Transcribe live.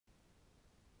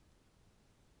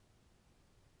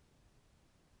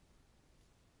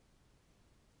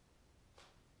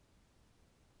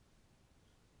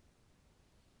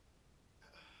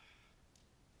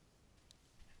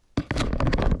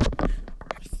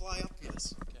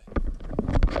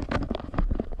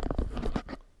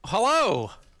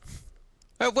hello!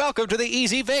 Welcome to the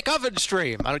Easy Bake Oven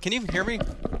stream. Can you hear me?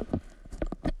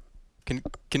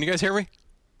 Can you guys hear me?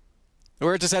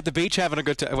 We're just at the beach having a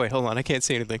good time. Wait, hold on, I can't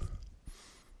see anything.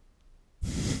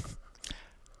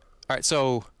 Alright,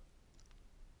 so...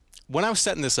 when I was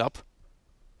setting this up...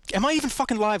 Am I even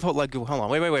fucking live? Hold on,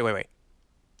 wait.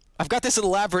 I've got this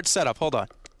elaborate setup, hold on.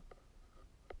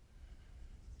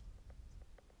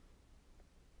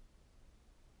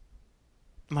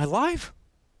 Am I live?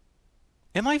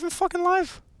 Am I even fucking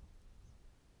live?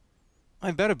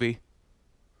 I better be.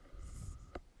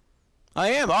 I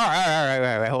am. All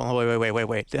right. Hold on.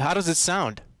 Wait. How does it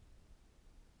sound?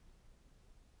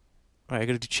 All right, I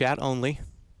gotta do chat only.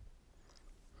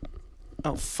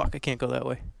 Oh fuck! I can't go that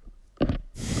way.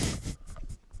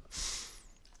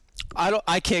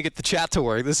 I can't get the chat to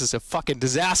work. This is a fucking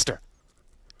disaster.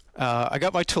 I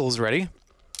got my tools ready.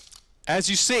 As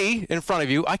you see in front of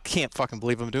you, I can't fucking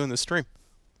believe I'm doing this stream.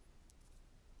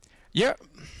 Yeah.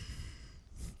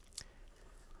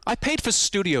 I paid for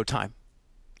studio time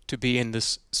to be in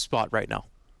this spot right now,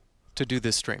 to do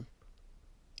this stream.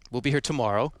 We'll be here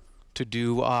tomorrow to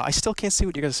do, I still can't see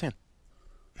what you guys are saying.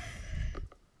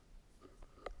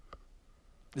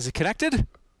 Is it connected?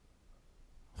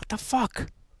 What the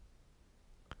fuck?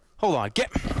 Hold on,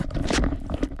 give me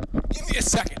a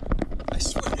second. I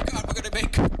swear to God, we're gonna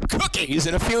make cookies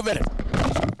in a few minutes.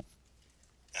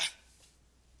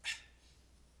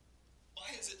 Why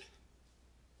is it?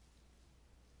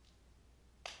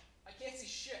 I can't see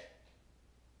shit.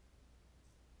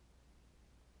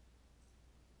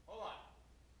 Hold on.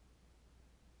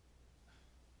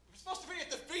 We're supposed to be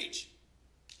at the beach.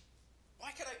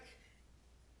 Why can't I?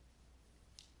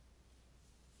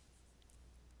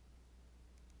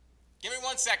 Give me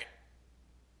 1 second.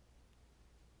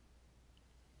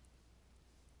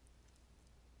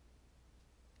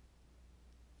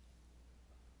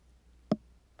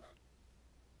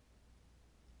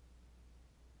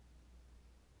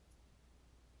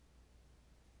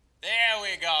 There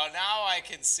we go. Now I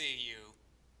can see you.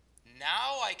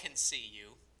 Now I can see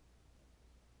you.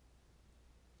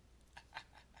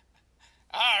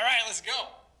 All right, let's go.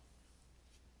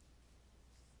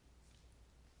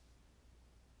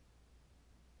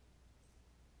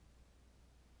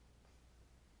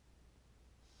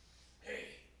 Hey.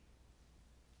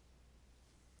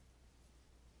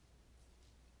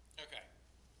 Okay.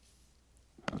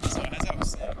 So as I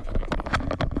was saying,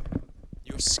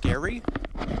 you're scary?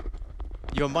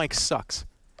 Your mic sucks.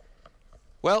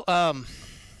 Well, I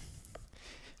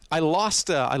lost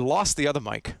the other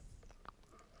mic,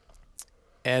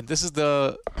 and this is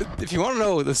the. If you want to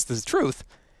know this the truth,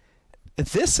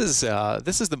 this is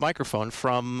the microphone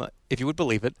from, if you would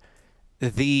believe it,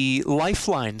 the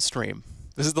Lifeline stream.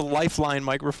 This is the Lifeline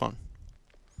microphone.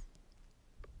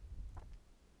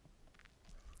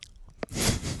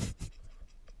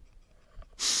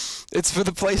 It's for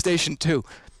the PlayStation 2.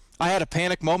 I had a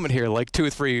panic moment here like 2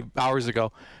 or 3 hours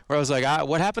ago where I was like,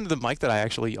 what happened to the mic that I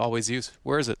actually always use?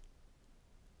 Where is it?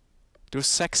 Do a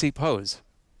sexy pose.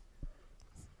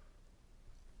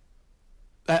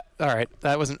 All right,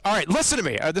 that wasn't... All right, listen to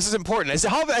me. This is important. Is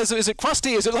it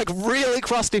crusty? Is it like really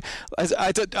crusty?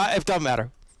 It doesn't matter.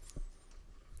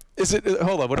 Is it...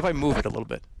 Hold on, what if I move it a little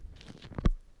bit?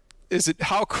 Is it...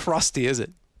 How crusty is it?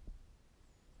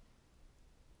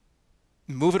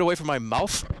 Move it away from my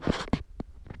mouth?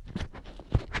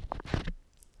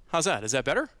 How's that? Is that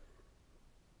better?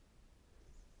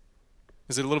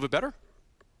 Is it a little bit better?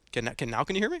 Can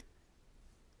you hear me?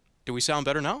 Do we sound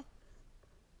better now?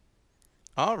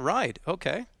 All right.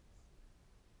 Okay.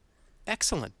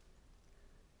 Excellent.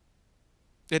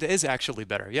 It is actually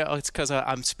better. Yeah, it's because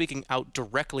I'm speaking out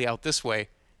directly out this way,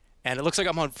 and it looks like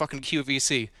I'm on fucking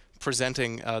QVC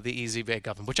presenting the Easy Bake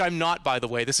Oven, which I'm not, by the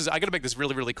way. This is... I gotta make this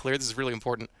really, really clear. This is really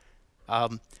important.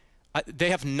 They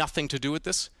have nothing to do with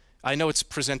this. I know it's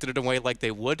presented in a way like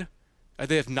they would.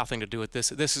 They have nothing to do with this.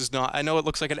 This is not... I know it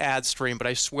looks like an ad stream, but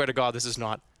I swear to God, this is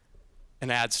not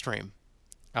an ad stream.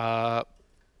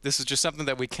 This is just something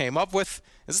that we came up with.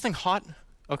 Is this thing hot?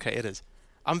 Okay, it is.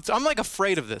 I'm like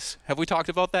afraid of this. Have we talked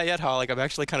about that yet? How like I'm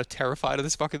actually kind of terrified of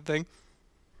this fucking thing?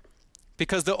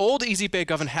 Because the old Easy Bake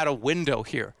Oven had a window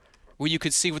here where you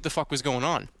could see what the fuck was going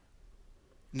on.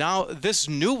 Now, this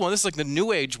new one, this is like the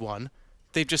new age one.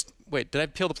 They've just... Wait, did I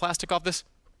peel the plastic off this?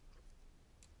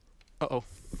 Uh-oh.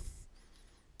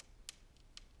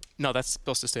 No, that's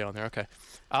supposed to stay on there. Okay.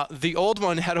 The old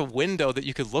one had a window that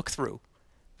you could look through.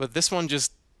 But this one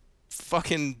just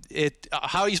fucking...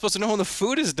 how are you supposed to know when the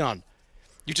food is done?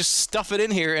 You just stuff it in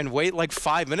here and wait like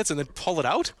 5 minutes and then pull it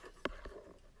out?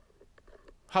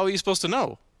 How are you supposed to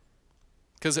know?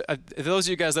 Because those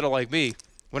of you guys that are like me,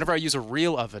 Whenever I use a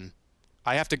real oven,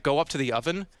 I have to go up to the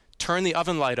oven, turn the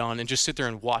oven light on, and just sit there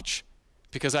and watch,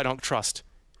 because I don't trust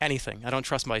anything. I don't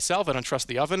trust myself. I don't trust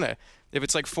the oven. If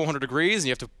it's like 400 degrees and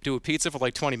you have to do a pizza for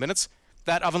like 20 minutes,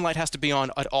 that oven light has to be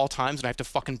on at all times, and I have to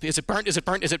fucking, is it burnt? Is it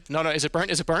burnt? Is it, no, is it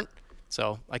burnt? Is it burnt?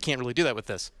 So I can't really do that with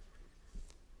this.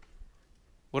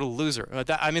 What a loser.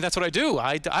 I mean, that's what I do.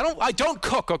 I don't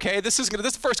cook, okay? This is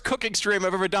the first cooking stream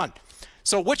I've ever done.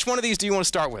 So which one of these do you want to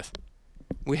start with?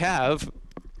 We have,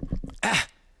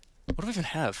 what do we even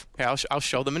have? Here, I'll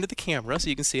show them into the camera so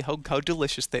you can see how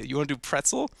delicious they, you want to do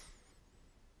pretzel?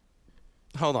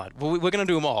 Hold on, we're going to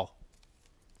do them all.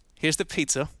 Here's the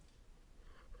pizza.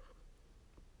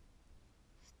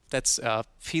 That's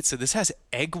pizza. This has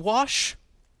egg wash.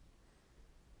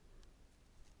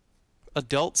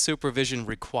 Adult supervision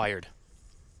required.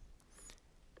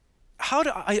 How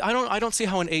do I don't see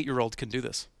how an 8-year-old can do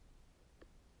this.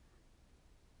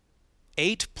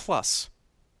 8+.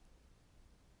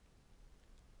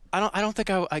 I don't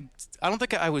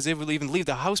think I was able to even leave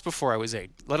the house before I was 8,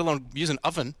 let alone use an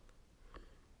oven.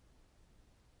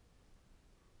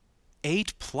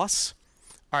 8+.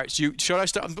 All right, so should I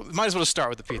start? Might as well start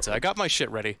with the pizza. I got my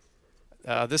shit ready.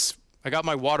 I got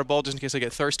my water bowl just in case I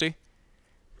get thirsty.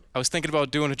 I was thinking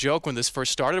about doing a joke when this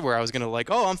first started where I was going to like,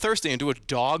 oh, I'm thirsty, and do a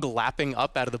dog lapping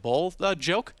up out of the bowl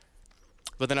joke.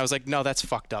 But then I was like, no, that's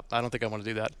fucked up. I don't think I want to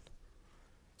do that.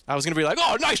 I was going to be like,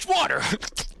 oh, nice water.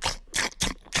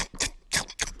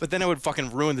 But then I would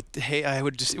fucking ruin the, hey,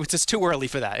 it's just too early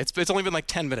for that. It's only been like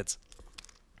 10 minutes.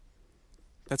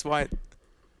 That's why.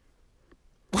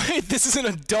 Wait, this is an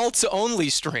adults only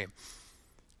stream.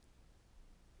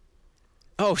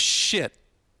 Oh shit.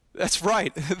 That's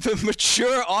right. The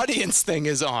mature audience thing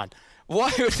is on.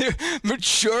 Why are there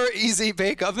mature easy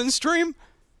bake oven stream?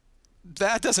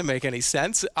 That doesn't make any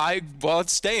sense. Well,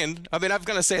 it's staying. I mean, I'm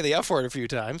going to say the F word a few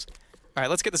times. All right,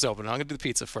 let's get this open. I'm going to do the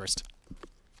pizza first.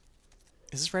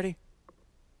 Is this ready?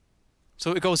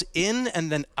 So it goes in and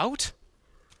then out?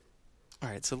 All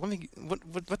right, so let me,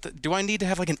 do I need to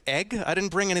have like an egg? I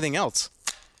didn't bring anything else.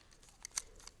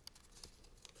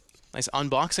 Nice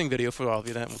unboxing video for all of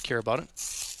you that will care about it.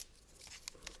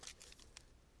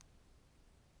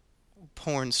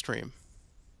 Porn stream.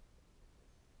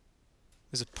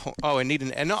 Is it porn? Oh, I need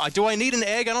an, no, do I need an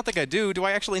egg? I don't think I do. Do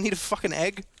I actually need a fucking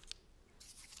egg?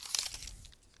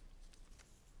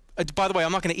 By the way,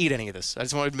 I'm not going to eat any of this. I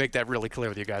just wanted to make that really clear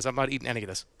with you guys. I'm not eating any of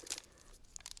this.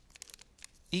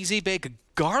 Easy bake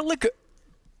garlic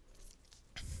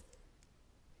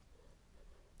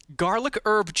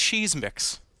herb cheese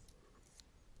mix.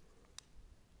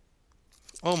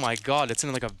 Oh my god, it's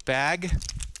in like a bag.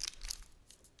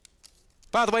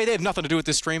 By the way, they have nothing to do with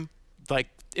this stream. Like,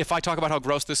 if I talk about how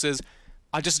gross this is,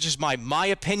 just my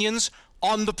opinions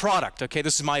on the product, okay?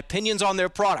 This is my opinions on their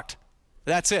product.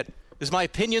 That's it. This is my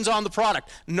opinions on the product.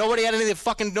 Nobody had anything to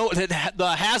fucking know. The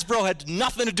Hasbro had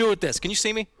nothing to do with this. Can you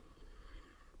see me?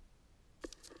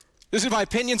 This is my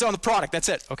opinions on the product. That's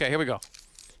it. Okay, here we go.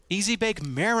 Easy Bake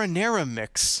Marinara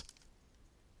Mix.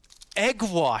 Egg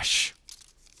wash.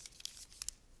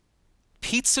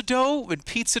 Pizza dough and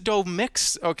pizza dough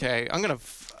mix. Okay,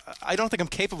 I don't think I'm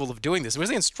capable of doing this. Where's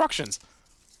the instructions?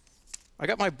 I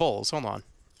got my bowls. Hold on.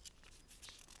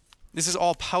 This is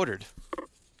all powdered.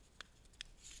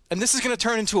 And this is going to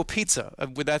turn into a pizza.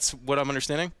 That's what I'm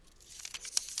understanding.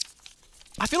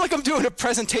 I feel like I'm doing a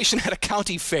presentation at a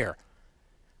county fair.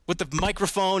 With the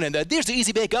microphone, and there's the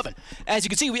Easy Bake Oven. As you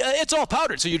can see, it's all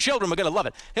powdered, so your children are going to love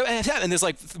it. And there's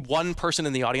like one person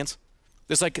in the audience.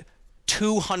 There's like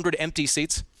 200 empty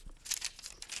seats.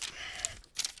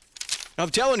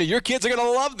 I'm telling you, your kids are going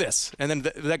to love this. And then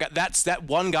that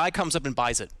one guy comes up and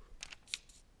buys it.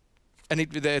 And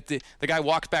the guy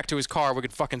walks back to his car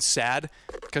wicked fucking sad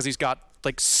because he's got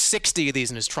like 60 of these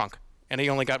in his trunk. And he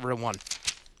only got rid of one.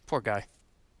 Poor guy.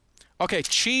 Okay,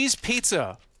 cheese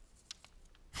pizza.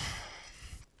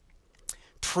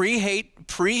 Preheat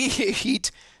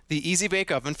the Easy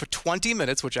Bake Oven for 20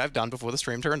 minutes, which I've done before the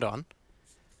stream turned on.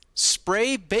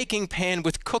 Spray baking pan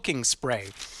with cooking spray.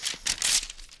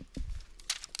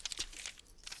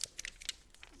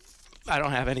 I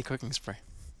don't have any cooking spray.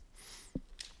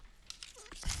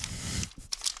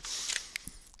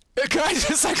 Can I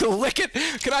just like lick it?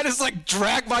 Can I just like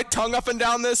drag my tongue up and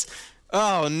down this?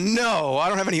 Oh no, I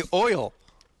don't have any oil.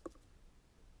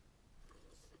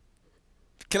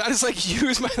 Can I just like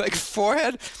use my like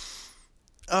forehead?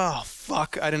 Oh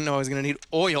fuck! I didn't know I was gonna need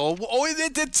oil. Oh,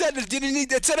 it said it didn't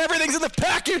need. It said everything's in the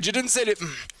package. It didn't say it.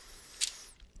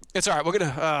 It's all right. We're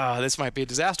gonna. This might be a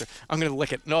disaster. I'm gonna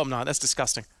lick it. No, I'm not. That's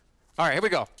disgusting. All right, here we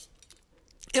go.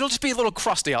 It'll just be a little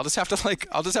crusty. I'll just have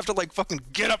to like fucking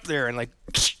get up there and like.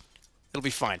 It'll be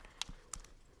fine.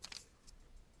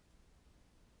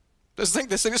 This thing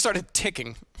just started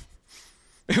ticking.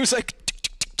 It was like, tick,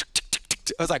 tick, tick, tick, tick, tick,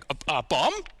 tick. I was like, a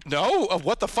bomb? No?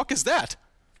 What the fuck is that?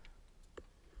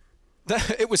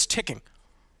 It was ticking.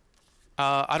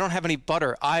 I don't have any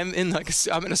butter. I'm in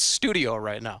a studio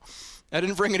right now. I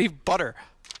didn't bring any butter.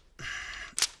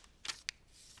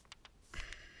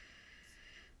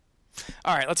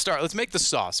 All right, let's start. Let's make the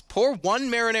sauce. Pour 1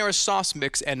 marinara sauce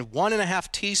mix and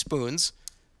 1.5 teaspoons.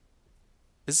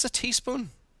 Is this a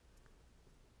teaspoon?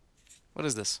 What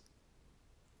is this?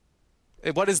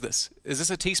 What is this? Is this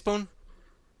a teaspoon?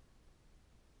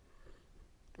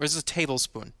 Or is this a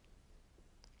tablespoon?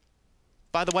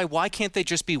 By the way, why can't they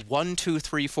just be 1, 2,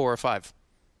 3, 4, or 5?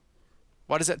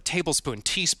 What is that? Tablespoon,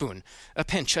 teaspoon, a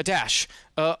pinch, a dash,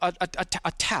 a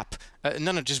tap.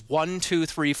 No, just 1, 2,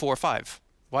 3, 4, 5.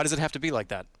 Why does it have to be like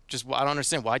that? Just I don't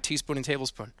understand. Why teaspoon and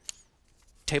tablespoon?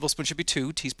 Tablespoon should be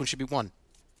 2. Teaspoon should be 1.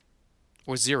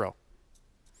 Or 0.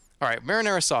 All right,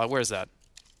 marinara sauce. Where's that?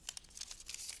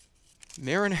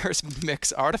 Marinara's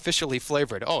mix artificially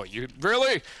flavored. Oh, you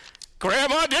really?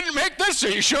 Grandma didn't make this, are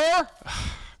you sure?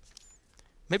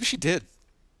 Maybe she did.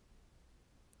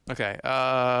 Okay.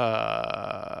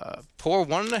 Pour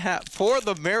 1.5. Pour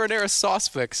the marinara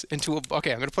sauce mix into a.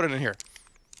 Okay, I'm gonna put it in here.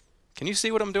 Can you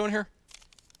see what I'm doing here?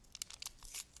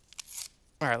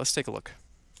 All right, let's take a look.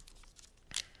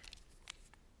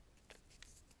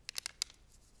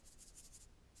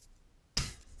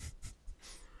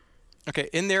 Okay,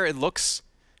 in there it looks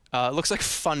like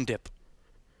Fun Dip.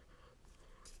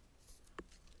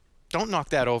 Don't knock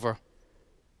that over.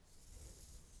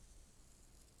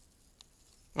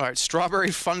 All right,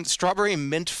 strawberry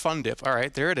mint Fun Dip. All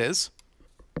right, there it is.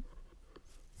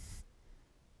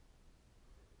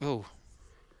 Ooh.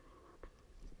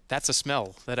 That's a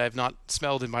smell that I've not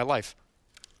smelled in my life.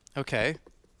 Okay.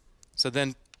 So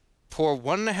then pour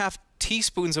 1.5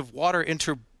 teaspoons of water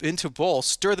into bowl.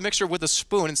 Stir the mixture with a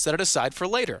spoon and set it aside for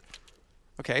later.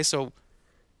 Okay, so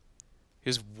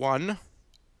here's 1.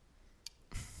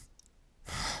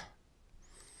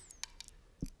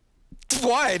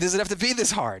 Why does it have to be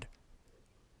this hard?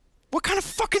 What kind of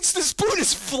fucking spoon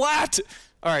is flat?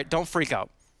 All right, don't freak out.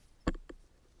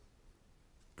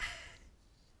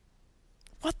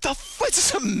 What the fuck? Is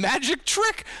this a magic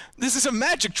trick? This is a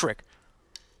magic trick.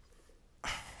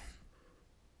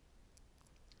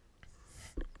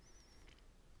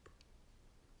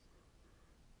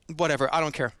 Whatever, I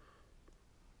don't care.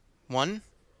 1.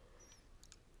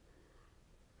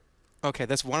 Okay,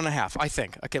 that's 1.5, I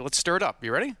think. Okay, let's stir it up.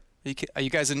 You ready? Are you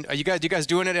guys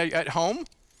doing it at home?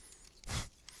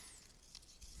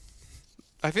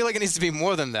 I feel like it needs to be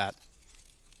more than that.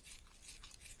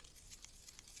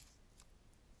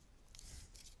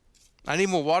 I need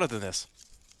more water than this.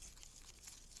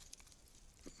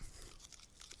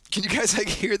 Can you guys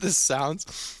hear the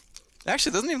sounds?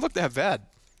 Actually, it doesn't even look that bad.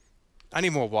 I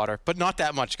need more water, but not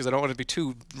that much because I don't want it to be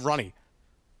too runny.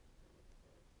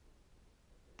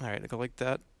 All right, I go like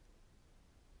that.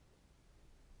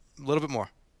 A little bit more.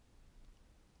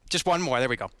 Just 1 more. There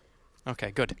we go.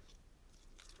 Okay, good.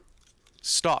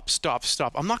 Stop, stop,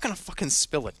 stop. I'm not going to fucking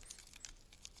spill it.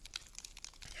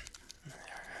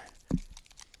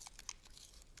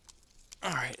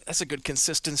 All right, that's a good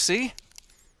consistency.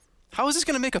 How is this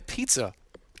going to make a pizza?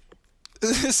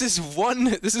 This is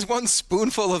one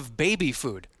spoonful of baby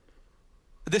food.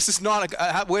 This is not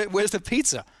a. Where's the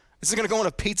pizza? Is it going to go on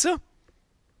a pizza?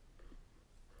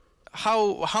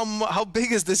 How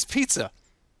big is this pizza?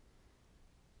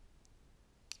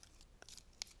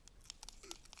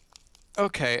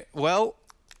 Okay, well,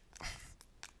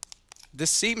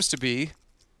 this seems to be.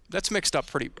 That's mixed up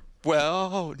pretty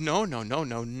well. No, no, no,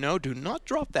 no, no. Do not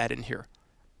drop that in here.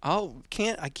 I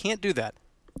can't do that.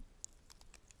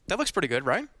 That looks pretty good,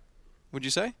 right? Would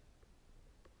you say?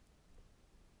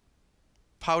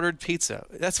 Powdered pizza.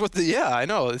 That's what the. Yeah, I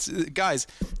know. Guys,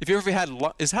 if you ever had.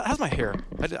 How's my hair?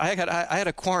 I had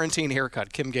a quarantine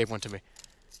haircut. Kim gave one to me.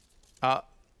 Have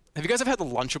you guys ever had the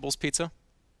Lunchables pizza?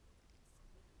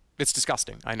 It's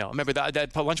disgusting. I know. Remember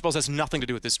that Lunchables has nothing to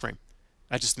do with this stream.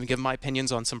 I just give my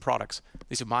opinions on some products.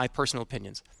 These are my personal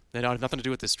opinions. They don't have nothing to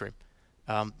do with this stream.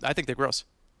 I think they're gross.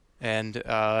 And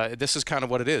this is kind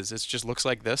of what it is. It just looks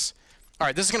like this. All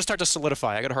right, this is going to start to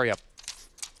solidify. I got to hurry up.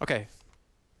 Okay.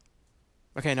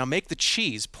 Okay, now make the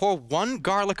cheese. Pour 1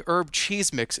 garlic herb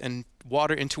cheese mix and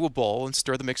water into a bowl and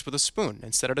stir the mix with a spoon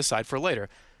and set it aside for later.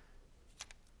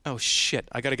 Oh, shit.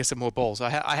 I got to get some more bowls. I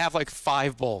have like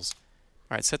 5 bowls.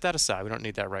 All right, set that aside. We don't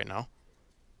need that right now.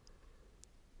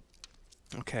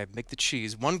 Okay, make the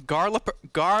cheese. 1 garlic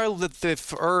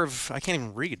herb. I can't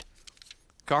even read.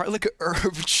 Garlic,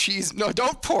 herb, cheese. No,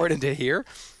 don't pour it into here.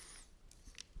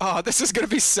 Oh, this is going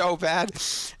to be so bad.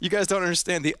 You guys don't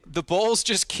understand. The bowls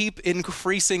just keep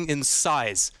increasing in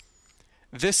size.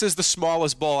 This is the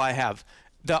smallest bowl I have.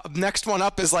 The next one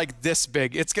up is like this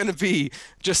big. It's going to be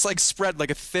just like spread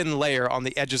like a thin layer on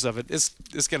the edges of it.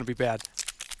 It's going to be bad.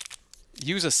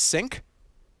 Use a sink?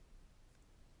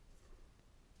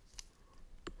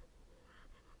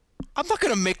 I'm not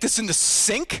going to make this in the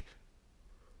sink.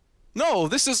 No,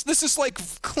 this is like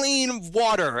clean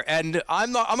water, and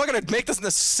I'm not gonna make this in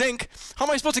the sink. How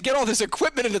am I supposed to get all this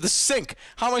equipment into the sink?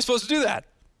 How am I supposed to do that?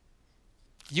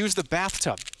 Use the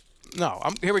bathtub. No,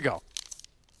 here we go.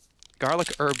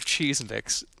 Garlic, herb, cheese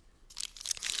mix.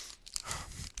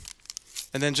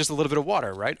 And then just a little bit of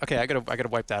water, right? Okay, I gotta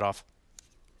wipe that off.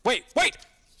 Wait!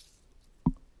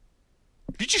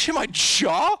 Did you hear my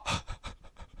jaw?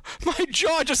 My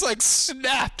jaw just like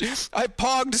snapped. I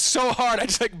pogged so hard I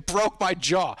just like broke my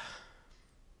jaw.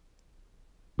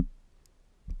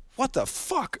 What the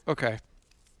fuck? Okay.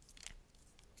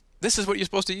 This is what you're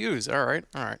supposed to use. All right.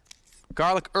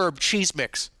 Garlic, herb, cheese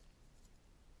mix.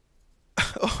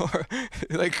 Or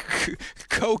like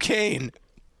cocaine.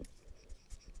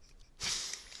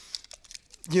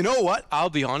 You know what? I'll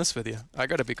be honest with you. I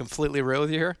gotta be completely real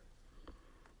with you here.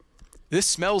 This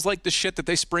smells like the shit that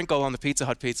they sprinkle on the Pizza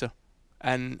Hut pizza,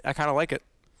 and I kind of like it.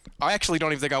 I actually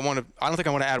don't even think I don't think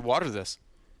I want to add water to this.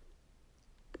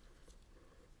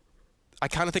 I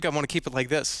kind of think I want to keep it like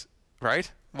this, right?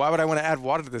 Why would I want to add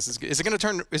water to this? Is it going to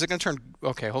turn? Is it going to turn?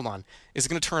 Okay, hold on. Is it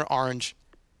going to turn orange?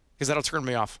 Because that'll turn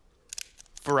me off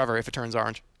forever if it turns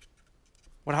orange.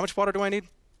 What? How much water do I need?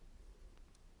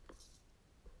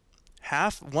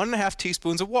 1.5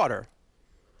 teaspoons of water.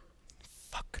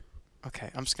 Fuck.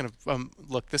 Okay, I'm just gonna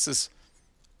look. This is.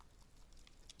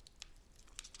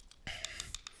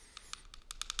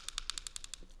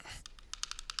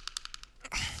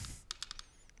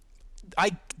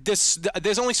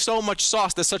 There's only so much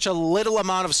sauce. There's such a little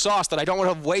amount of sauce that I don't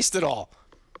want to waste it all,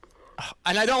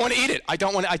 and I don't want to eat it. I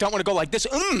don't want to go like this,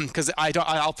 because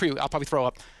I'll probably throw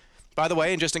up. By the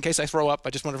way, and just in case I throw up, I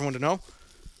just want everyone to know.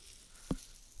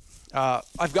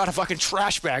 I've got a fucking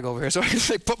trash bag over here, so I can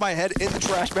like put my head in the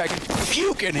trash bag and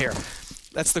puke in here.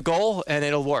 That's the goal, and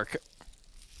it'll work.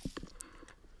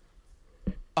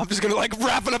 I'm just gonna like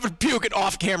wrap it up and puke it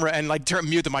off camera and like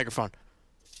mute the microphone.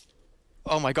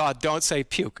 Oh my god, don't say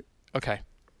puke. Okay.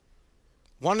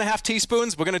 1.5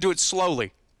 teaspoons, we're gonna do it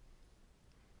slowly.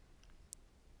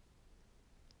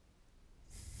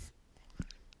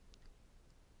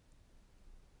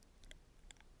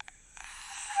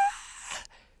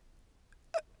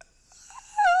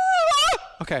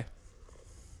 Okay.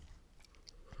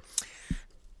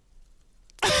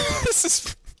 This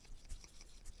is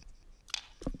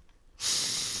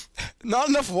not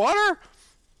enough water?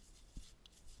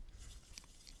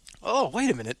 Oh, wait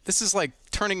a minute. This is like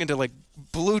turning into like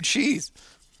blue cheese.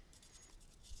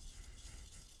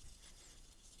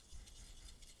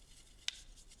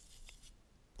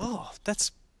 Oh,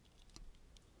 that's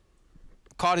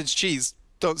cottage cheese.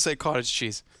 Don't say cottage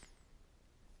cheese.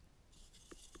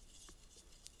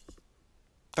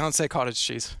 Don't say cottage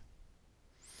cheese.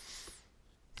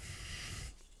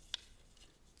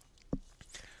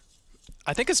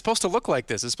 I think it's supposed to look like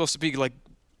this. It's supposed to be like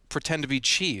pretend to be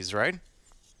cheese, right?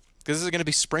 Because this is going to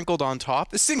be sprinkled on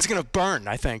top. This thing's going to burn,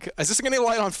 I think. Is this going to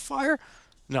light on fire?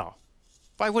 No.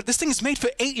 Why would this thing is made for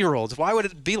 8-year-olds? Why would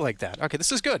it be like that? Okay,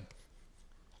 this is good.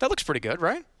 That looks pretty good,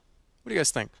 right? What do you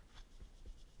guys think?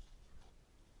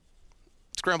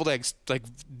 Scrambled eggs, like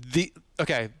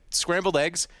scrambled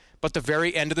eggs. But the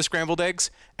very end of the scrambled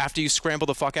eggs, after you scramble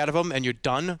the fuck out of them and you're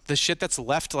done, the shit that's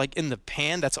left like in the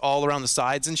pan, that's all around the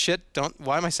sides and shit.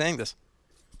 Why am I saying this?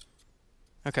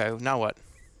 Okay, now what?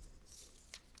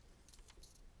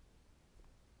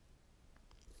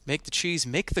 Make the cheese,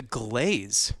 make the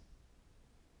glaze.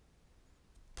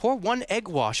 Pour 1 egg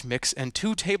wash mix and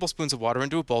 2 tablespoons of water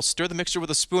into a bowl. Stir the mixture with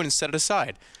a spoon and set it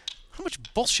aside. How much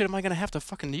bullshit am I going to have to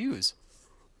fucking use?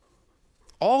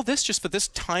 All this just for this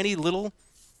tiny little,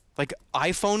 like,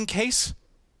 iPhone case?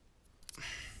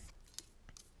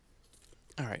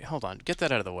 Alright, hold on. Get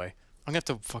that out of the way. I'm going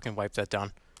to have to fucking wipe that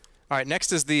down. Alright,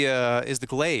 next is the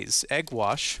glaze. Egg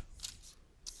wash.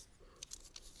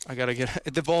 I gotta get...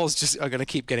 The bowls just are gonna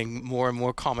keep getting more and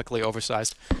more comically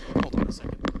oversized. Hold on a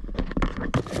second.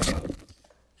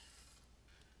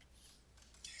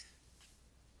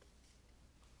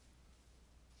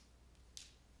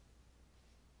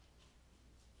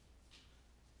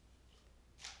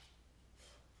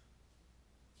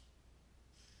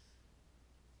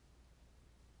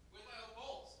 Where's my other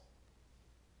bowls?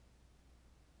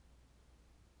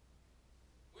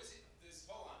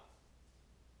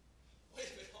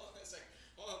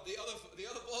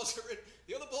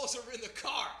 The other balls are in the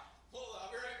car. Hold on,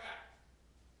 I'll be right back.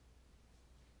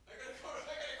 I gotta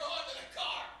go into the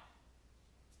car.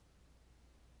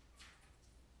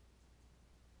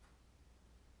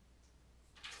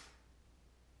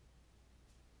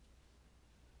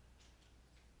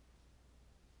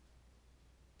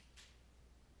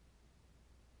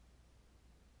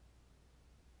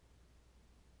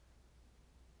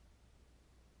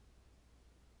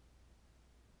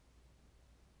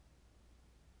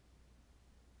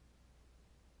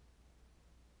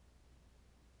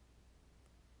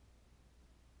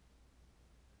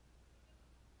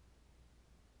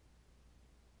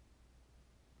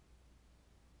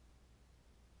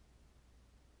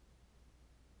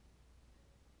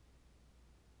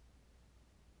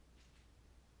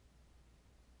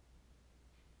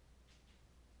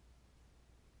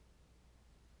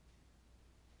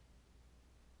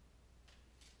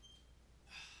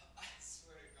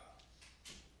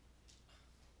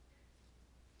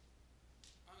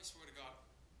 I swear to God,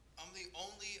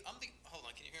 hold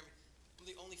on, can you hear me? I'm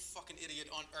the only fucking idiot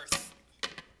on earth.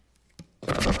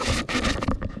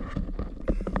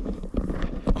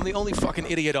 I'm the only fucking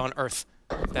idiot on earth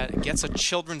that gets a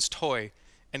children's toy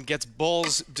and gets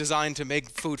bowls designed to make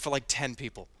food for like 10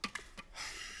 people.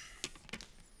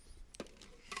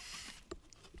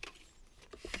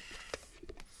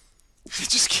 They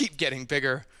just keep getting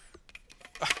bigger.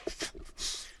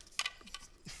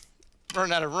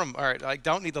 Run out of room. All right, I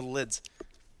don't need the lids.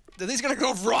 Are these gonna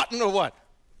go rotten or what?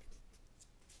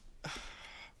 All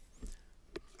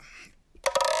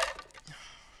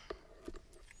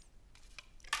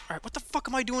right, what the fuck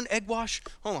am I doing? Egg wash?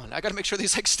 Hold on, I gotta make sure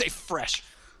these eggs stay fresh.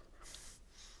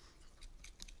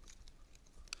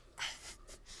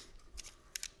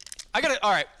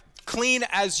 All right, clean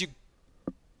as you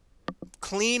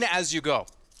go,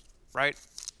 right?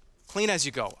 Clean as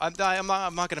you go. I'm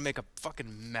not gonna make a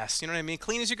fucking mess. You know what I mean?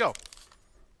 Clean as you go.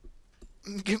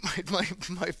 Get my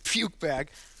puke bag.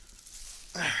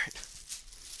 All right.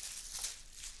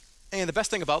 And the best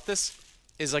thing about this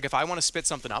is, like, if I want to spit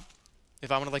something up,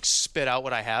 if I want to like spit out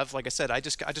what I have, like I said, I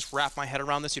just wrap my head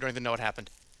around this. You don't even know what happened,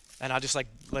 and I'll just like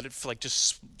let it like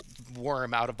just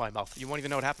worm out of my mouth. You won't even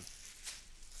know what happened.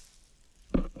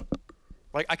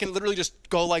 Like, I can literally just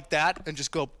go like that and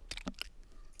just go,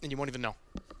 and you won't even know.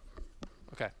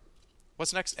 Okay.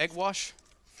 What's next? Egg wash?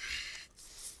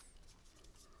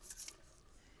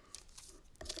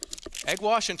 Egg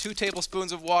wash and 2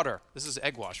 tablespoons of water. This is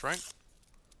egg wash, right?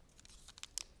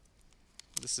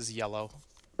 This is yellow.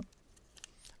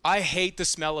 I hate the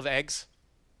smell of eggs.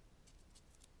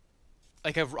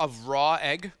 Like a raw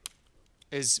egg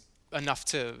is enough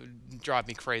to drive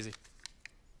me crazy.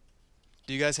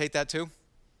 Do you guys hate that too?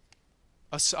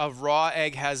 A raw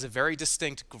egg has a very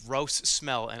distinct, gross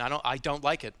smell, and I don't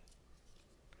like it.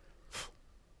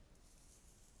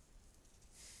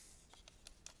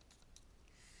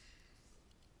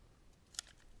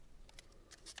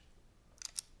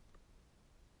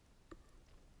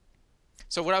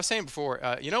 So what I was saying before,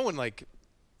 you know, when I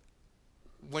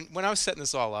was setting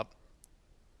this all up,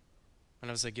 and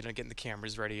I was like, you know, getting the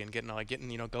cameras ready and getting,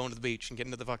 you know, going to the beach and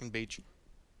getting to the fucking beach.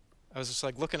 I was just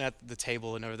like looking at the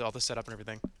table and all the setup and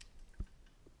everything.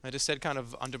 I just said, kind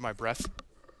of under my breath,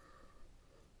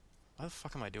 why the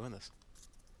fuck am I doing this?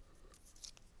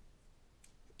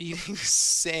 Eating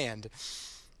sand.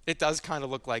 It does kind of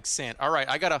look like sand. All right,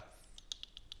 I gotta...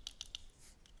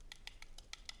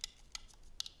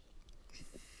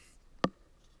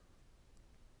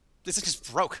 This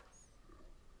just broke.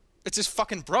 It just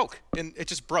fucking broke. And it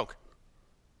just broke.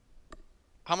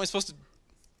 How am I supposed to...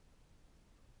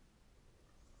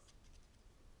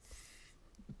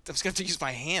 I'm just gonna have to use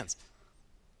my hands.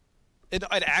 It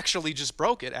actually just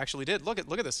broke. It actually did. Look at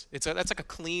this. That's like a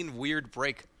clean, weird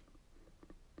break.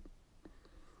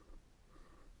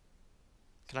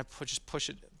 Can I just push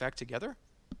it back together?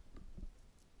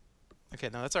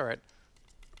 Okay, no, that's all right.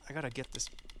 I gotta get this.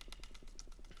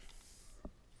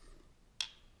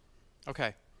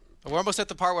 Okay, we're almost at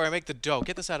the part where I make the dough.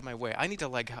 Get this out of my way. I need to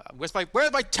like. Where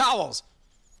are my towels?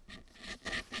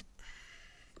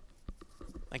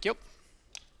 Thank you.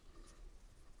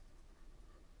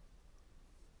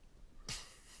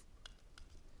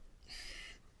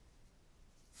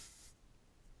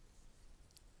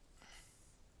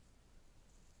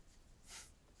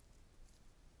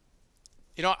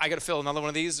 You know, I gotta fill another one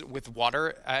of these with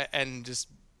water and just,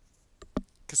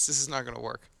 because this is not gonna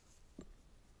work.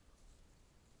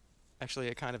 Actually,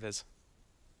 it kind of is.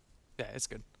 Yeah, it's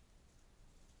good.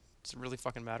 Does it really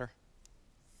fucking matter?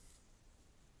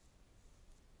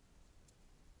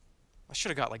 I should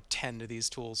have got like 10 of these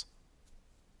tools.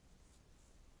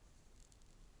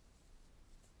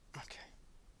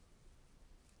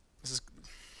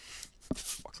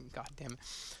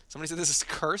 Somebody said this is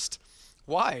cursed.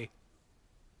 Why?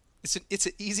 It's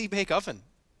an easy bake oven.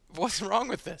 What's wrong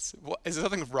with this? Is there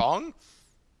something wrong?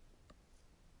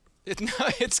 No,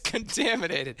 it's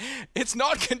contaminated. It's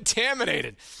not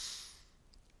contaminated.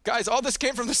 Guys, all this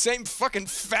came from the same fucking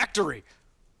factory.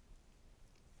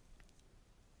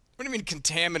 What do you mean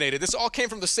contaminated? This all came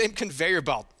from the same conveyor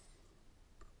belt.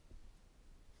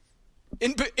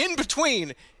 In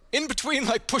between,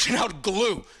 like pushing out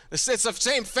glue. It's the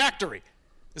same factory.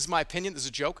 This is my opinion. This is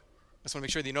a joke. I just want to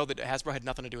make sure that you know that Hasbro had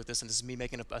nothing to do with this, and this is me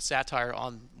making a satire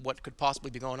on what could possibly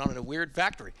be going on in a weird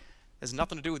factory. There's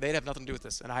nothing to do with. They'd have nothing to do with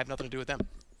this, and I have nothing to do with them.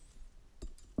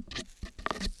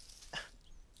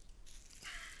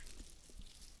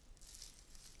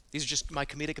 These are just my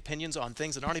comedic opinions on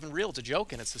things that aren't even real. It's a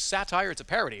joke, and it's a satire. It's a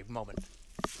parody moment.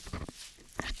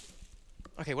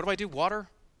 Okay, what do I do? Water?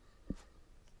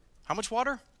 How much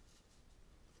water?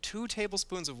 2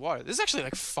 tablespoons of water. This is actually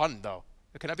like fun, though.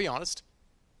 Can I be honest?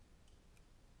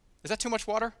 Is that too much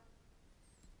water?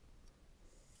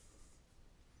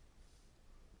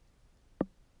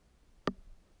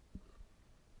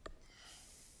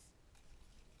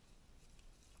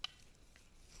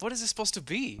 What is this supposed to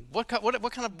be? What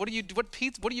do you do with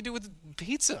pizza?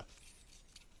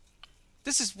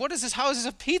 What is this? How is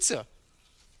this a pizza?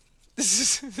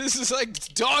 This is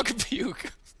like dog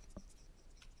puke.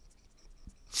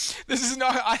 This is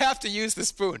not. I have to use the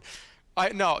spoon.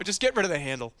 No, just get rid of the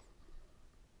handle.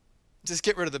 Just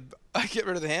get rid of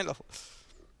the handle.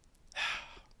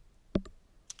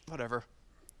 Whatever.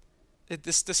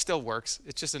 This still works.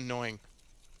 It's just annoying.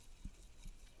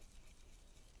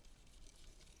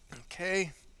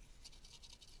 Okay.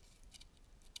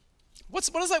 What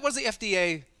does the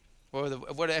FDA or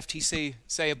what the FTC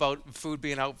say about food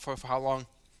being out for how long?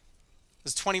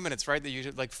 It's 20 minutes, right? That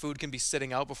you like food can be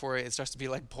sitting out before it starts to be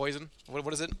like poison.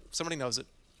 What is it? Somebody knows it.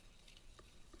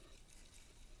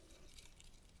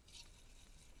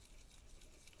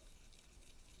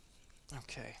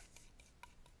 Okay.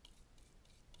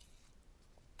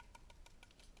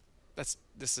 This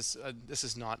is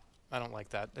not. I don't like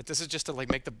that. This is just to like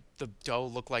make the dough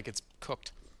look like it's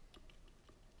cooked.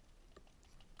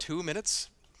 2 minutes?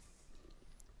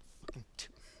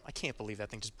 I can't believe that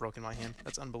thing just broke in my hand.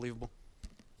 That's unbelievable.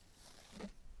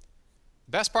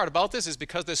 Best part about this is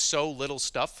because there's so little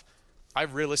stuff, I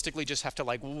realistically just have to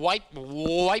like wipe,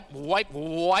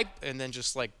 and then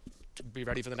just like be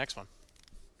ready for the next one.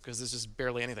 Because this is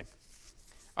barely anything.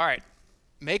 All right,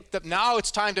 now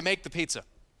it's time to make the pizza.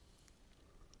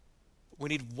 We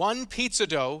need 1 pizza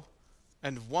dough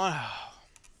and 1.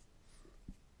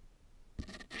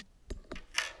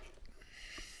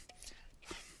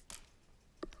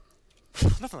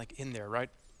 Nothing like in there, right?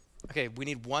 Okay, we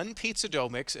need 1 pizza dough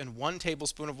mix and 1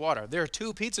 tablespoon of water. There are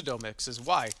 2 pizza dough mixes.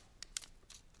 Why?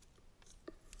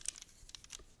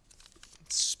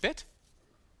 Spit?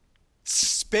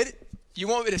 Spit? You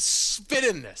want me to spit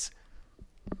in this?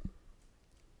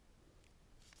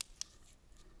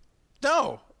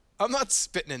 No, I'm not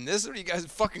spitting in this. Are you guys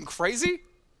fucking crazy?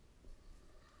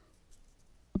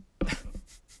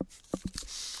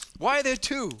 Why are there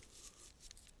 2?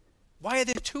 Why are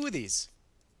there 2 of these?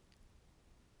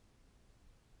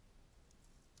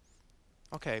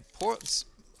 Okay,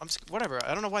 whatever.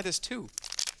 I don't know why there's 2.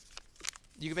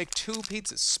 You can make 2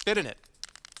 pizzas. Spit in it.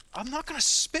 I'm not gonna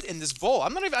spit in this bowl.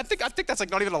 I'm not even. I think that's like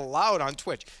not even allowed on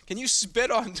Twitch. Can you spit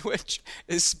on Twitch?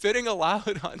 Is spitting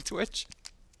allowed on Twitch?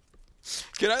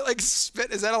 Can I like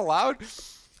spit? Is that allowed?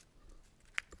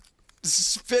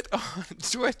 Spit on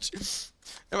Twitch.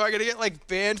 Am I gonna get like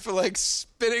banned for like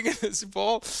spitting in this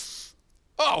bowl?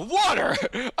 Oh, water!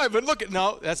 I've been looking.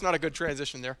 No, that's not a good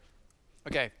transition there.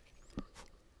 Okay.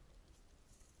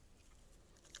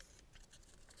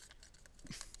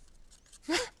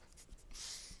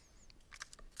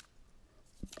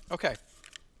 Okay.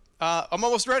 I'm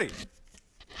almost ready.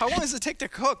 How long does it take to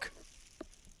cook?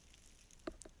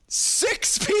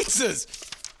 6 pizzas!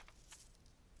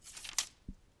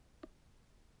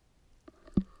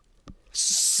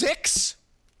 6?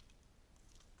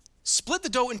 Split the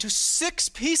dough into 6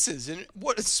 pieces. And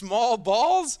what, small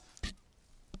balls?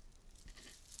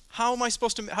 How am I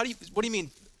supposed to, what do you mean?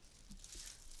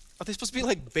 Are they supposed to be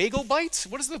like bagel bites?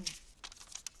 What is the,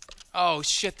 oh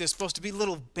shit, they're supposed to be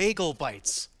little bagel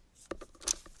bites.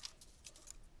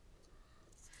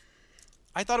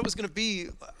 I thought it was gonna be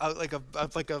like a I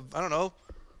don't know,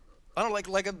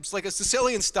 like a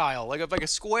Sicilian style, like a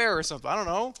square or something. I don't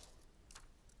know.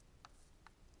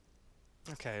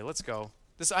 Okay, let's go.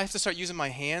 I have to start using my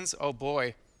hands. Oh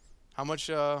boy, how much?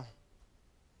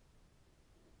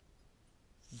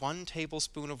 1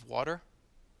 tablespoon of water.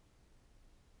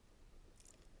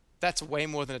 That's way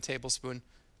more than a tablespoon.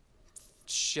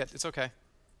 Shit, it's okay.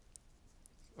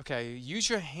 Okay, use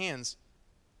your hands.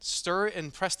 Stir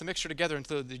and press the mixture together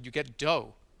until you get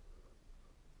dough.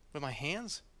 With my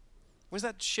hands? Where's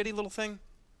that shitty little thing?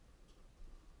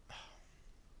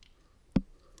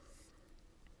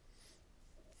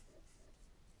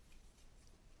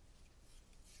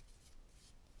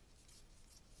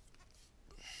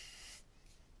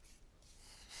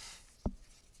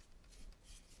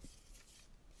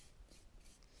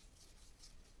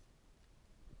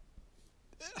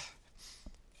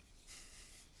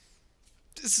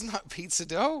 This is not pizza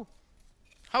dough.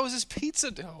 How is this pizza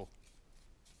dough?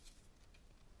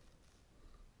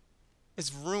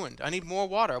 It's ruined. I need more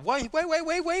water. Wait.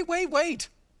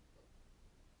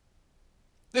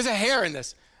 There's a hair in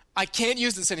this. I can't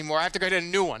use this anymore. I have to go get a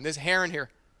new one. There's hair in here.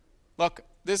 Look,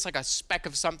 there's like a speck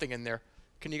of something in there.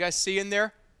 Can you guys see in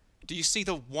there? Do you see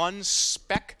the one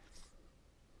speck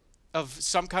of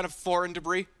some kind of foreign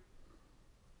debris?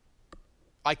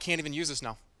 I can't even use this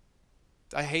now.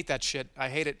 I hate that shit. I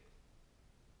hate it.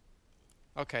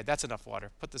 Okay, that's enough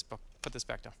water. Put this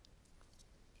back down.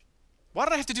 Why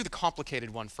did I have to do the complicated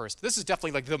one first? This is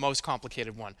definitely like the most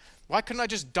complicated one. Why couldn't I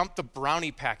just dump the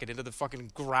brownie packet into the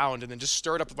fucking ground and then just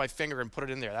stir it up with my finger and put it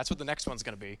in there? That's what the next one's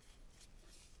gonna be.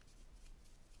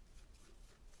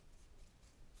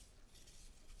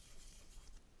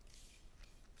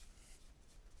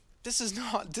 This is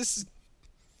not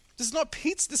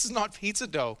pizza. This is not pizza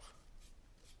dough.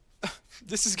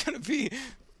 This is gonna be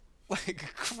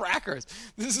like crackers.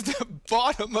 This is the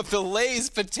bottom of the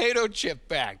Lay's potato chip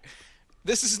bag.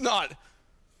 This is the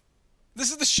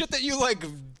shit that you like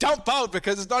dump out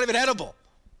because it's not even edible.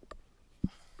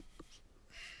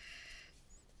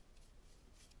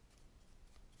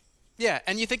 Yeah,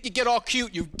 and you think you get all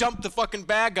cute, you dump the fucking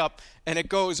bag up and it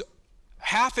goes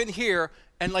half in here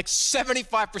and like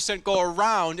 75% go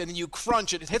around, and then you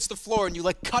crunch it, it hits the floor and you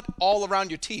like cut all around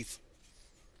your teeth.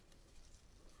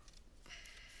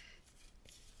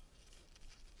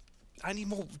 I need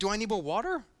more. Do I need more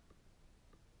water?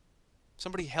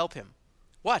 Somebody help him.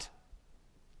 What?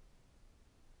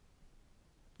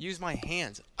 Use my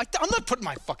hands. I'm not putting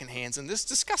my fucking hands in this.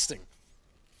 Disgusting.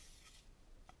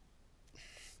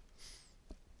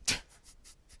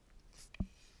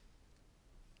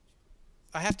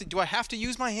 Do I have to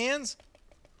use my hands?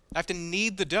 I have to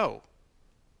knead the dough.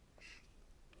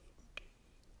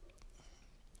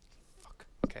 Fuck.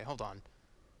 Okay, hold on.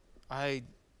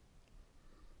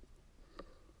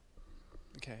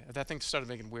 Okay, that thing started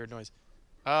making weird noise.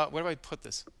 Where do I put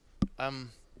this?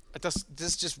 This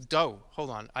is just dough.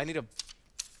 Hold on. I need a...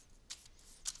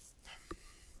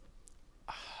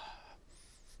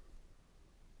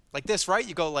 Like this, right?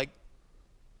 You go like...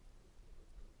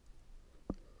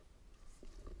 I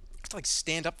have to like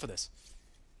stand up for this.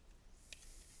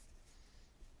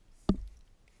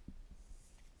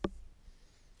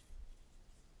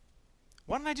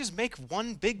 Why don't I just make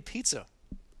one big pizza?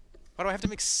 Why do I have to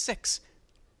make 6?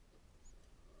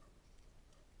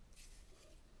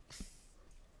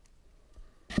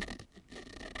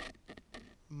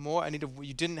 More?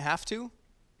 You didn't have to?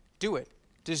 Do it.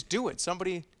 Just do it.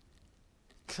 Somebody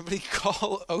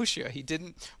call OSHA. He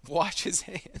didn't wash his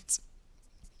hands.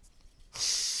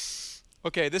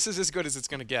 Okay, this is as good as it's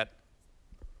gonna get.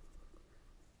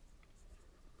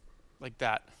 Like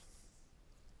that.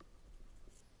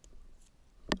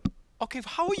 Okay,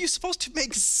 how are you supposed to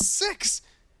make 6?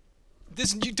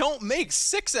 You don't make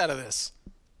 6 out of this.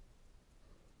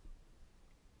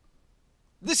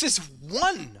 This is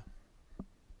 1.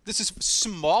 This is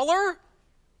smaller?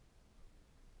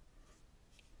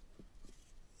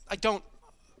 I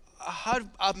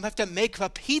have to make a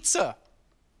pizza.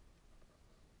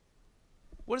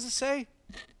 What does it say?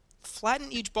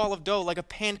 Flatten each ball of dough like a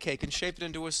pancake and shape it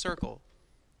into a circle.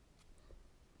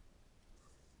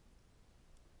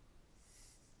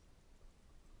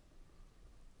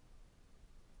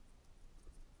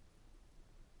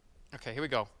 Okay, here we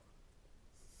go.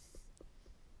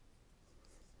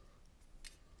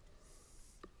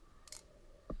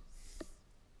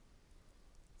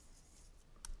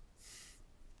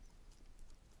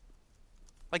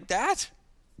 Like that?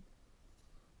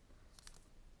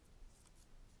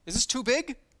 Is this too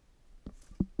big?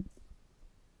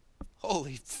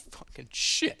 Holy fucking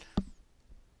shit.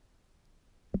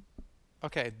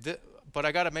 Okay, but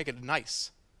I gotta make it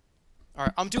nice.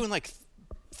 Alright, I'm doing like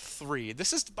 3.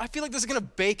 I feel like this is gonna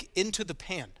bake into the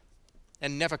pan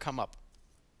and never come up.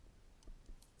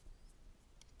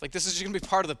 Like this is just gonna be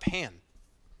part of the pan.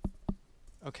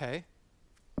 Okay,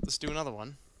 let's do another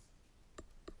one.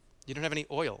 You don't have any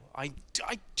oil.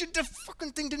 The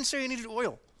fucking thing didn't say I needed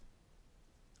oil.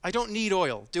 I don't need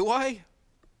oil, do I?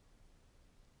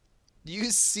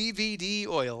 Use CBD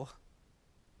oil.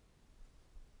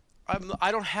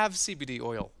 I don't have CBD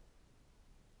oil.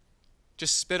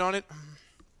 Just spit on it.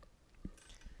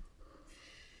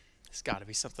 There's got to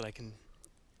be something I can...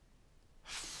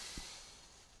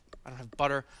 I don't have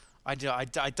butter. I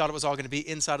thought it was all going to be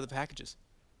inside of the packages.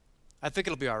 I think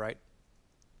it'll be all right.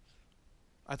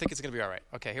 I think it's going to be all right.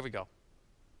 Okay, here we go.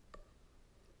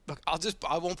 Look,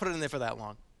 I won't put it in there for that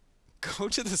long. Go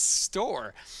to the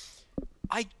store.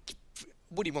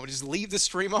 What do you want me to just leave the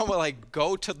stream on while I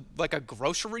go to like a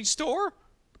grocery store?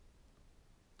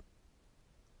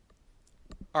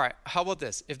 All right, how about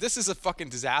this? If this is a fucking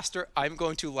disaster, I'm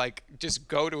going to like just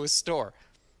go to a store.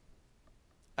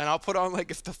 And I'll put on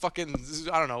like if the fucking,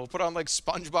 I don't know, we'll put on like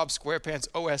SpongeBob SquarePants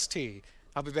OST.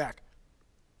 I'll be back.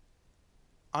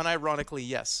 Unironically,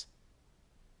 yes.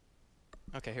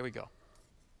 Okay, here we go.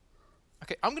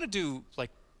 Okay, I'm gonna do like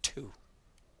 2.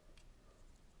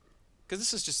 Because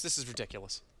this is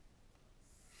ridiculous.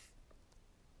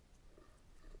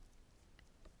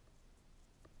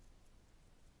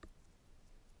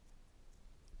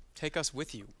 Take us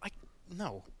with you.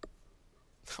 No.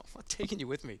 I'm not taking you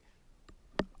with me.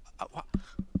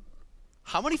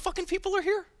 How many fucking people are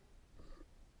here?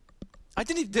 I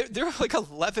didn't even, there are like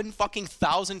 11 fucking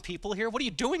thousand people here. What are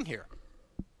you doing here?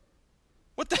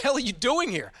 What the hell are you doing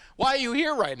here? Why are you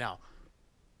here right now?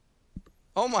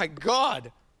 Oh my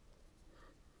God.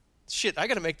 Shit, I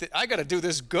gotta do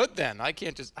this good then. I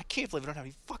can't believe I don't have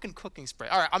any fucking cooking spray.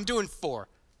 All right, I'm doing 4.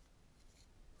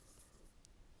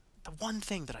 The one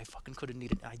thing that I fucking could have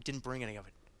needed, I didn't bring any of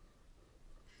it.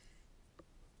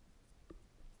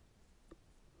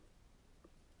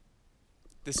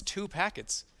 There's 2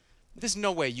 packets. There's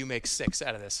no way you make 6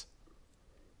 out of this.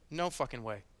 No fucking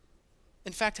way.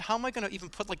 In fact, how am I gonna even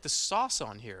put like the sauce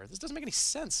on here? This doesn't make any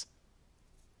sense.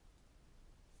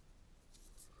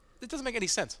 It doesn't make any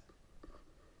sense.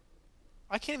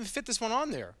 I can't even fit this one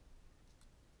on there.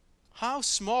 How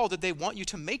small did they want you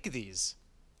to make these?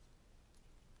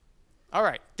 All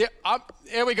right,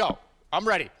 here we go. I'm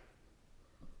ready.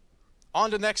 On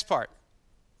to the next part.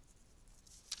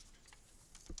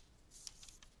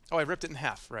 Oh, I ripped it in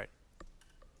half, right.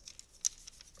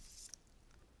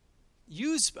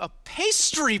 Use a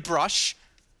pastry brush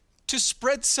to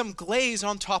spread some glaze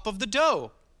on top of the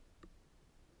dough.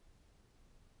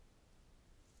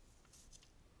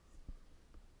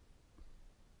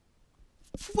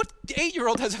 What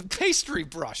 8-year-old has a pastry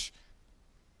brush?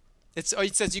 It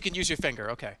says you can use your finger.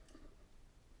 Okay.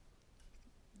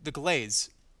 The glaze.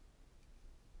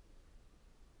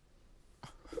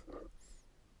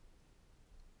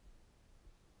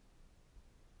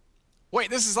 Wait,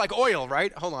 this is like oil,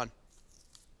 right? Hold on.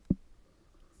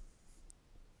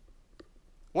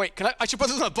 Wait, I should put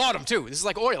this on the bottom too. This is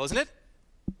like oil, isn't it?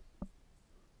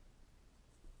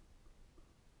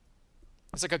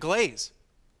 It's like a glaze.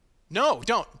 No,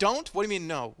 don't. What do you mean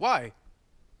no? Why?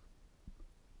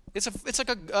 It's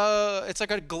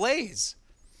like a glaze.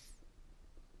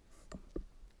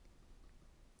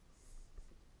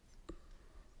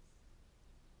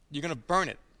 You're gonna burn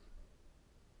it.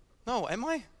 No, am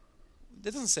I? It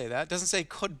doesn't say that. It doesn't say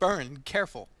could burn.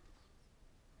 Careful.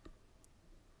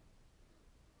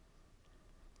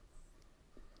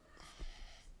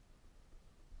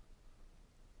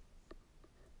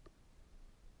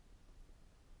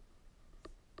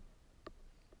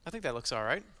 I think that looks all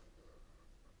right.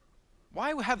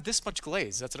 Why have this much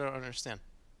glaze? That's what I don't understand.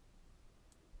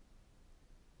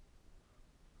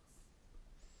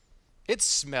 It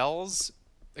smells.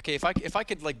 Okay, if I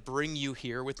could like bring you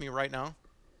here with me right now.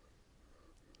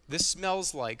 This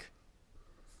smells like.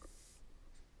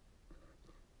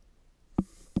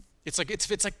 It's like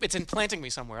it's implanting me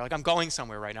somewhere. Like I'm going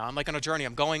somewhere right now. I'm like on a journey.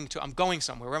 I'm going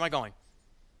somewhere. Where am I going?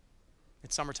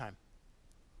 It's summertime.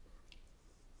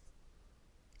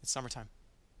 It's summertime.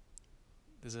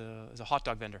 There's a hot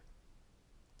dog vendor.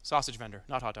 Sausage vendor,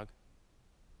 not hot dog.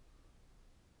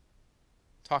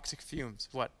 Toxic fumes.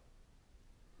 What?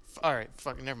 All right,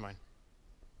 fucking never mind.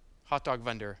 Hot dog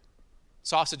vendor.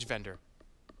 Sausage vendor.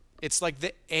 It's like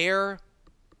the air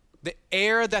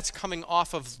that's coming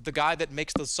off of the guy that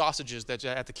makes the sausages that's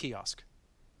at the kiosk.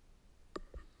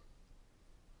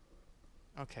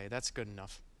 Okay, that's good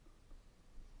enough.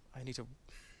 I need to...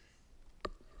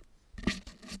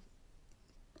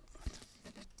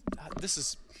 This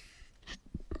is...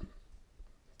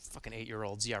 Fucking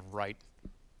 8-year-olds, yeah, right.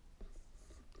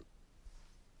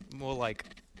 More like...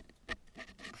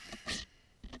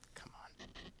 Come on.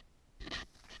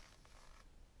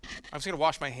 I'm just gonna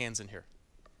wash my hands in here.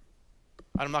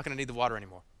 I'm not gonna need the water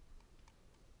anymore.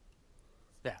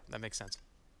 Yeah, that makes sense.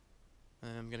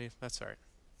 That's all right.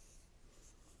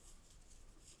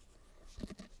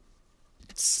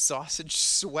 Sausage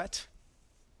sweat.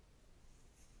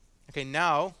 Okay,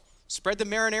 now spread the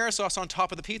marinara sauce on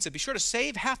top of the pizza. Be sure to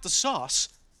save half the sauce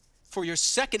for your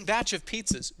second batch of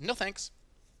pizzas. No thanks.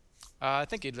 I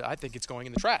think it's going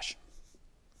in the trash.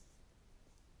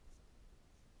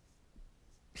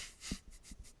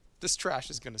 This trash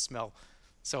is gonna smell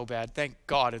so bad. Thank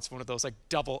God it's one of those like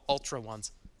double ultra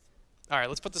ones. All right,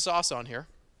 let's put the sauce on here.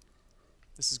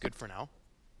 This is good for now.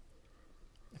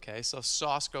 Okay, so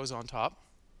sauce goes on top.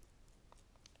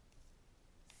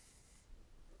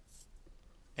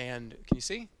 And can you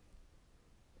see?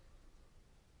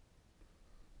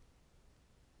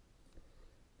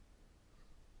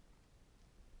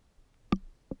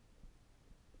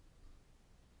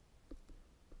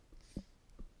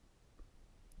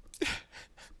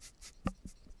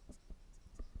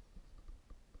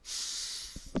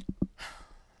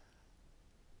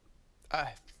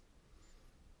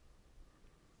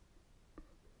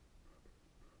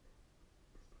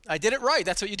 I did it right.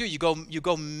 That's what you do. You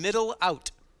go middle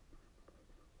out.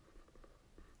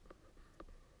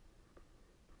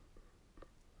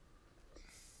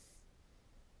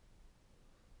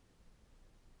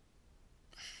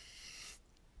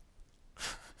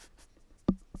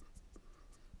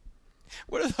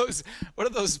 What are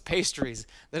those pastries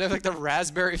that have like the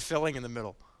raspberry filling in the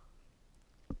middle?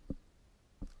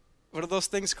 What are those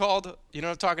things called? You know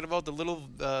what I'm talking about? The little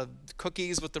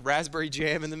cookies with the raspberry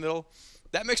jam in the middle?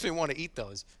 That makes me want to eat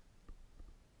those.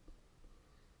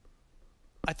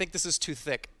 I think this is too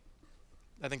thick.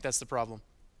 I think that's the problem.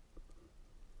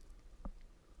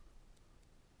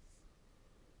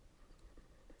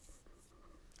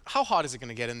 How hot is it going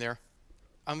to get in there?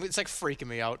 It's like freaking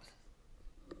me out.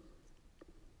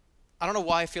 I don't know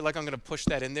why I feel like I'm going to push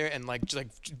that in there and like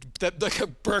a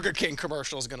Burger King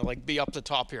commercial is going to like be up the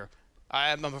top here.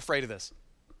 I'm afraid of this.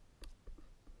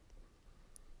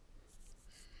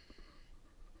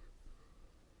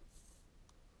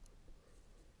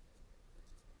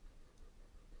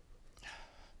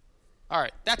 All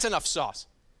right, that's enough sauce.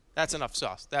 That's enough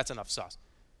sauce. That's enough sauce.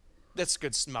 That's a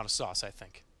good amount of sauce, I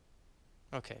think.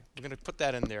 Okay, we're going to put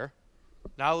that in there.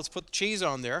 Now let's put the cheese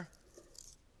on there.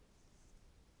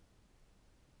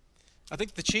 I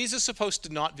think the cheese is supposed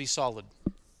to not be solid.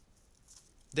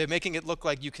 They're making it look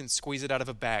like you can squeeze it out of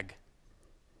a bag.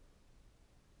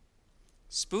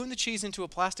 Spoon the cheese into a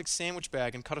plastic sandwich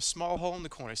bag and cut a small hole in the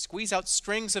corner. Squeeze out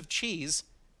strings of cheese.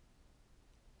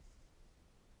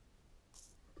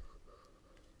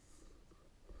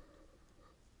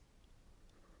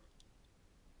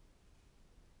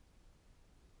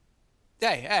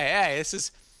 Hey, this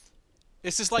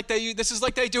is like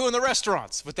they do in the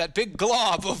restaurants with that big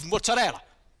glob of mozzarella.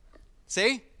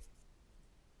 See?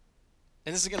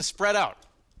 And this is going to spread out.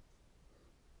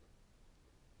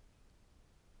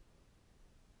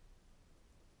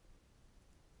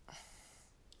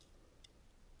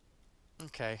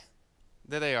 Okay.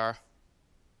 There they are.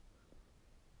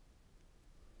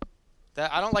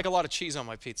 I don't like a lot of cheese on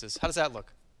my pizzas. How does that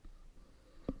look?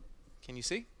 Can you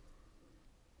see?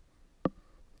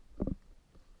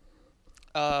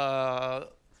 For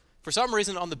some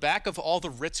reason, on the back of all the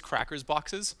Ritz crackers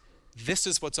boxes, this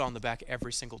is what's on the back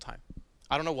every single time.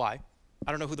 I don't know why.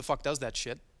 I don't know who the fuck does that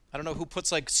shit. I don't know who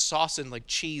puts like sauce and like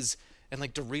cheese and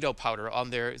like Dorito powder on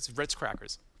their Ritz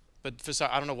crackers. But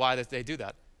I don't know why that they do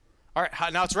that. All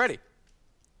right, now it's ready.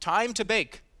 Time to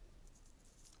bake.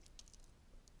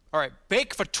 All right,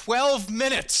 bake for 12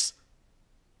 minutes.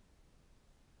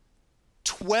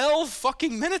 12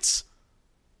 fucking minutes?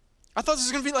 I thought this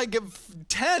was going to be like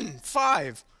 10,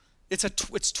 5. It's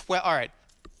 12. All right.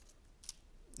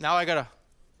 Now I got to...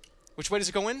 Which way does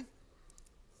it go in?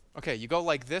 Okay, you go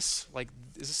like this. Like,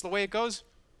 is this the way it goes?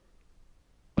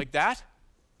 Like that?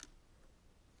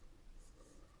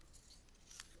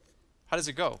 How does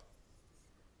it go?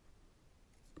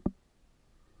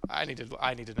 I need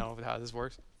to know how this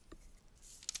works.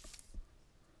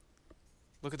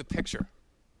 Look at the picture.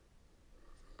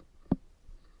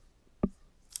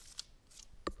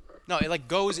 No, it like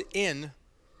goes in.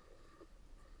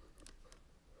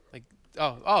 Like,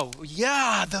 oh,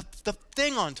 yeah, the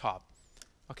thing on top.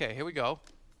 Okay, here we go.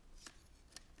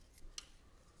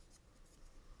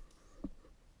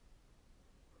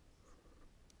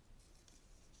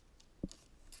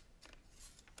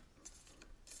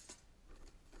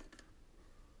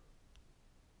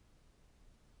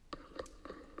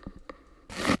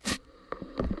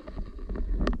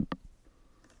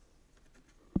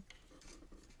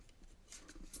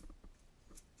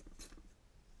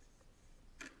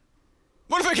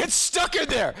 What if if it gets stuck in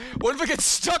there? What if it gets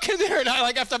stuck in there and I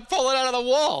like have to pull it out of the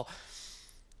wall?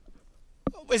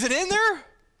 Is it in there?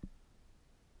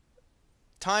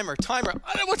 Timer. I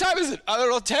don't know, what time is it? I don't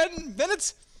know, 10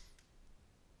 minutes?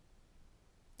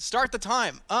 Start the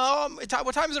time.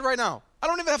 What time is it right now? I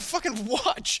don't even have a fucking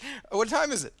watch. What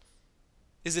time is it?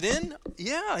 Is it in?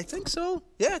 Yeah, I think so.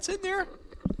 Yeah, it's in there.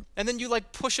 And then you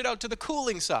like push it out to the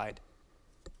cooling side.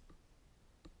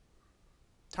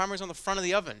 Timer's on the front of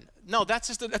the oven. No, that's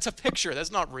a picture.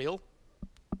 That's not real.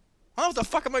 What the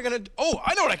fuck am I gonna do? Oh,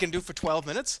 I know what I can do for 12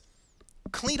 minutes.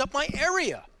 Clean up my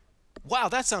area. Wow,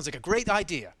 that sounds like a great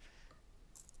idea.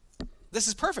 This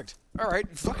is perfect. All right,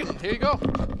 fucking, here you go.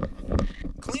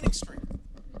 Cleaning stream.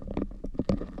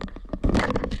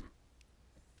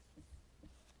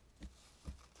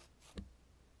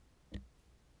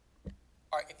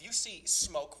 All right, if you see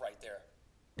smoke right there,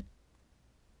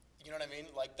 you know what I mean?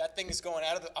 Like that thing is going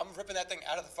out of the, I'm ripping that thing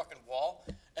out of the fucking wall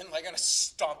and like gonna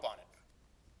stomp on it.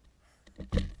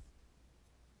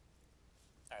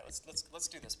 All right, let's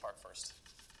do this part first.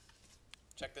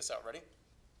 Check this out, ready?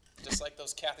 Just like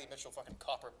those Kathy Mitchell fucking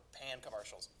copper pan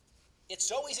commercials. It's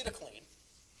so easy to clean.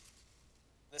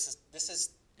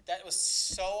 That was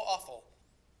so awful.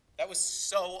 That was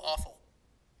so awful.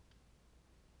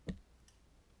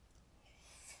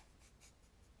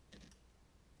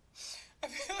 I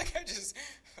feel like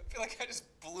I just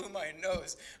blew my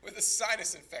nose with a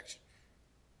sinus infection.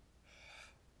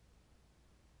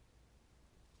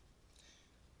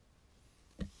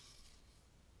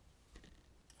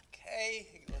 Okay,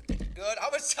 looking good. How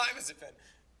much time has it been?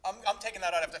 I'm taking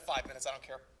that out after 5 minutes. I don't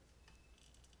care.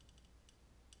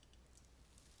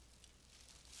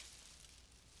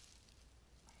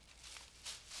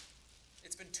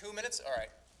 It's been 2 minutes. All right.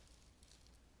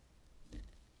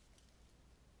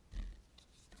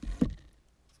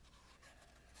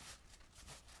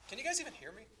 Can you guys even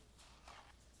hear me?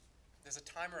 There's a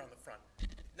timer on the front.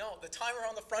 No, the timer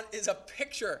on the front is a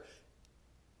picture.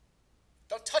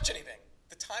 Don't touch anything.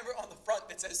 The timer on the front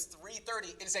that says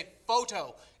 3:30, it is a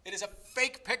photo. It is a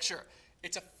fake picture.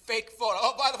 It's a fake photo.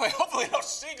 Oh, by the way, hopefully no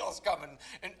seagulls coming.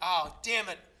 And oh, damn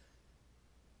it.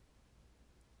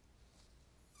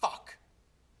 Fuck.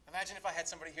 Imagine if I had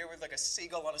somebody here with like a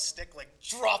seagull on a stick, like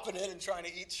dropping in and trying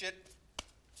to eat shit.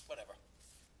 Whatever.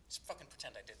 Just fucking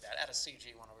pretend I did that. Add a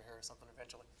CG one over here or something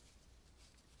eventually.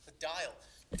 The dial.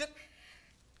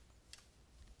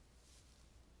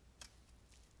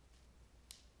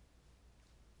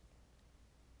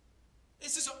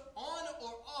 Is this on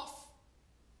or off?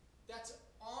 That's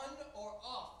on or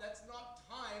off. That's not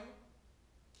time.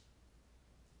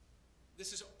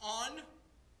 This is on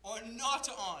or not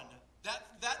on.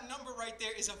 That number right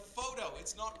there is a photo.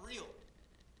 It's not real.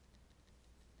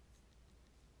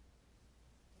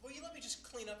 Will you let me just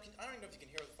clean up? I don't even know if you can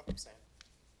hear what the fuck I'm saying.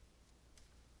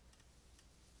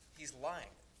 He's lying.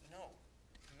 No,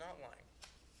 I'm not lying.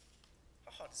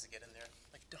 How hot does it get in there?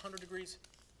 Like 100 degrees?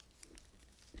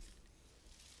 I'm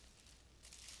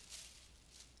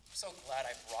so glad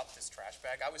I brought this trash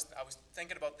bag. I was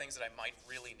thinking about things that I might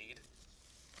really need.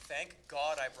 Thank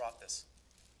God I brought this.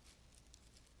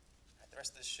 All right, the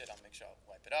rest of this shit, I'll make sure I'll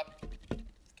wipe it up,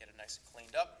 get it nice and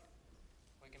cleaned up.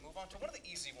 We can move on to one of the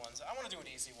easy ones. I want to do an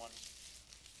easy one.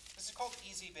 This is called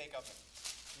Easy Bake Oven.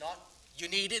 Not, you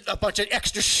need a bunch of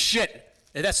extra shit.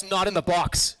 That's not in the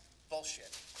box.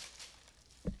 Bullshit.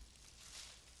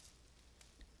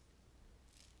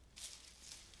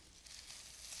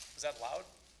 Was that loud?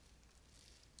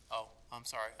 Oh, I'm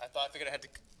sorry. I figured I had to,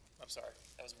 I'm sorry.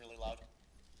 That was really loud.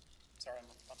 Sorry,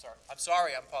 I'm sorry. I'm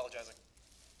sorry, I'm apologizing.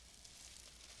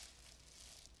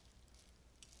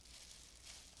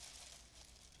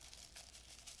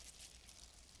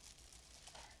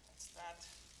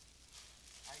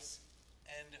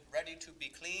 And ready to be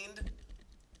cleaned.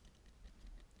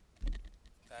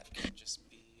 That can just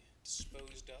be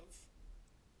disposed of.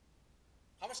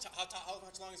 How much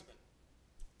long has it been?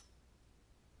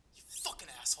 You fucking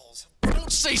assholes.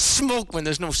 Don't say smoke when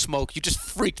there's no smoke. You just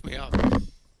freaked me out.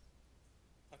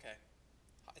 Okay.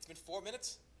 It's been 4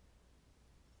 minutes?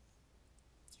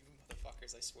 You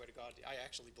motherfuckers, I swear to God. I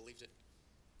actually believed it.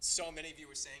 So many of you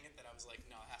were saying it that I was like,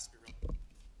 no, it has to be real.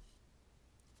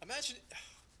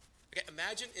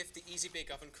 Imagine if the Easy Bake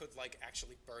Oven could like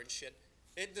actually burn shit.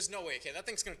 There's no way. Okay, that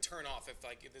thing's gonna turn off if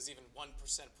there's even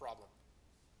 1% problem.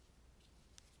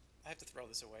 I have to throw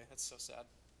this away. That's so sad.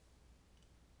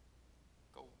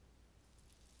 Go.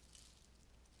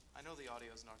 I know the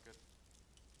audio's not good.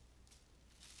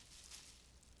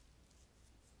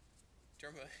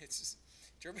 Jerma, it's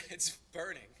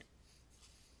burning.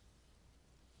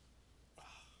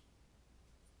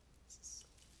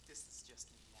 This is just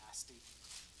nasty.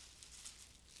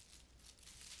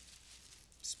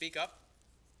 speak up.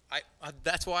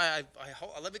 That's why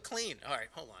I let it clean. All right,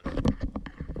 hold on.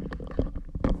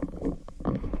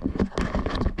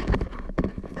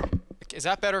 Is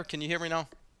that better? Can you hear me now?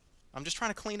 I'm just trying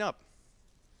to clean up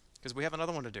because we have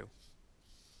another one to do.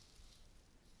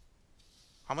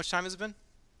 How much time has it been?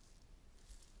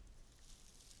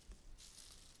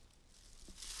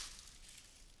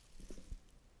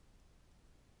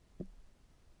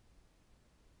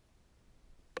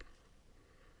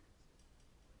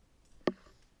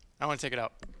 I want to take it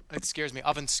out. It scares me.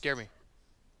 Ovens scare me.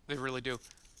 They really do.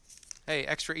 Hey,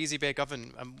 extra easy bake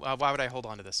oven. Why would I hold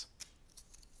on to this?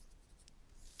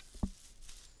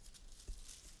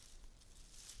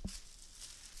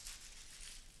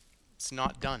 It's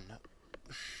not done.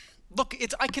 Look,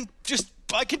 I can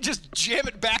just jam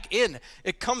it back in.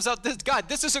 It comes out this. God,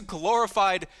 this is a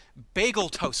glorified bagel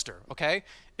toaster. Okay,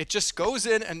 it just goes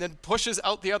in and then pushes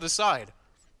out the other side.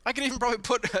 I could even probably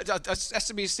put a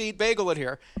sesame seed bagel in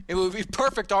here. It would be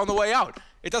perfect on the way out.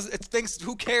 It doesn't. It thinks,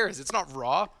 who cares? It's not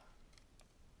raw.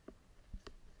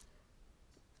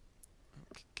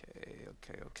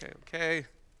 Okay.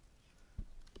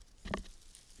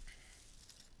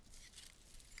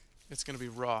 It's gonna be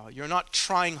raw. You're not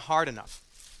trying hard enough.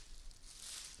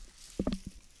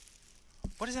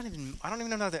 What does that even? I don't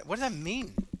even know that. What does that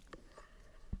mean?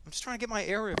 I'm just trying to get my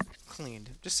area cleaned.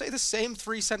 Just say the same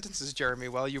 3 sentences, Jeremy,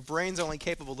 while your brain's only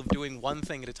capable of doing one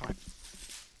thing at a time.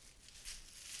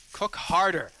 Cook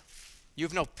harder. You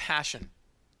have no passion.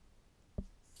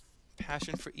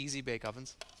 Passion for easy bake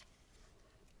ovens.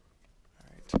 All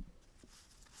right.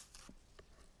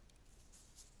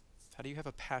 How do you have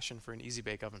a passion for an easy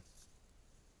bake oven?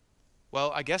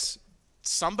 Well, I guess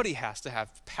somebody has to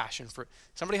have passion for it.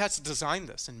 Somebody has to design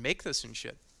this and make this and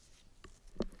shit.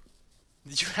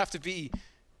 You have to be,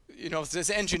 you know, there's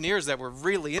engineers that were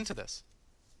really into this.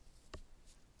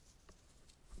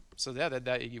 So yeah,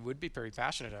 that you would be very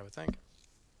passionate, I would think.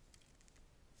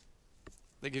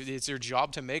 Like it's your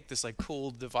job to make this like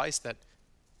cool device that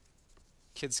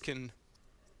kids can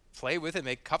play with and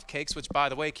make cupcakes, which by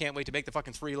the way, can't wait to make the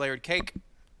fucking 3-layered cake.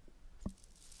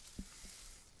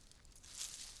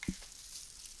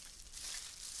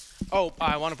 Oh,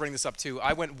 I want to bring this up too.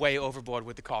 I went way overboard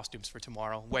with the costumes for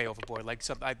tomorrow. Way overboard. Like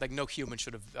like no human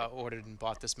should have ordered and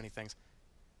bought this many things.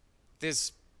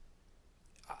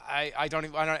 I don't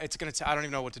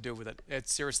even know what to do with it.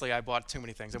 Seriously, I bought too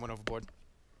many things. I went overboard.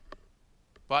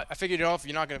 But I figured, you know, if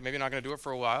you're maybe not gonna do it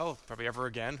for a while, probably ever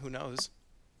again. Who knows?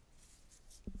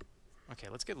 Okay,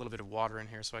 let's get a little bit of water in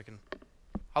here so I can.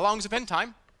 How long has it been?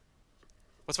 Time?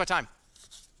 What's my time?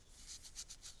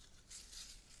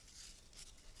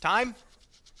 Time?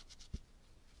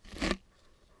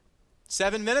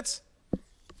 7 minutes?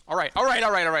 All right.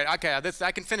 Okay,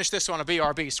 I can finish this on a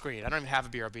BRB screen. I don't even have a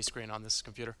BRB screen on this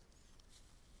computer.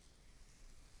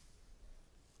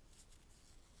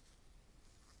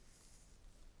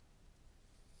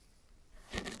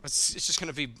 It's just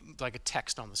going to be like a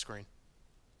text on the screen.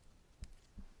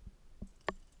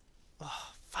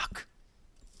 Oh, fuck.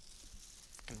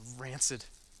 Fucking rancid.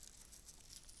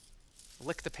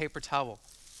 Lick the paper towel.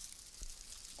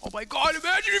 Oh my god,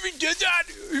 imagine if he did that!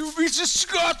 It would be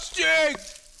disgusting!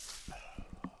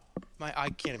 I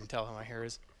can't even tell how my hair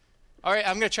is. Alright,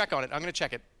 I'm gonna check on it. I'm gonna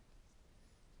check it.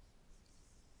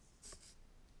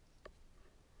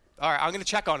 Alright, I'm gonna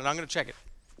check on it. I'm gonna check it.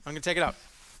 I'm gonna take it out.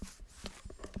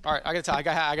 Alright, I gotta take it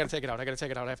out. I have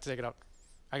to take it out.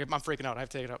 I'm freaking out. I have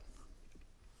to take it out.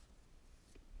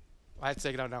 I have to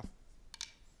take it out now.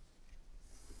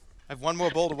 I have one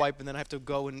more bowl to wipe, and then I have to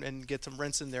go and get some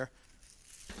rinse in there.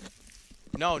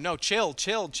 No, chill.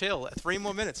 3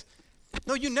 more minutes.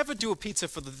 No, you never do a pizza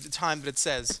for the time that it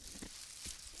says.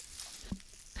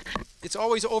 It's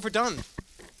always overdone.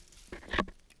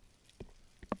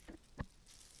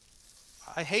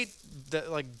 I hate the,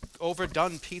 like,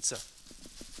 overdone pizza.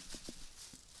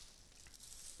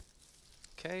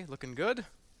 Okay, looking good.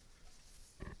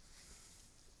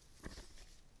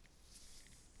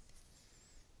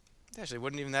 Actually, it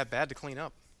wasn't even that bad to clean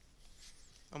up.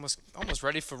 Almost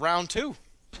ready for round 2.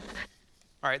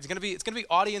 All right, it's gonna be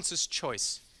audience's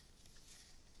choice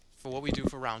for what we do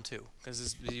for round 2, because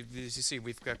as you see,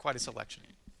 we've got quite a selection.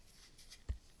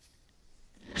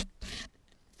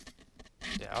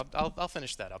 Yeah, I'll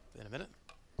finish that up in a minute.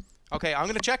 Okay, I'm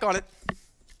gonna check on it.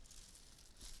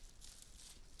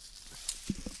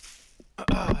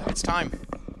 It's time.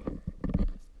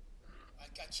 I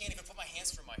can't even put my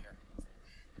hands through my hair.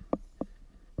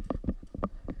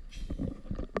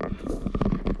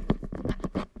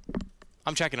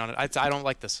 I'm checking on it. I don't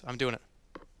like this. I'm doing it.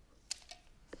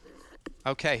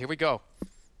 Okay, here we go.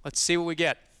 Let's see what we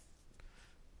get.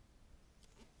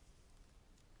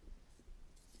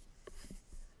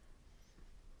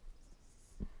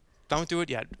 Don't do it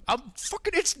yet.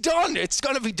 It's done. It's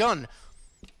gonna be done.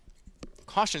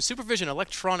 Caution, supervision,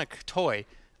 electronic toy.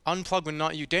 Unplug when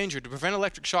not you. Danger, to prevent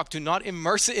electric shock, do not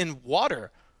immerse it in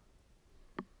water.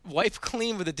 Wipe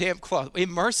clean with a damp cloth.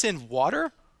 Immerse in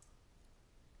water?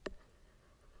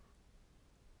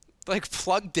 Like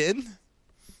plugged in?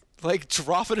 Like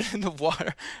dropping it in the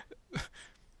water?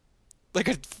 like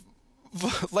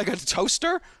a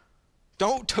toaster?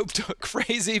 Don't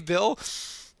crazy Bill.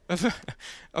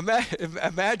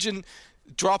 Imagine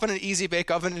dropping an easy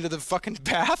bake oven into the fucking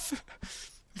bath.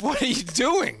 What are you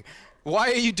doing?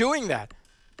 Why are you doing that?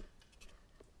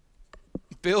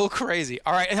 Bill crazy.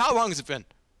 All right, and how long has it been?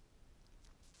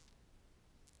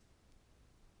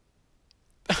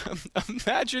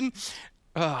 Imagine.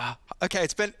 Okay,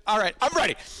 it's been. All right, I'm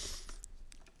ready.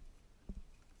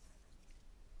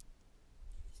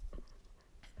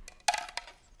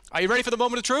 Are you ready for the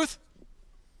moment of truth?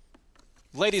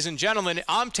 Ladies and gentlemen,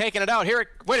 I'm taking it out here.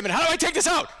 Wait a minute, how do I take this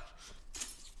out?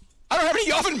 I don't have any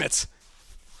oven mitts.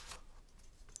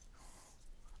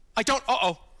 I don't.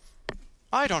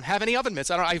 I don't have any oven mitts.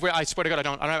 I swear to God, I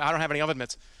don't have any oven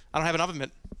mitts. I don't have an oven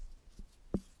mitt.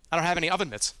 I don't have any oven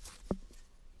mitts.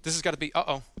 This has got to be.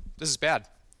 This is bad.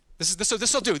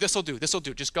 This'll do.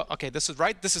 Just go. Okay, this is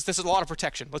right. This is a lot of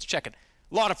protection. Let's check it.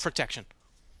 A lot of protection.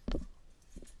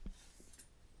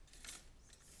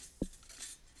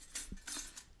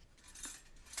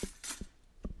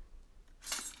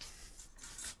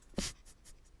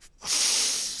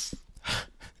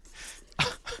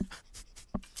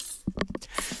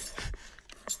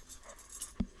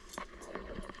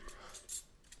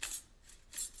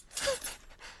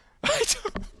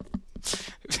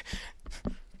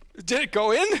 Did it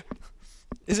go in?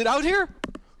 Is it out here?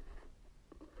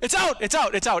 It's out.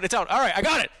 All right, I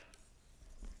got it.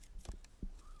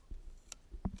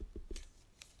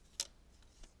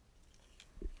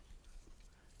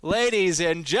 Ladies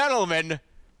and gentlemen,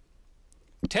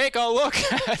 take a look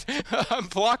at, I'm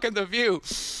blocking the view.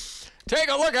 Take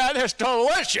a look at this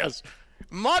delicious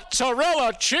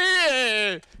mozzarella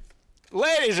cheese.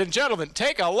 Ladies and gentlemen,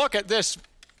 take a look at this.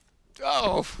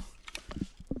 Oh.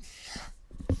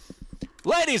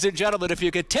 Ladies and gentlemen, if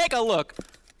you could take a look.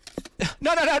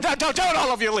 No, don't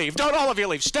all of you leave. Don't all of you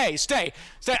leave. Stay.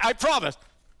 I promise.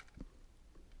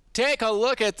 Take a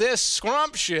look at this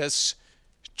scrumptious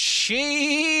cheese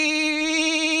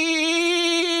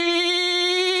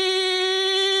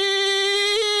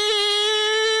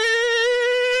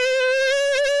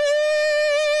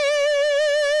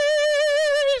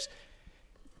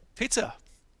pizza.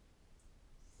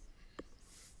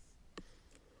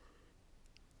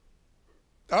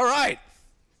 All right.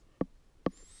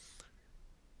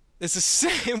 It's the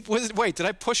same. Wait, did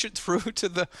I push it through to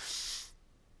the...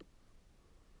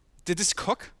 Did this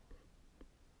cook?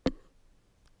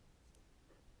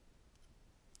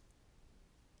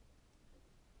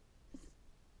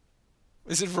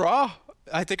 Is it raw?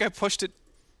 I think I pushed it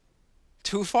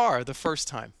too far the first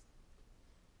time.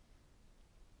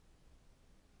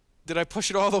 Did I push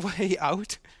it all the way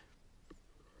out?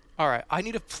 All right, I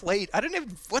need a plate. I didn't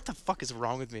even... What the fuck is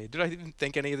wrong with me? Did I even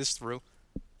think any of this through?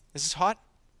 Is this hot?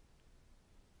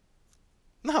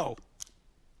 No.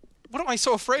 What am I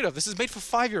so afraid of? This is made for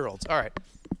 5-year-olds. All right.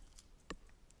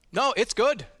 No, it's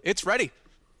good. It's ready.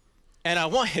 And I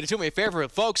want you to do me a favor,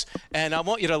 folks, and I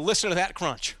want you to listen to that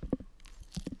crunch.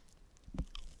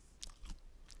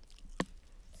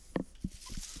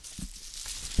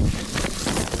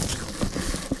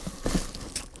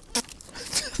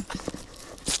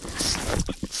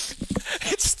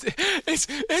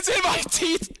 It's in my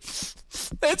teeth.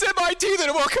 It's in my teeth and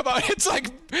it won't come out.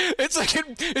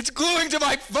 It's gluing to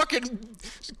my fucking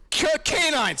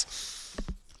canines.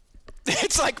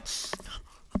 It's like...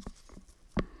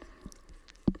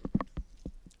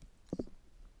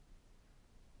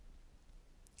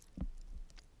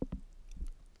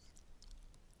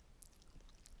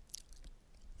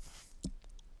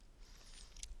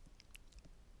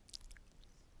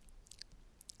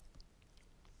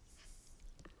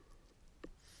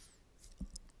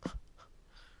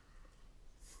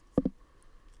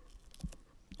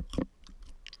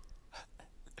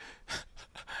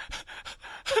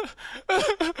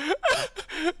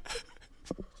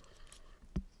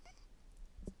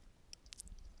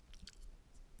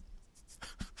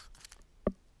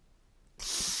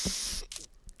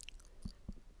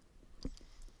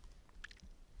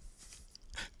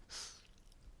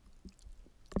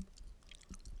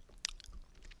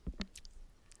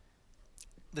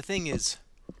 The thing is,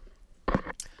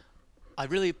 I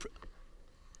really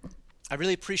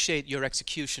appreciate your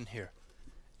execution here.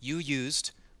 You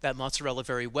used that mozzarella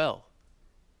very well.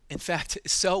 In fact,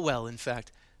 so well, in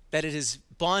fact, that it is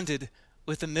bonded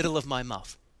with the middle of my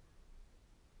mouth.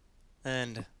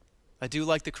 And I do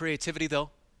like the creativity,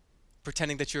 though,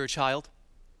 pretending that you're a child.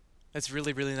 It's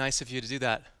really, really nice of you to do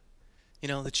that. You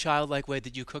know, the childlike way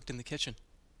that you cooked in the kitchen.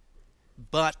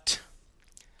 But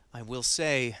I will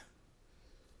say,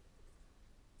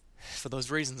 for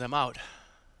those reasons, I'm out.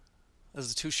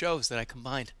 Those are two shows that I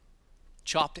combined.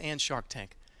 Chopped and Shark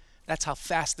Tank. That's how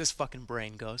fast this fucking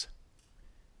brain goes.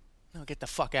 Now get the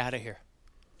fuck out of here.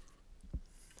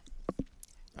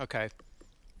 Okay.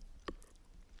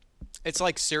 It's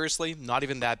like seriously not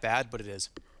even that bad, but it is.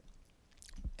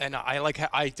 And I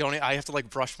have to like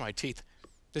brush my teeth.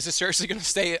 This is seriously gonna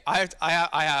stay.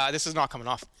 This is not coming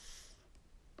off.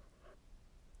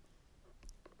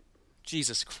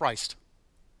 Jesus Christ.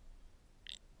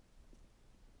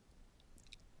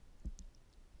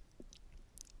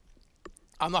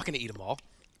 I'm not gonna eat them all.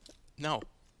 No.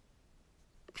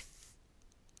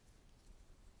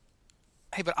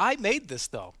 Hey, but I made this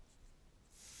though.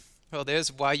 Well,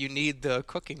 there's why you need the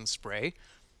cooking spray.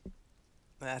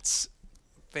 That's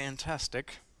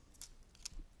fantastic.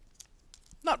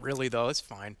 Not really though, it's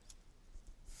fine.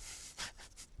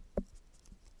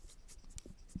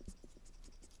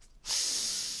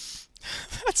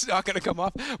 That's not gonna come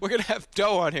off. We're gonna have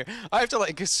dough on here. I have to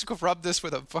like scrub this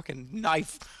with a fucking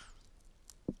knife.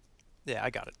 Yeah, I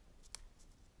got it.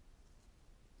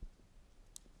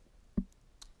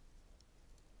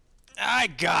 I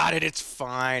got it. It's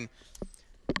fine.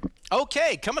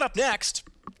 Okay, coming up next,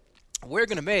 we're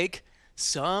gonna make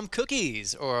some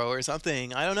cookies or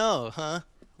something. I don't know, huh?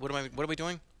 What are we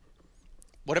doing?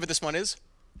 Whatever this one is.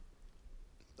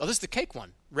 Oh, this is the cake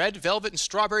one. Red velvet and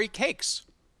strawberry cakes.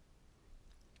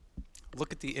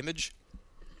 Look at the image.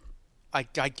 I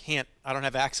can't. I don't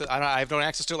have access. I have no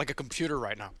access to like a computer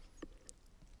right now.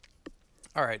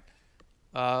 All right.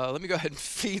 Let me go ahead and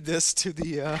feed this to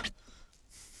the.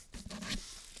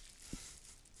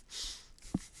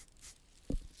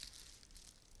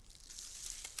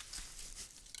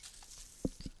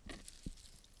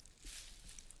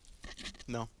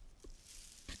 No.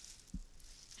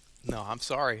 No, I'm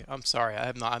sorry. I'm sorry.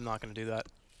 I'm not going to do that.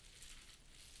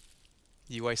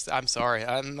 You waste. I'm sorry.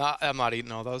 I'm not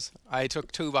eating all those. I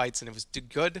took 2 bites and it was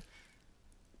good.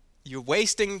 You're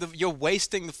wasting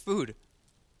the food.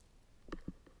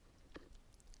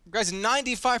 Guys,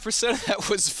 95% of that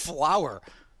was flour.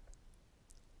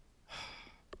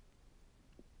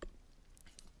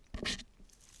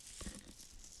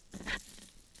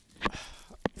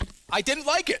 I didn't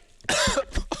like it.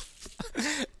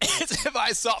 It's in my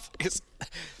esophagus.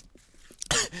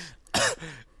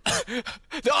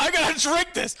 No, I gotta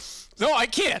drink this. No, I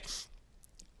can't.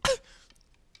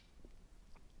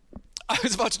 I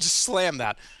was about to just slam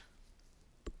that.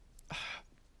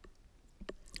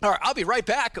 All right, I'll be right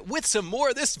back with some more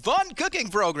of this fun cooking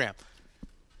program.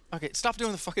 Okay, stop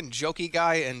doing the fucking jokey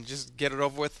guy and just get it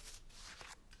over with.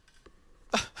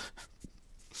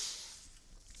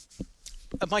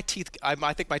 My teeth, I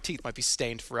think my teeth might be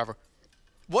stained forever.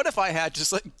 What if I had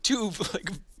just like 2 like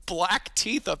black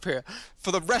teeth up here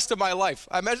for the rest of my life?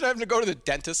 I imagine having to go to the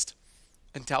dentist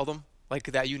and tell them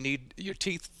like that you need your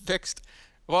teeth fixed.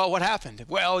 Well, what happened?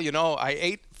 Well, you know, I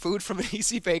ate food from an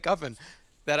easy bake oven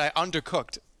that I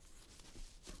undercooked.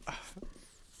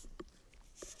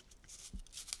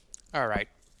 All right,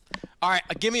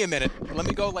 give me a minute. Let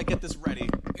me go like get this ready.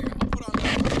 Here, I'll put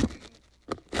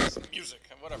on some music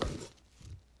and whatever.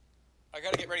 I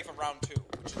gotta get ready for round 2,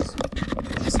 which is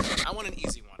easy. I want an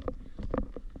easy one.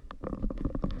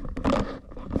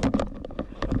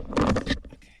 Okay.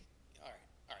 All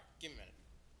right. Give me a minute.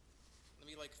 Let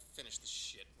me like finish this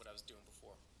shit. What I was doing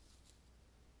before.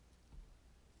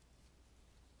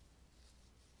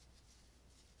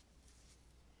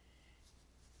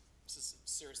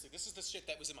 Seriously, this is the shit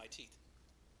that was in my teeth.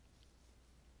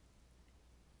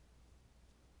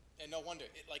 And no wonder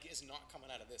it like is not coming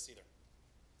out of this either.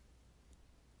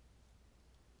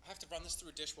 I have to run this through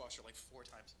a dishwasher like 4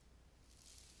 times.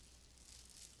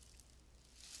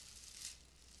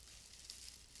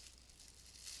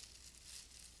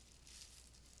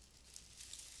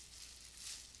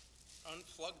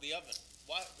 Unplug the oven.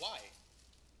 Why?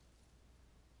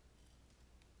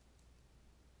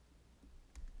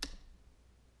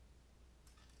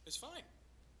 It's fine.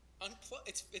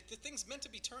 The thing's meant to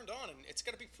be turned on and it's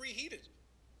got to be preheated.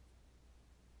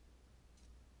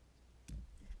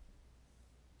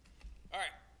 All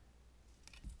right.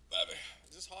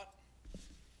 Is this hot?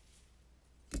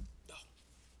 No.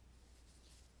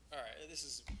 All right. This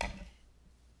is.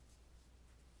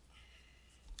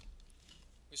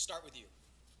 We start with you.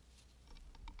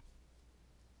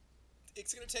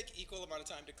 it's going to take equal amount of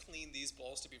time to clean these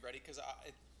bowls to be ready, because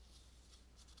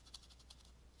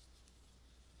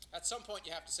at some point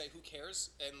you have to say, who cares?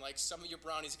 And like some of your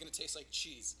brownies are going to taste like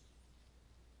cheese.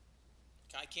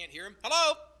 I can't hear him.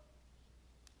 Hello? All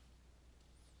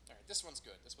right, this one's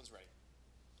good. This one's ready.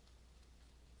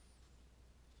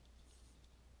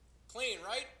 Clean,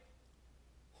 right?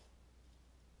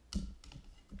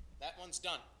 That one's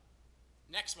done.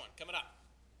 Next one, coming up.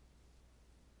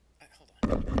 Hold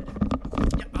on.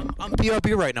 Yeah, I'm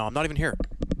BRB right now. I'm not even here.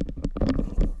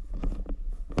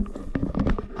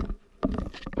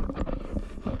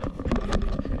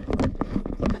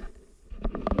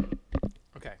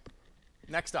 Okay.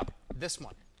 Next up, this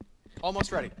one.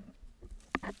 Almost ready.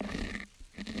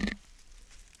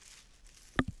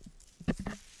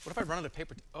 What if I run out of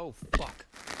paper? Oh, fuck.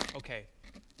 Okay.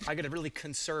 I gotta really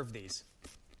conserve these.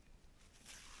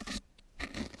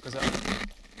 Because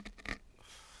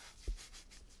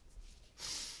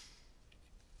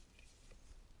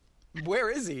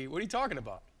where is he? What are you talking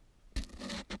about?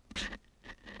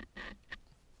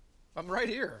 I'm right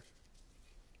here.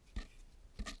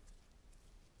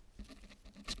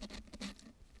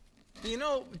 You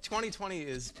know, 2020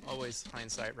 is always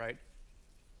hindsight, right?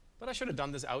 But I should have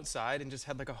done this outside and just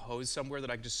had like a hose somewhere that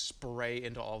I could just spray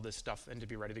into all this stuff and to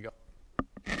be ready to go.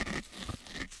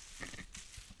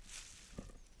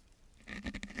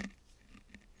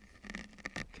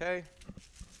 Okay.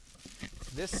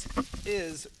 This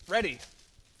is ready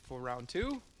for round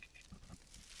 2.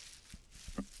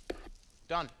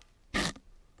 Done.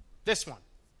 This one.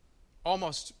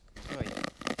 Almost. Oh, yeah.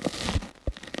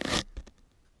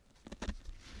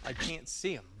 I can't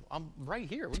see him. I'm right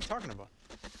here. What are you talking about?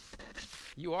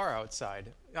 You are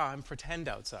outside. I'm pretend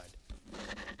outside.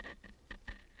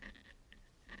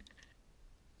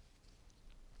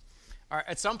 All right,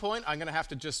 at some point, I'm going to have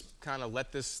to just kind of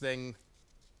let this thing,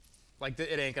 like,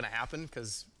 it ain't going to happen,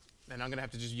 because then I'm going to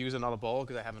have to just use another bowl,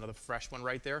 because I have another fresh one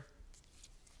right there.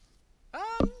 You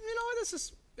know, this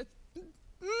is,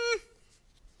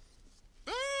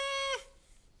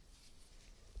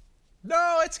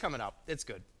 no, it's coming up. It's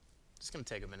good. It's going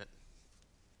to take a minute.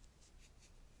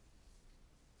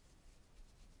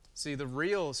 See, the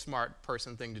real smart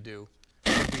person thing to do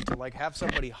would be to like have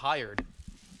somebody hired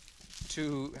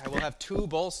to, we'll have 2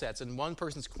 bowl sets and one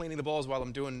person's cleaning the bowls while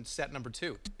I'm doing set number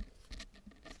 2.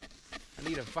 I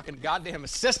need a fucking goddamn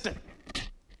assistant.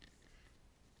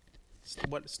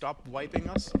 What, stop wiping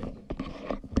us?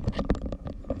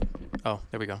 Oh,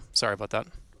 there we go. Sorry about that.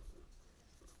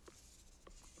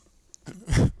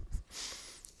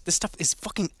 This stuff is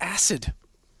fucking acid.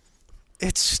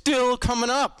 It's still coming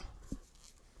up.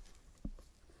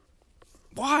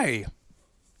 Why?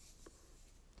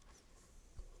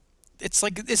 It's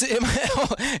like,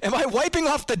 am I wiping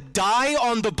off the dye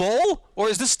on the bowl? Or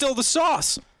is this still the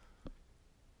sauce?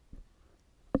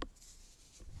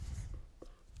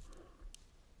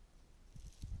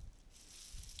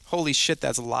 Holy shit,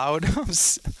 that's loud.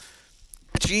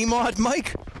 Gmod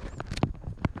mic?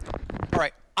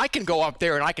 Alright, I can go up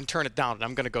there and I can turn it down, and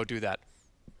I'm going to go do that.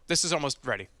 This is almost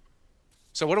ready.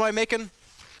 So what am I making?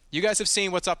 You guys have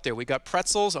seen what's up there. We got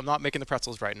pretzels. I'm not making the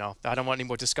pretzels right now. I don't want any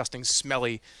more disgusting,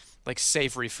 smelly, like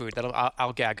savory food.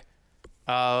 I'll gag.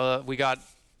 We got,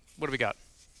 what do we got?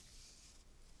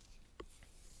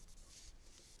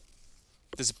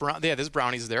 There's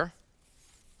brownies there.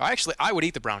 Actually, I would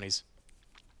eat the brownies.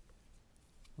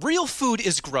 Real food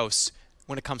is gross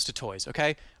when it comes to toys,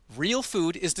 okay? Real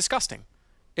food is disgusting.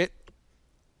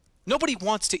 Nobody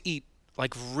wants to eat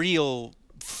like real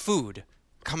food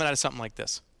coming out of something like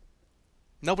this.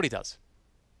 Nobody does.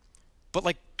 But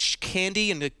like candy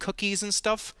and the cookies and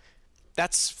stuff,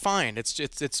 that's fine.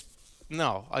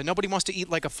 No. Nobody wants to eat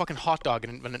like a fucking hot dog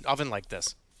in an oven like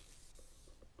this.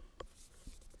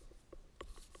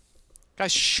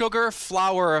 Guys, sugar,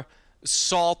 flour,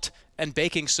 salt, and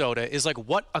baking soda is like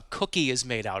what a cookie is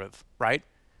made out of, right?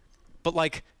 But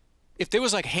like, if there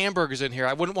was like hamburgers in here,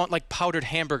 I wouldn't want like powdered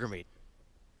hamburger meat.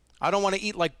 I don't want to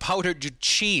eat like powdered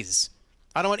cheese.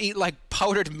 I don't want to eat like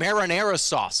powdered marinara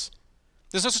sauce.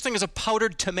 There's no such thing as a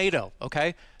powdered tomato,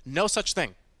 okay? No such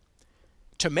thing.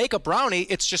 To make a brownie,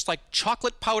 it's just like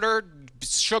chocolate powder,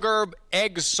 sugar,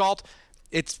 eggs, salt.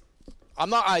 It's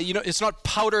not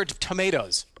powdered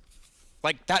tomatoes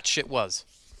like that shit was.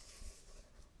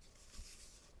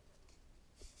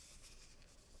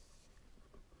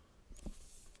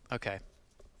 Okay.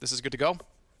 This is good to go?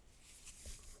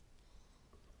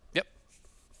 Yep.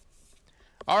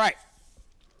 All right.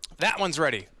 That one's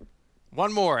ready.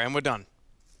 One more and we're done.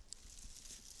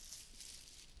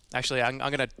 Actually, I'm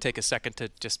going to take a second to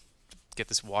just get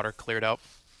this water cleared out.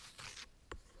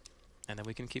 And then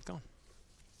we can keep going.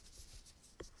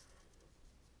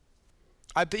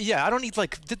 Yeah, I don't need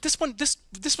like this one. This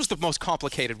was the most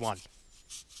complicated one.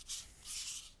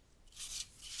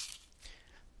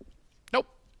 Nope.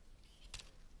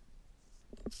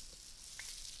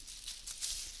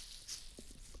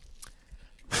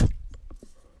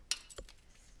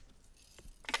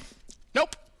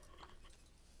 Nope.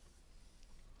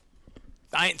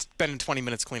 I ain't spending 20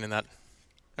 minutes cleaning that.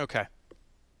 Okay.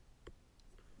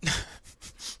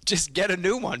 Just get a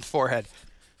new one, forehead.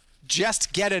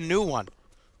 Just get a new one.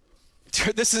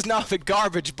 This is not the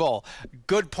garbage bowl.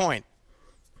 Good point.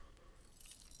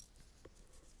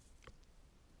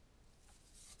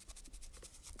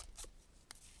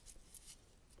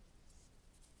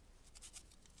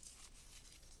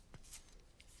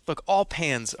 Look, all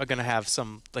pans are gonna have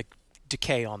some like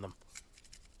decay on them.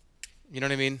 You know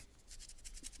what I mean?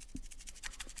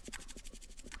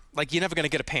 Like, you're never gonna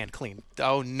get a pan clean.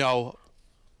 Oh no.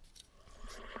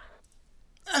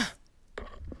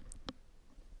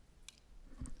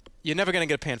 You're never gonna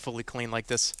get a pan fully clean like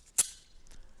this.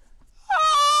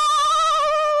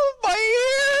 Oh, my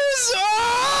ears!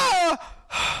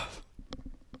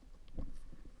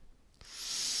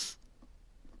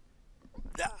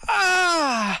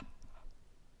 Ah!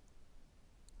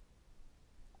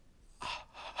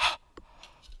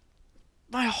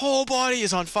 My whole body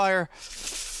is on fire.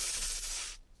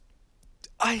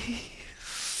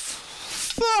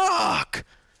 Fuck!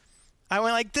 I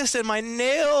went like this and my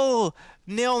nail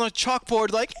on a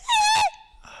chalkboard like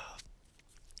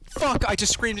fuck, I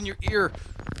just screamed in your ear.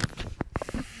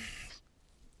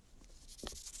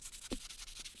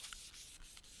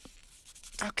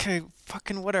 Okay,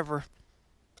 fucking whatever.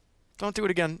 Don't do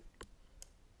it again.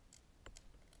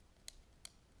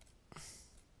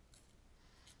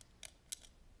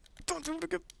 Don't do it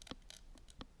again.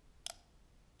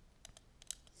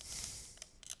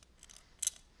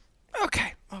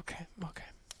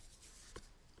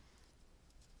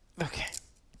 Okay.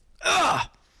 Ugh!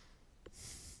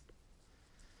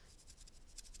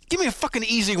 Give me a fucking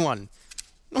easy one.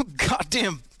 Oh,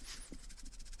 goddamn.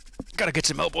 Gotta get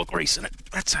some elbow grease in it.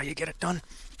 That's how you get it done.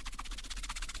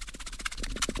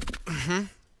 Look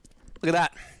at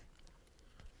that.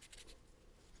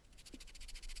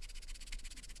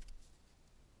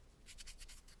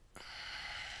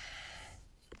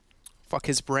 Fuck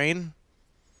his brain?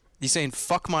 You saying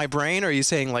fuck my brain, or are you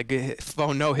saying like,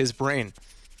 oh no, his brain?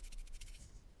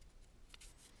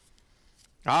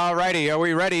 Alrighty, are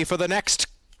we ready for the next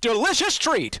delicious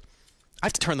treat? I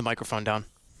have to turn the microphone down.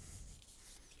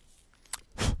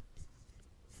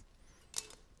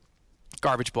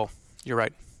 Garbage bowl. You're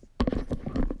right.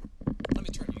 Let me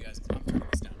turn you guys. I'm turning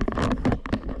this down.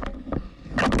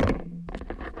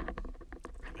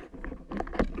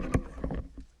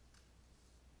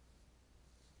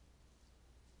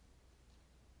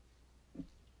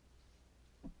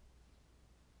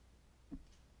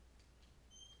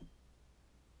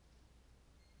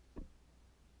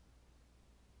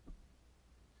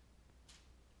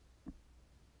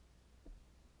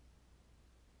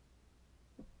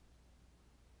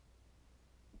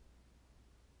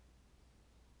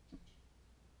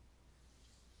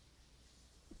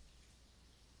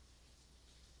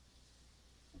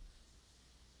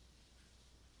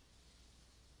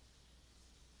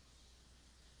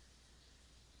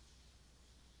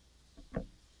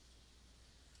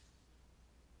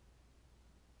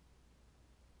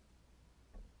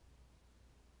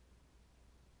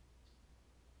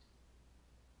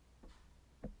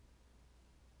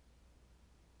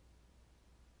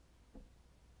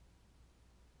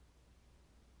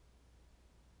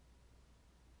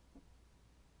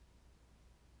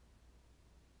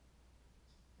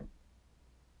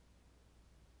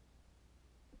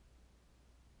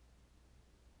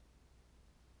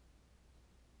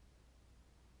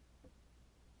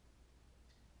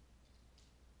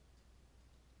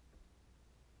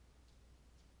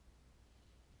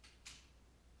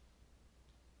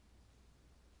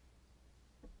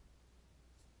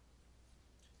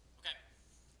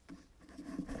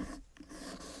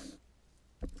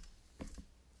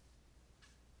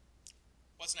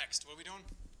 What's next? What are we doing?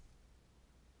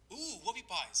 Ooh, whoopie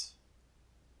pies.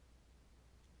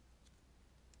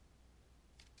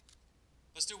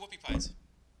 Let's do whoopie pies.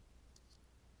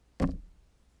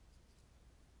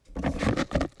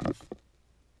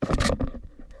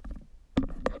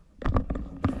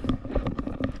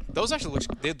 Those actually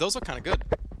look, those look kind of good.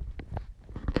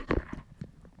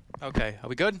 Okay, are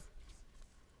we good?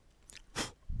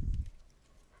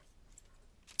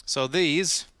 So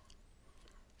these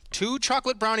 2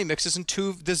 chocolate brownie mixes and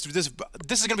 2 this is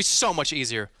going to be so much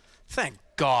easier. Thank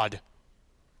God.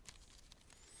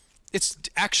 It's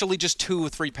actually just 2 or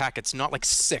 3 packets, not like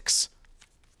 6.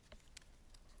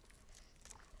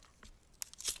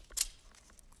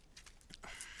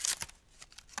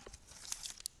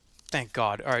 Thank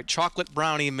God. All right, chocolate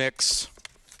brownie mix.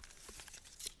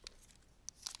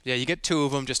 Yeah, you get 2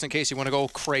 of them just in case you want to go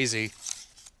crazy.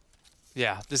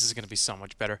 Yeah, this is going to be so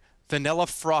much better. Vanilla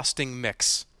frosting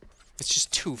mix. It's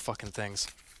just 2 fucking things.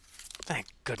 Thank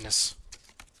goodness.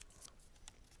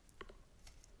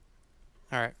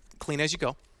 All right, clean as you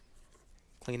go.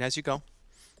 Clean as you go.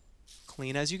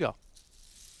 Clean as you go.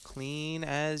 Clean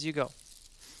as you go.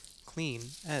 Clean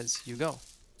as you go.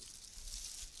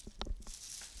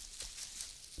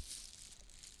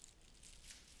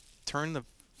 Turn the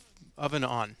oven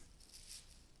on.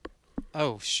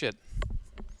 Oh, shit.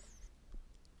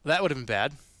 That would have been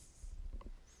bad.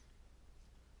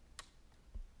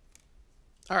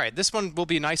 All right, this one will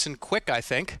be nice and quick, I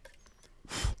think.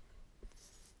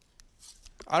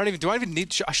 Do I even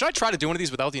need... Should I try to do one of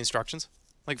these without the instructions?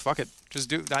 Like, fuck it. Just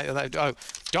do...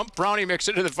 dump brownie mix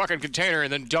into the fucking container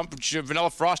and then dump vanilla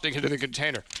frosting into the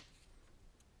container.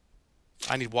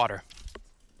 I need water.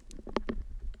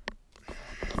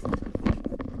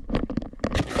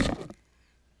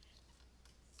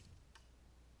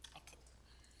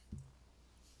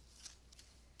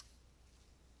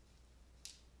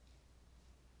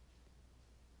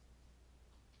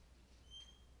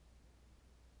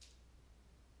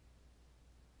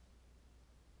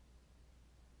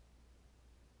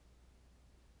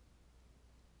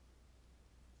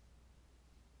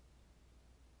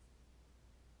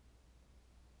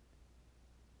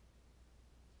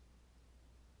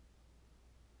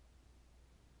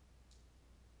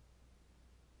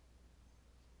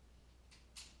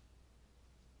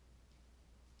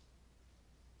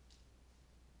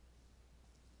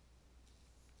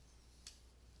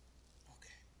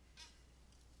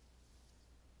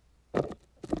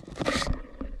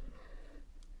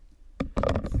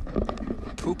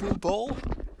 Poo-poo bowl?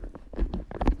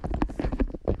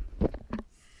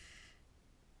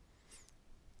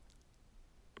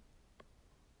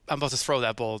 I'm about to throw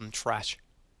that bowl in the trash.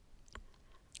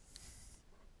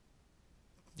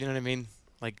 You know what I mean?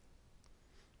 Like,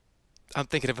 I'm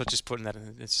thinking about just putting that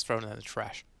in, just throwing that in the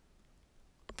trash.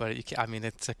 But you can't, I mean,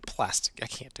 it's like plastic. I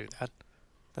can't do that.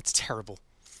 That's terrible.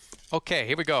 Okay,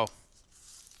 here we go.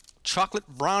 Chocolate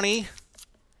brownie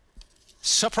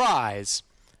surprise.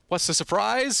 What's the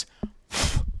surprise?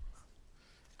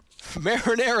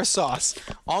 Marinara sauce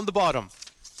on the bottom.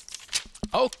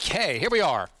 Okay, here we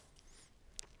are.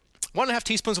 1.5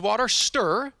 teaspoons of water.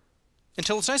 Stir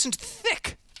until it's nice and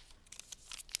thick.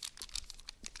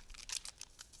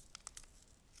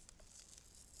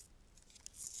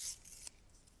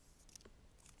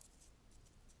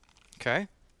 Okay.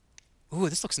 Ooh,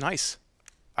 this looks nice.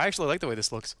 I actually like the way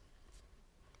this looks.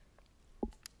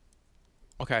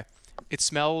 Okay. It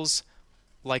smells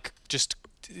like just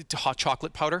hot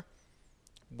chocolate powder,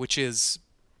 which is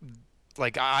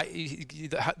like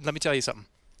let me tell you something.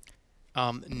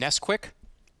 Nesquik,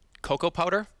 cocoa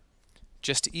powder,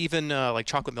 just even like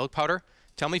chocolate milk powder.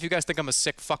 Tell me if you guys think I'm a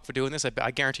sick fuck for doing this.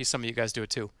 I guarantee some of you guys do it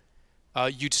too.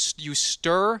 You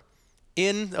stir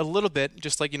in a little bit,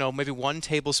 just like, you know, maybe 1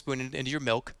 tablespoon into your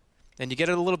milk, and you get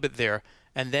it a little bit there,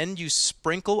 and then you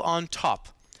sprinkle on top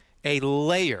a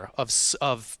layer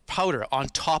of powder on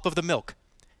top of the milk.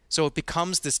 So it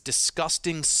becomes this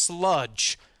disgusting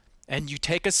sludge, and you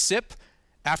take a sip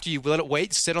after you let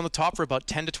it sit on the top for about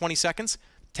 10 to 20 seconds,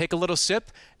 take a little sip,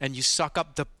 and you suck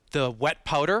up the wet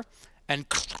powder, and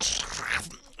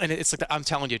it's like that. I'm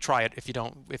telling you, try it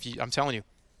I'm telling you.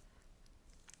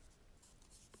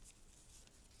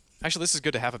 Actually, this is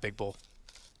good to have a big bowl.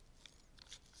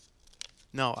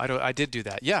 No, I don't. I did do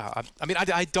that. Yeah, I mean,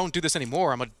 I don't do this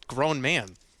anymore. I'm a grown man.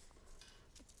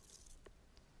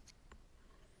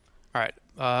 All right.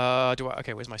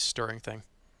 Okay, where's my stirring thing?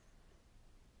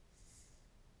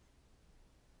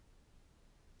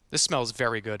 This smells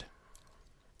very good.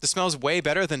 This smells way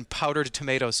better than powdered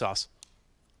tomato sauce.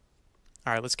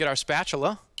 All right, let's get our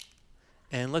spatula,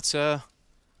 and let's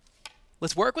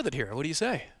work with it here. What do you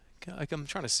say? I'm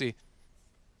trying to see.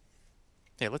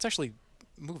 Hey, let's actually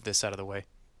move this out of the way.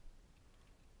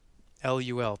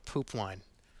 LUL, poop wine.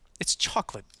 It's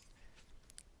chocolate.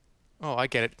 Oh, I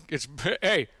get it. It's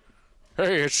hey,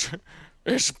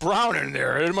 it's brown in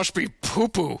there. It must be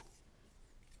poo-poo.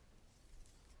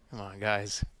 Come on,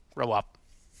 guys, grow up.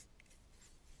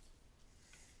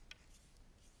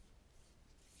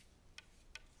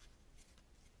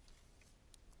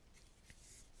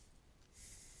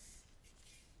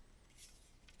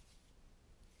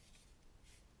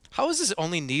 How does this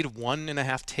only need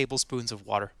 1.5 tablespoons of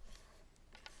water?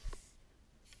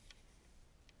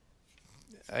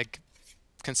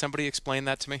 Can somebody explain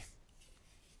that to me?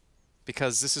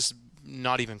 Because this is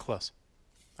not even close.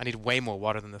 I need way more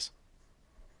water than this.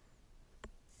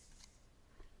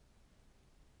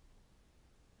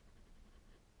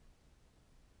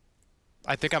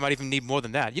 I think I might even need more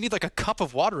than that. You need like a cup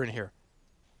of water in here.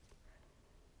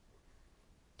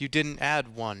 You didn't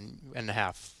add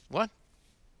 1.5. What?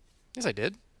 Yes, I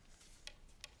did.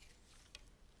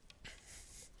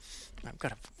 I've got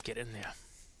to get in there.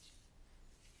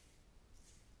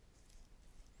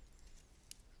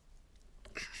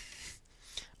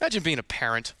 Imagine being a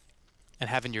parent and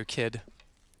having your kid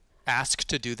ask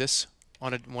to do this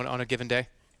on a given day.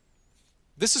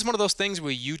 This is one of those things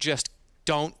where you just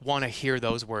don't want to hear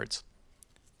those words.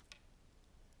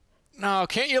 No,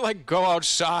 can't you like go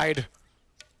outside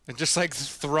and just like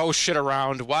throw shit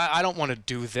around? Why? I don't want to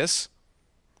do this.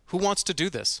 Who wants to do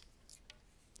this?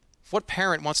 What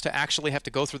parent wants to actually have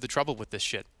to go through the trouble with this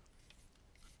shit?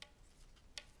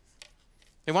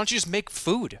 Hey, why don't you just make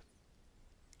food?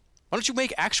 Why don't you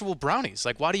make actual brownies?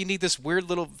 Like, why do you need this weird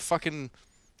little fucking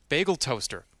bagel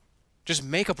toaster? Just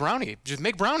make a brownie. Just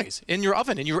make brownies in your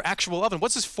oven, in your actual oven.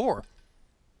 What's this for?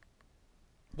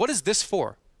 What is this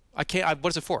for? What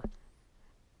is it for?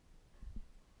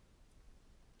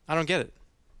 I don't get it.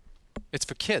 It's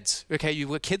for kids. Okay,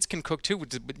 kids can cook too,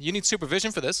 but you need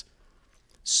supervision for this.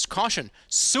 Caution,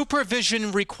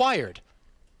 supervision required.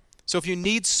 So if you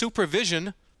need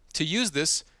supervision to use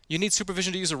this, you need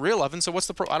supervision to use a real oven. So what's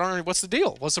the I don't know, what's the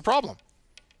deal? What's the problem?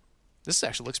 This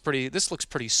actually looks pretty. This looks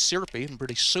pretty syrupy and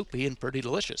pretty soupy and pretty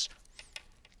delicious.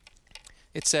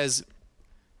 It says,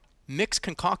 mix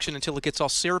concoction until it gets all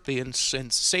syrupy and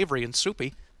savory and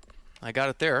soupy. I got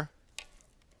it there.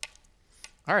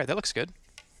 All right, that looks good.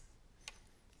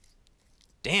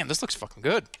 Damn, this looks fucking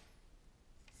good.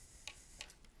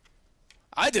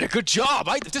 I did a good job.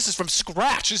 This is from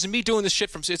scratch. This is me doing this shit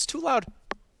from. It's too loud.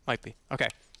 Might be. Okay.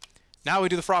 Now we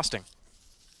do the frosting.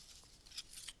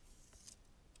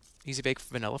 Easy bake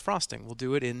vanilla frosting. We'll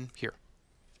do it in here.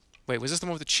 Wait, was this the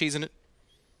one with the cheese in it?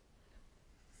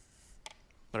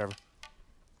 Whatever.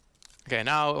 Okay,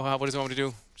 now what does it want me to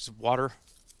do? Just water.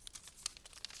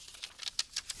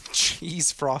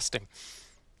 Cheese frosting.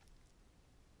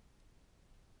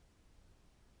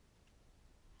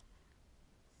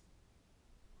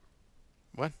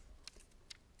 What?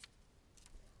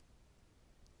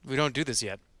 We don't do this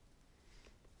yet.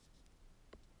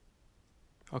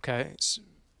 Okay. So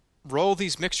roll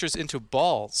these mixtures into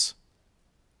balls.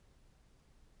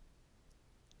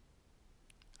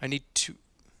 I need to...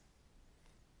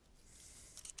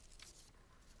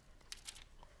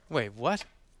 Wait, what?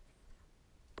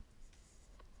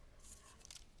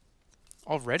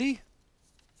 Already?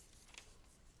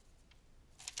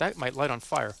 That might light on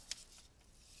fire.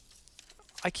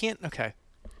 I can't... Okay.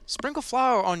 Sprinkle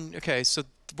flour on... Okay, so...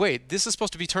 Wait, this is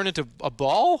supposed to be turned into a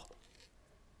ball?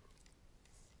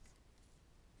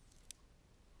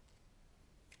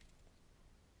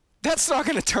 That's not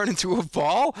going to turn into a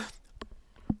ball.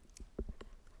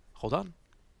 Hold on.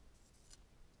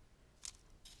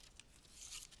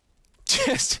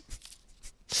 Just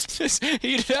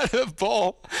eat it out of the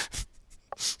bowl.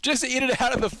 Just eat it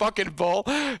out of the fucking bowl.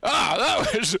 Ah,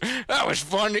 that was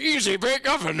fun. Easy bake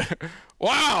oven.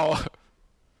 Wow.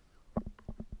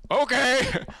 Okay.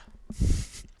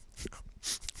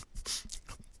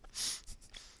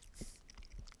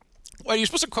 Wait, are you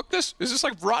supposed to cook this? Is this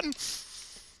like rotten?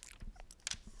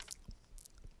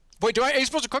 Wait, are you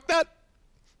supposed to cook that?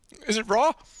 Is it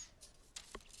raw?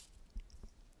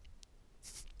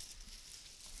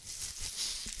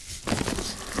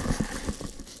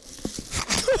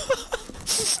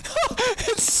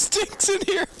 It stinks in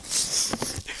here.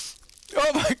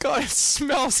 Oh my god, it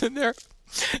smells in there.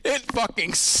 It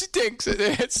fucking stinks in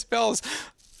there. It smells.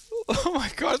 Oh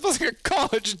my god, it smells like a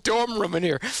college dorm room in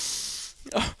here.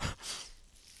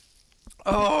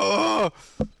 Oh.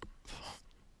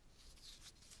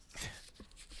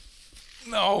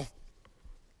 No.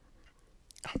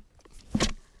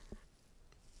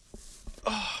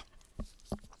 Oh.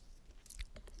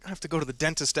 I have to go to the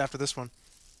dentist after this one.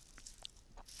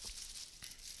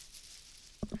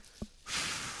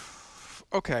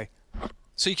 Okay.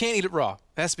 So you can't eat it raw.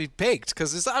 It has to be baked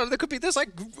because there could be this like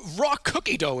raw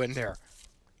cookie dough in there.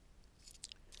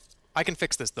 I can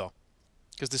fix this though,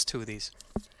 because there's 2 of these.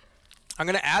 I'm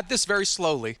gonna add this very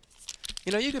slowly.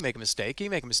 You know, you can make a mistake. You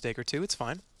can make a mistake or 2. It's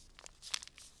fine.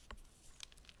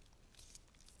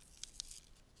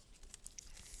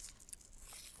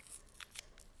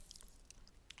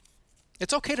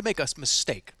 It's okay to make a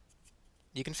mistake.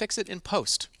 You can fix it in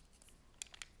post.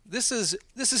 This is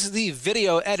the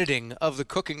video editing of the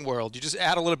cooking world. You just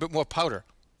add a little bit more powder.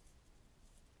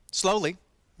 Slowly,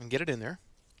 and get it in there.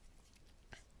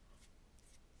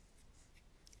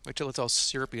 Wait till it's all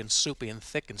syrupy and soupy and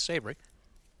thick and savory.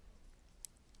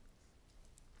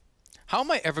 How am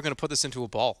I ever going to put this into a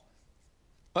ball?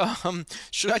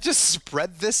 Should I just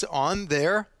spread this on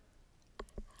there?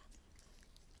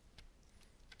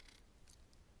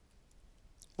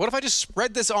 What if I just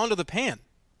spread this onto the pan?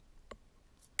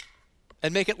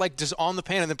 And make it like just on the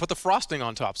pan and then put the frosting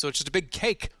on top, so it's just a big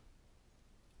cake.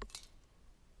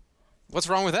 What's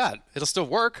wrong with that? It'll still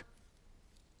work.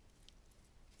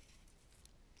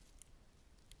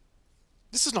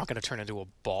 This is not going to turn into a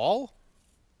ball.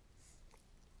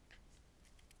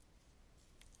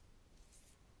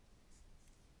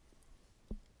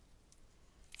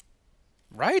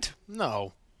 Right?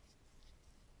 No.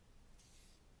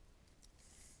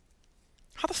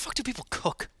 How the fuck do people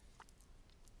cook?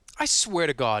 I swear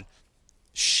to God,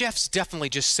 chefs definitely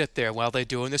just sit there while they're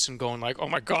doing this and going like, oh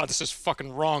my God, this is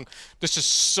fucking wrong. This is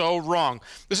so wrong.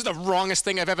 This is the wrongest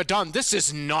thing I've ever done. This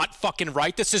is not fucking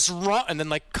right. This is wrong. And then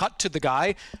like cut to the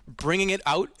guy bringing it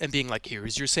out and being like, here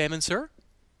is your salmon, sir.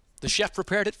 The chef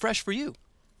prepared it fresh for you.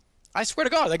 I swear to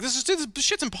God, like this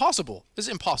shit's impossible. This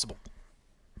is impossible.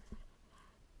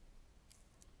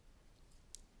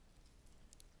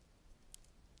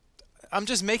 I'm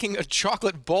just making a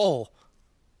chocolate bowl.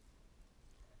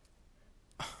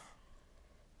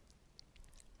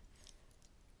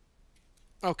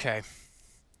 Okay.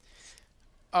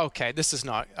 Okay, this is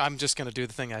not... I'm just going to do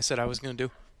the thing I said I was going to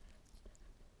do.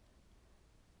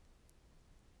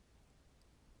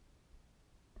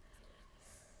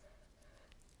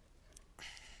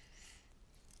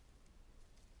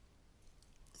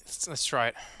 Let's try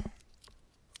it.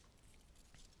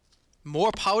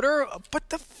 More powder? What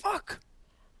the fuck?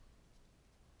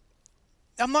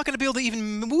 I'm not going to be able to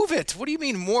even move it. What do you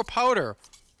mean, more powder?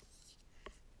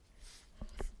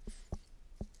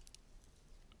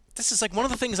 This is like one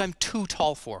of the things I'm too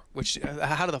tall for, which,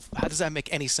 how does that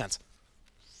make any sense?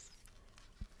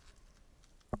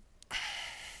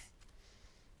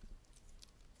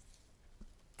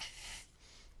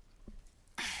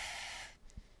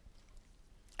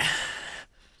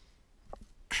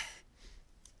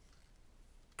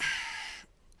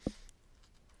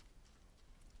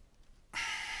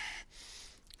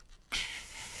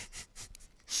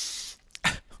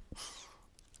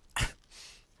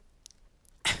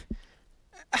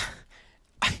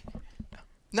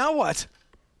 Now what?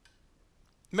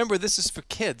 Remember, this is for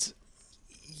kids.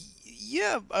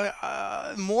 Yeah,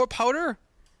 more powder?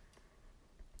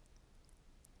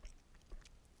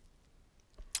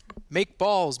 Make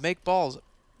balls, make balls.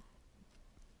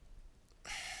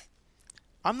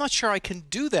 I'm not sure I can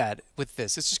do that with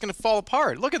this. It's just going to fall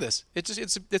apart. Look at this.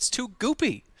 It's too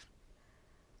goopy.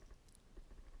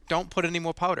 Don't put any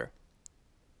more powder.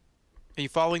 Are you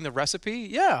following the recipe?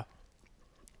 Yeah.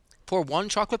 Pour 1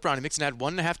 chocolate brownie mix and add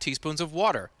 1.5 teaspoons of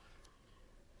water.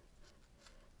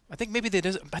 I think maybe there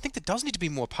does need to be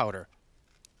more powder.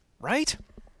 Right?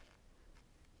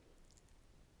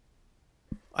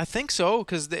 I think so,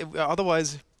 because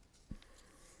otherwise...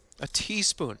 A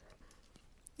teaspoon.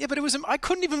 Yeah, but I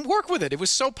couldn't even work with it. It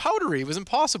was so powdery. It was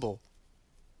impossible.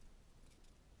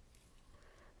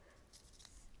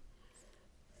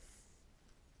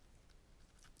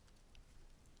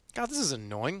 God, this is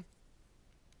annoying.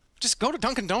 Just go to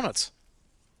Dunkin' Donuts.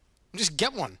 And just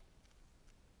get one.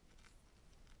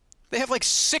 They have like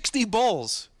 60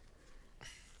 bowls.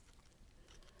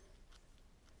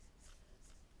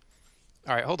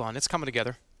 All right, hold on. It's coming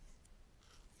together.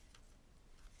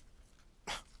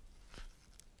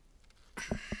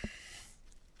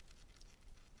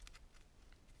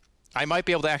 I might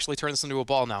be able to actually turn this into a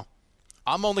ball now.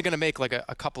 I'm only going to make like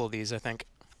a couple of these, I think.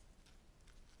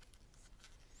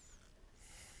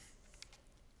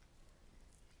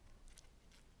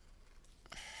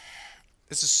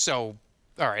 This is so...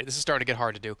 Alright, this is starting to get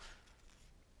hard to do.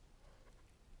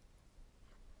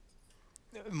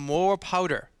 More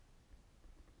powder.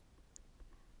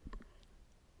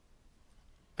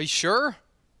 Are you sure?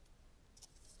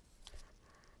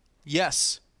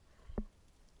 Yes.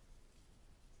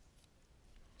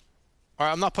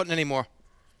 Alright, I'm not putting any more.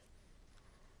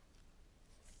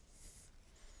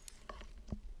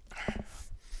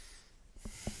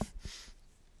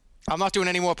 I'm not doing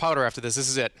any more powder after this. This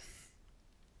is it.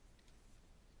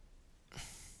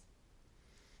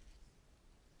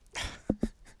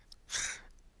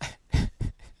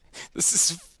 This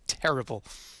is terrible.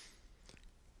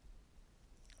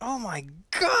 Oh my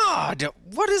God!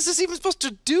 What is this even supposed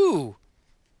to do?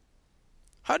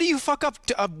 How do you fuck up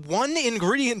a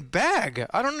 1-ingredient bag?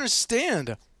 I don't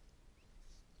understand.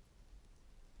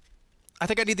 I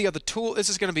think I need the other tool. This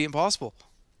is going to be impossible.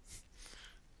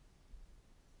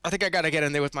 I think I got to get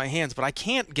in there with my hands, but I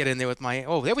can't get in there with my...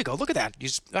 Oh, there we go. Look at that.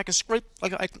 I can scrape,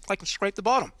 I can scrape the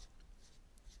bottom.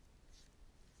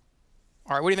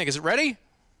 All right, what do you think? Is it ready?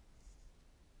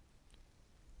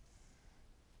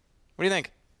 What do you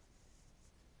think?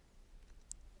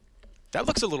 That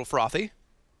looks a little frothy.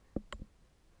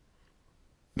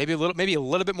 Maybe a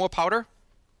little bit more powder.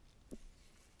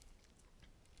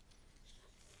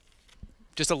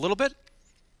 Just a little bit.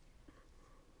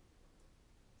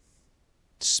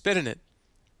 Spitting it.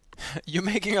 You're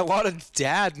making a lot of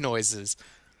dad noises.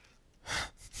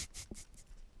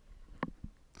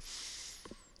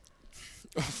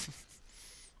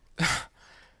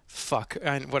 Fuck,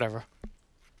 and whatever.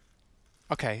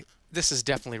 Okay, this is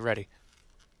definitely ready.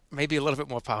 Maybe a little bit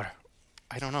more powder.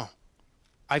 I don't know.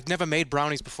 I've never made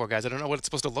brownies before, guys. I don't know what it's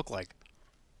supposed to look like.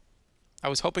 I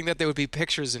was hoping that there would be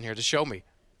pictures in here to show me.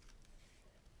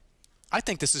 I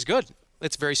think this is good.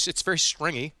 It's very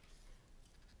stringy.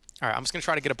 All right, I'm just gonna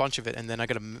try to get a bunch of it, and then I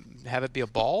gotta have it be a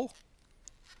ball.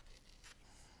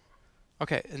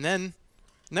 Okay, and then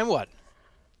what?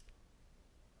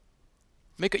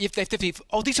 Make it. You have to be.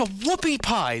 Oh, these are whoopie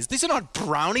pies. These are not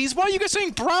brownies. Why are you guys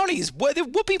saying brownies? What? They're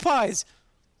whoopie pies.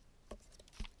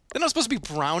 They're not supposed to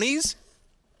be brownies.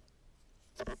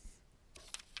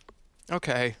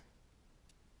 Okay.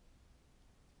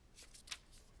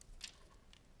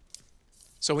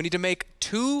 So we need to make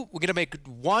two. We're gonna make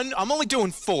one. I'm only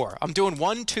doing 4. I'm doing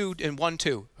 1, 2, and 1,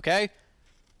 2. Okay.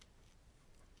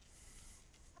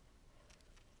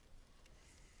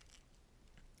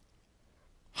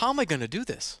 How am I gonna do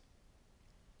this?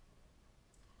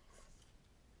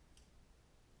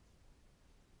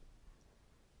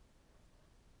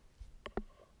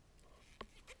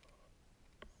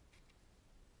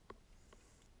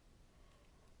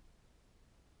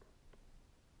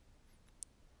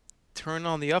 Turn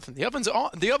on the oven. The oven's on.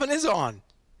 The oven is on.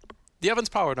 The oven's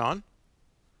powered on.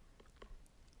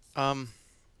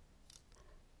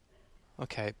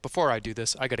 Okay, before I do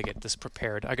this, I gotta get this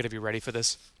prepared. I gotta be ready for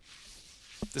this.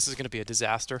 This is gonna be a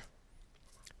disaster.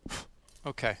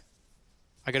 Okay.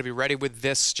 I gotta be ready with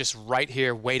this just right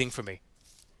here waiting for me.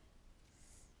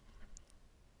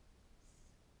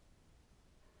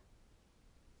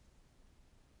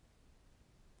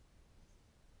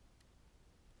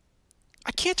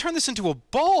 I can't turn this into a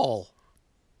ball.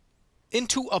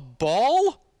 Into a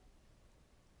ball?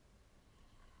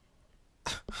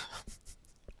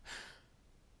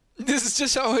 This is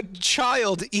just how a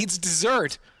child eats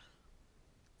dessert.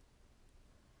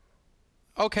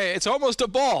 Okay, it's almost a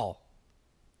ball.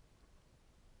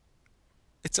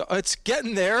 It's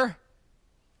getting there.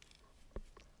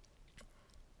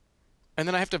 And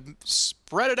then I have to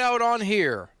spread it out on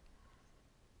here.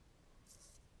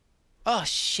 Oh,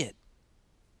 shit.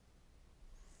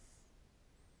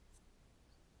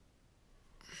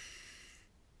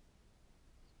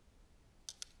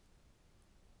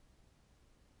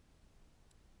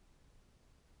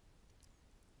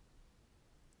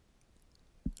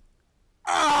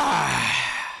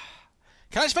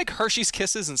 Can I just make Hershey's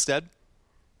Kisses instead?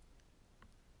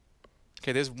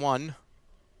 Okay, there's one.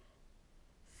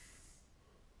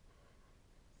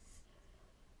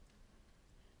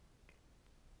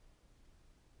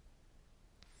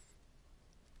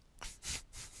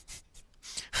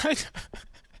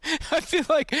 I feel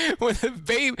like when the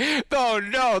baby... Oh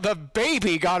no, the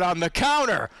baby got on the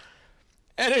counter.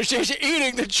 And it's just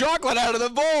eating the chocolate out of the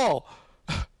bowl.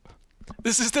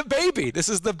 This is the baby. This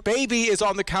is the baby is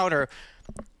on the counter.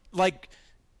 Like,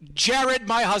 Jared,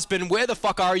 my husband, where the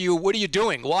fuck are you? What are you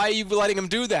doing? Why are you letting him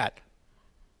do that?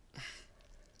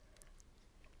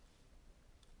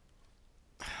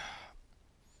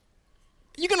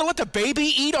 You gonna let the baby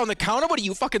eat on the counter? What are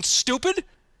you, fucking stupid?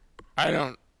 I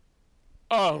don't...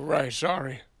 Oh, right,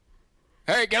 sorry.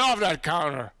 Hey, get off that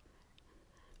counter.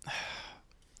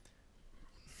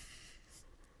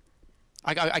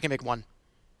 I can make one.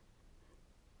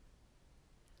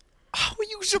 How are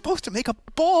you supposed to make a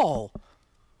ball?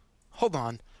 Hold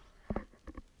on.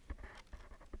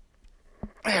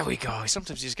 There we go.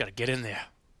 Sometimes you just gotta get in there.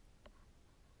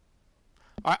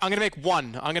 All right, I'm gonna make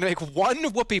one. I'm gonna make one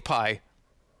whoopie pie.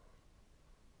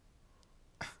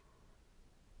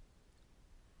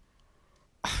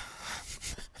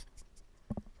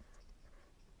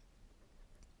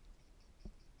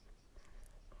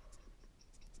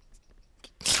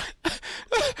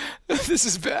 This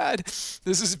is bad.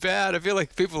 This is bad. I feel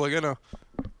like people are gonna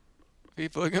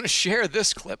share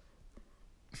this clip.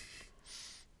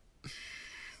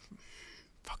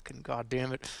 Fucking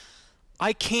goddamn it.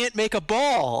 I can't make a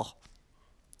ball.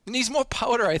 It needs more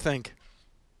powder, I think.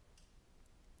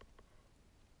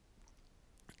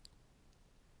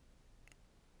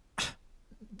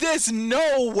 There's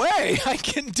no way I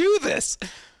can do this.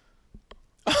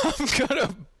 I'm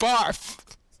gonna barf.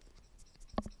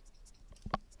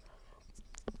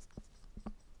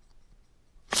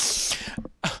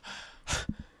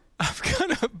 I'm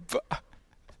gonna barf.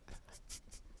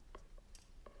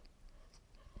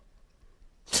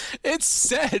 It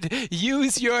said,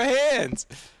 use your hands.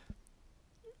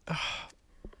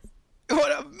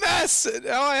 What a mess.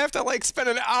 Now I have to like spend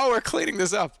an hour cleaning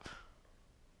this up.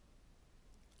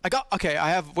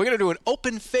 Okay, we're gonna do an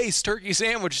open face turkey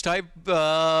sandwich type,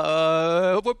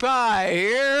 whoopie pie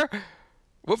here.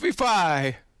 Whoopie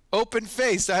pie. Open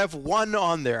face. I have one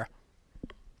on there.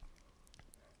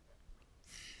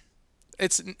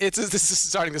 This is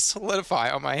starting to solidify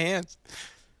on my hands.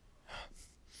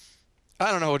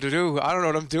 I don't know what to do. I don't know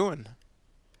what I'm doing.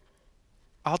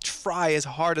 I'll try as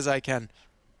hard as I can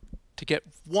to get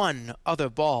one other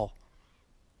ball.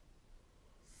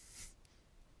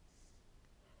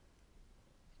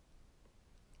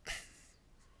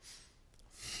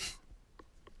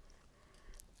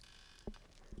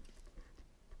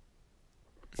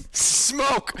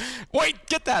 Smoke! Wait,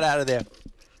 get that out of there.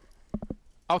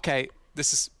 Okay,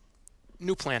 this is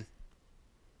new plan.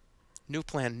 New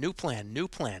plan, new plan, new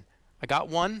plan. I got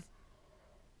one.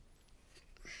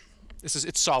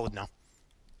 It's solid now.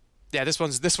 Yeah, this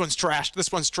one's trashed.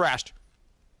 This one's trashed.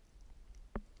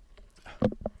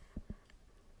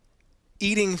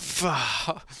 Eating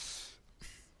fuck.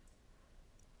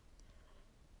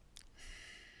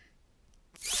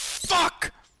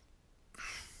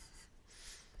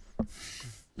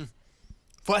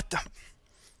 What the?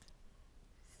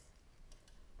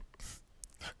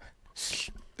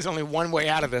 There's only one way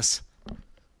out of this.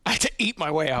 I have to eat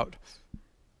my way out.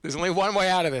 There's only one way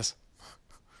out of this.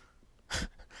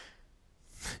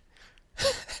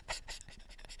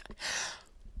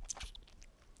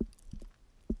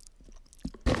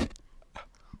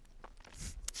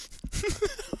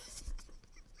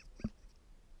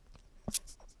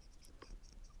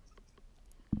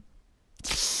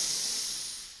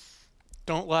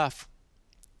 Don't laugh.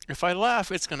 If I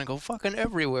laugh, it's gonna go fucking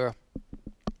everywhere.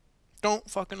 Don't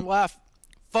fucking laugh.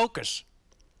 Focus.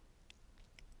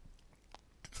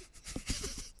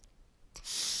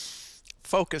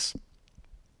 Focus.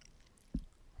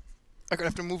 I'm gonna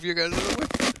have to move you guys out of the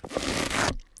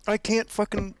way. I can't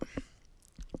fucking...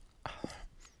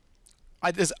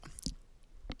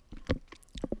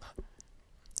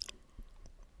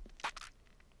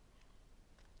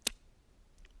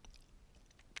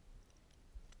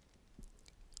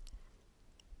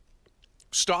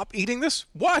 Stop eating this?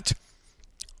 What?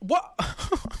 What?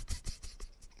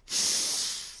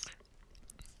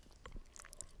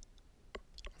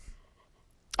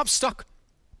 I'm stuck.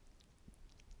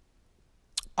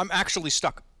 I'm actually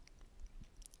stuck.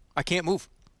 I can't move.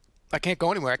 I can't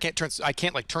go anywhere. I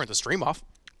can't like turn the stream off.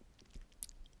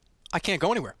 I can't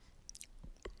go anywhere.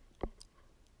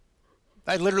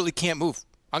 I literally can't move.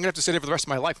 I'm gonna have to sit here for the rest of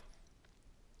my life.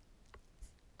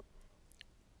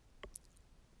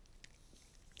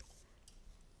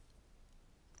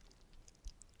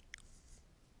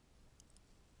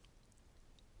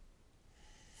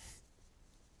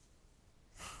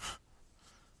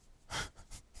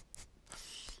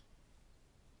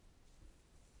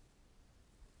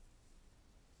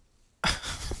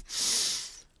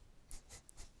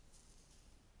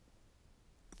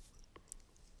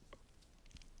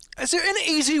 Is there an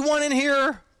easy one in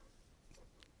here?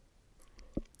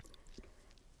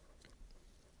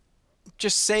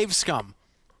 Just save scum.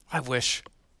 I wish.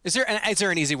 Is there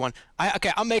an easy one?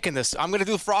 Okay, I'm making this. I'm gonna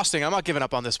do the frosting. I'm not giving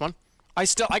up on this one. I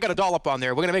got a dollop on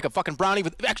there. We're gonna make a fucking brownie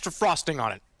with extra frosting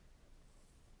on it.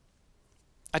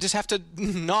 I just have to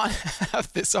not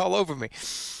have this all over me.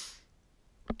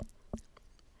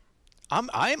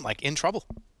 I am like in trouble.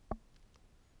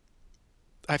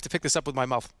 I have to pick this up with my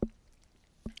mouth.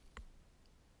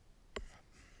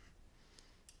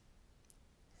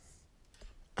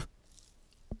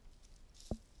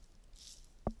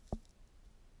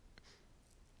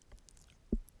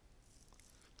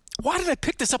 Why did I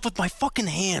pick this up with my fucking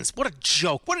hands? What a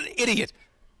joke. What an idiot.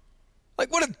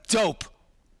 Like, what a dope.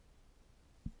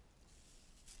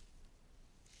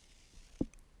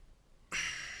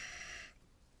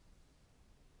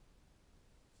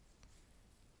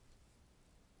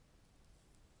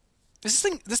 This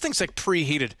thing's like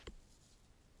preheated.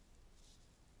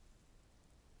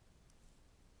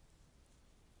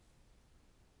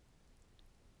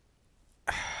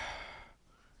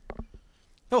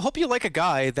 I hope you like a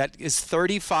guy that is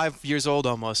 35 years old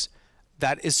almost,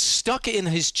 that is stuck in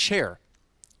his chair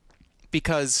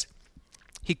because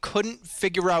he couldn't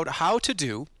figure out how to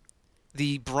do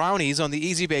the brownies on the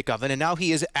Easy Bake Oven, and now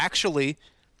he is actually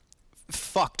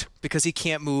fucked because he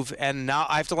can't move, and now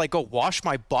I have to like go wash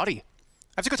my body.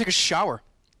 I have to go take a shower.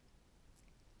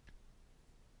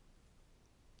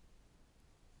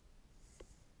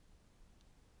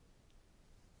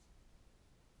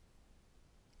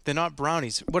 They're not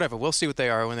brownies. Whatever, we'll see what they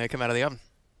are when they come out of the oven.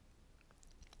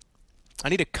 I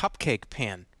need a cupcake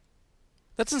pan.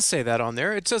 That doesn't say that on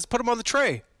there. It says put them on the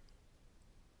tray.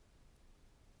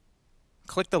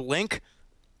 Click the link.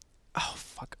 Oh,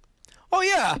 fuck. Oh,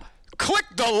 yeah. Click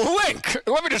the link.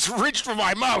 Let me just reach for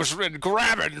my mouse and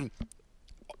grab it.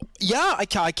 Yeah, I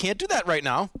can't do that right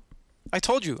now. I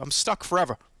told you, I'm stuck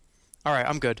forever. All right,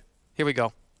 I'm good. Here we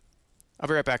go. I'll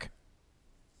be right back.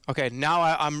 Okay, now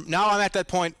I'm at that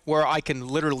point where I can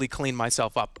literally clean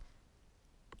myself up.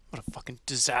 What a fucking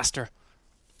disaster.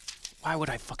 Why would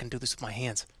I fucking do this with my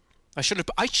hands? I should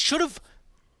have.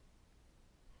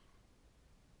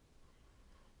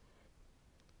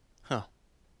 Huh.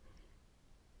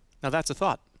 Now that's a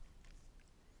thought.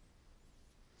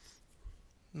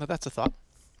 Now that's a thought.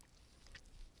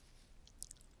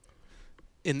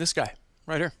 In this guy,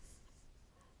 right here.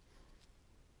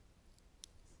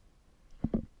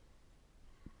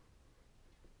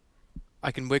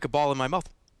 I can wake a ball in my mouth.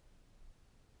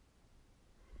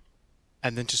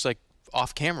 And then just like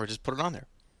off camera, just put it on there.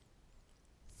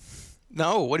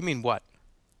 No, what do you mean what?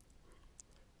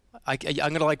 I'm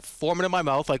going to like form it in my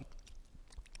mouth like,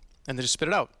 and then just spit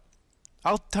it out.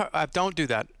 Don't do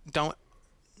that. Don't.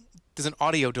 There's an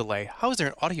audio delay. How is there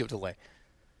an audio delay?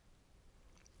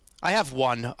 I have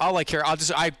one. I'll like here.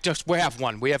 We have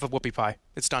one. We have a whoopie pie.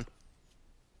 It's done.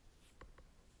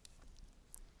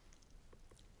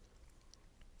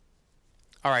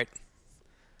 All right.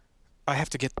 I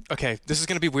have to get. Okay, this is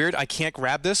gonna be weird. I can't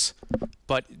grab this,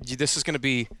 but this is gonna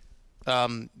be.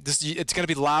 It's gonna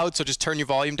be loud. So just turn your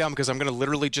volume down because I'm gonna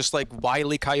literally just like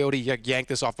Wile E. Coyote yank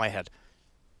this off my head.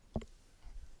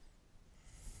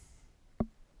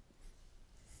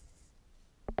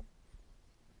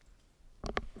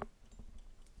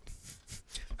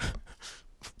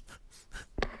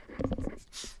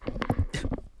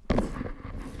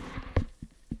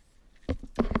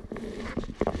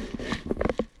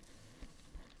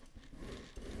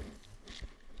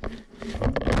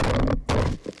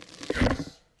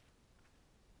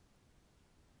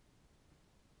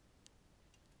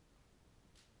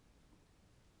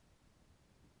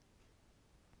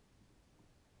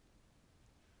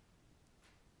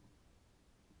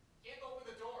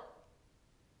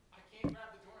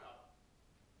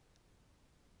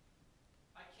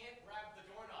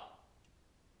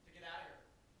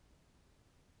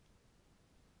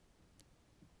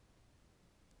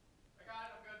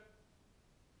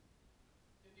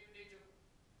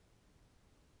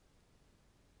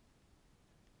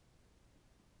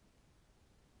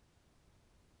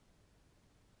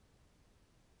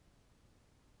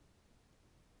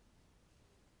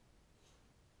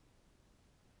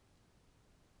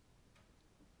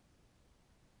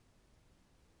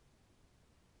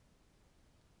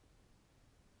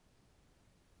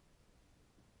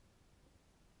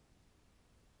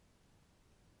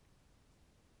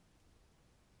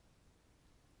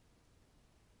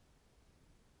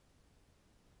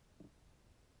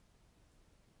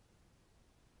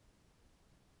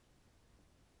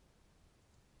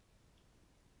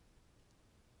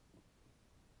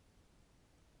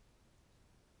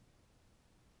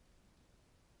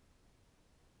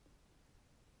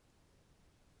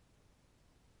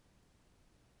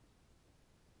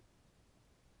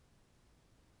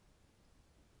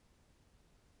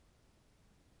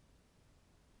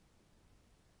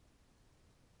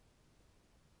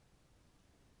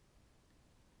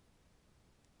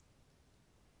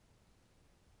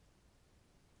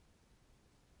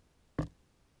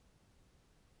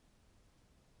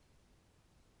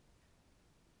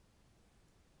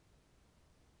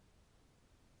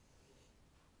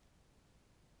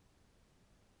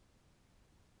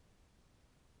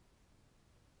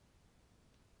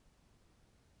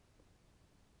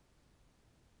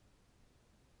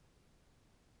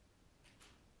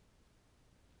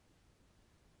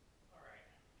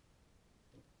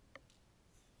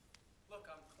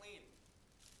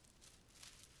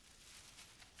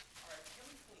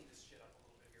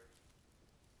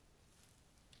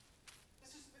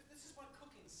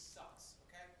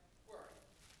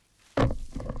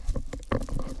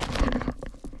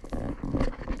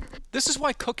 This is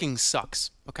why cooking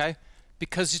sucks, okay?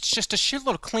 Because it's just a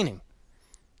shitload of cleaning.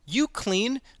 You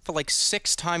clean for like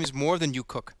 6 times more than you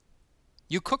cook.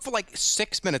 You cook for like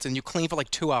 6 minutes and you clean for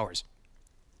like 2 hours.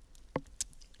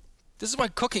 This is why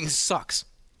cooking sucks.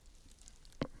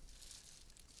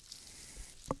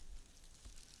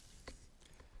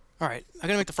 All right, I'm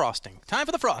gonna make the frosting. Time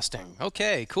for the frosting.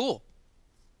 Okay, cool.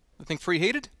 The thing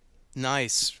preheated?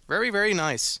 Nice. Very, very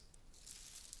nice.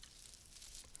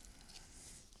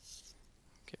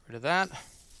 Get rid of that.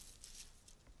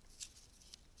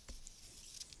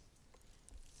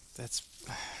 That's...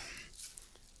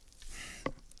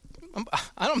 I'm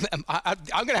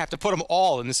gonna have to put them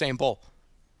all in the same bowl.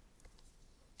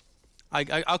 All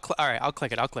right, I'll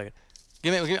click it. I'll click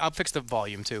it. I'll fix the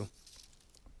volume too.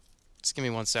 Just give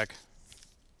me 1 sec.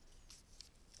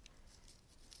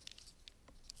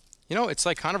 You know, it's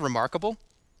like kind of remarkable.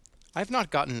 I've not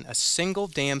gotten a single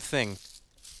damn thing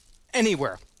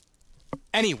anywhere,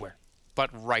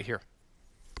 but right here.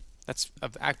 That's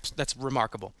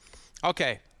remarkable.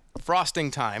 Okay, frosting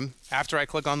time. After I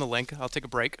click on the link, I'll take a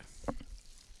break.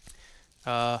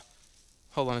 Hold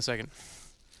on a second.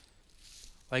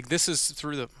 Like this is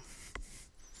through the...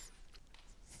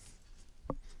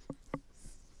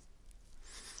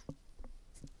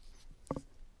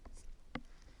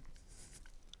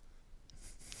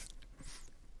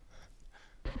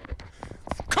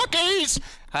 Cookies!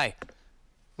 Hi.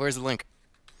 Where's the link?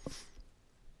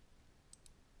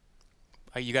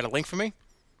 You got a link for me?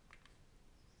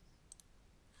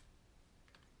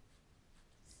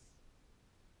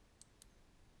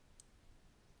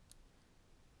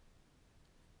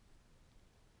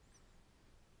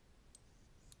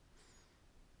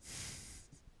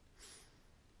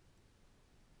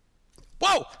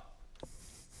 Whoa!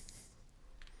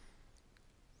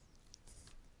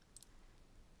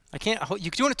 I can't... You're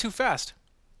doing it too fast.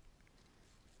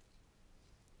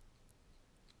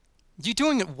 You're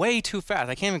doing it way too fast.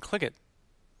 I can't even click it.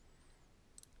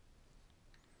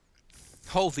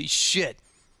 Holy shit.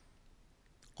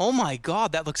 Oh my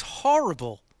god, that looks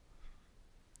horrible.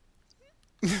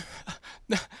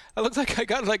 That looks like I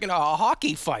got like in a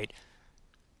hockey fight.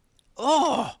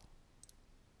 Oh!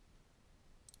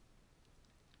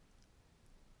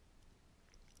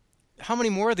 How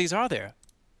many more of these are there?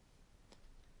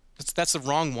 That's the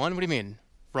wrong one? What do you mean?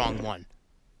 Wrong one.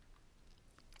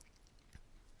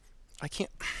 I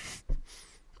can't...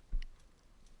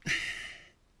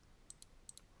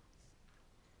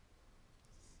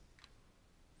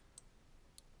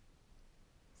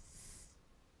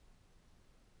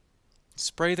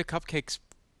 Spray the cupcakes.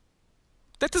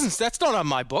 That's not on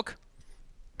my book.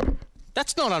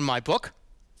 That's not on my book.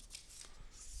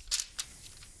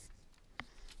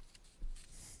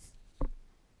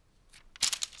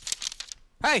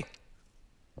 Hey!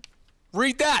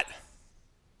 Read that!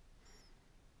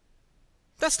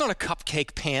 That's not a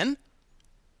cupcake pan.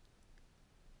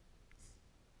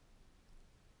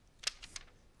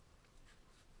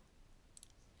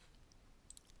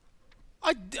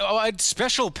 A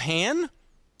special pan?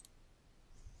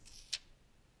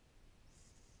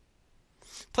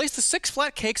 Place the 6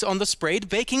 flat cakes on the sprayed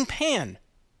baking pan.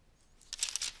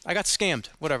 I got scammed.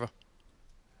 Whatever.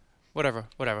 Whatever.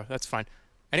 That's fine.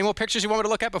 Any more pictures you want me to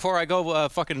look at before I go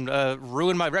fucking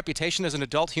ruin my reputation as an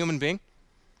adult human being?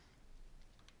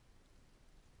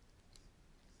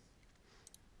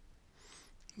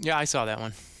 Yeah, I saw that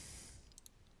one.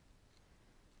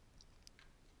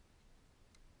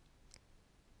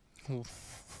 Ooh.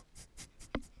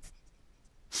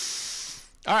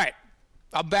 All right,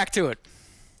 I'm back to it.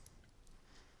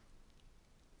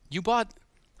 You bought...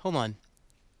 Hold on.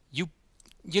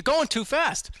 You're going too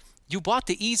fast. You bought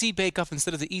the Easy Bake Oven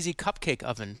instead of the Easy Cupcake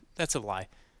Oven. That's a lie.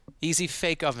 Easy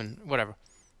Fake Oven, whatever.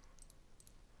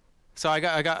 So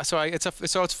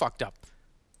it's fucked up.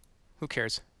 Who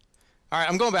cares? All right,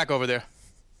 I'm going back over there.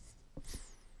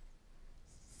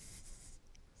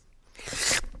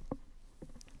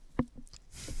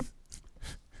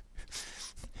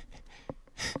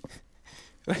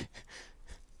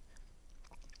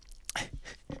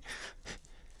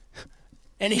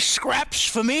 Any scraps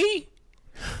for me?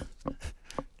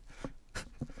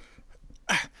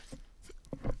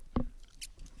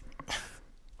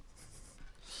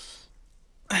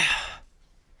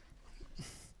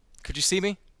 Could you see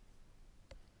me?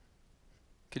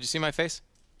 Could you see my face?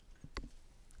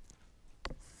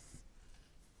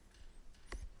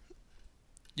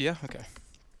 Yeah? Okay.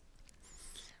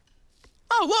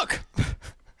 Oh, look!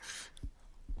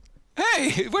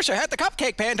 Hey, wish I had the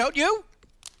cupcake pan, don't you?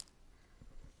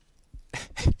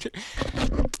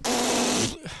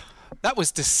 That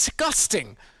was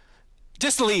disgusting.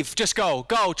 Just leave. Just go.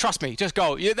 Go. Trust me. Just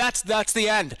go. That's the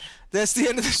end. That's the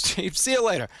end of the stream. See you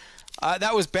later.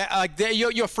 That was bad.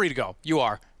 You're free to go. You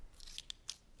are.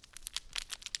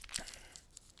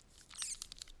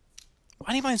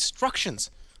 I need my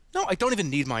instructions. No, I don't even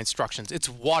need my instructions. It's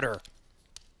water.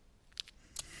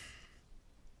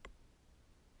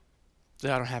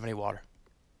 I don't have any water.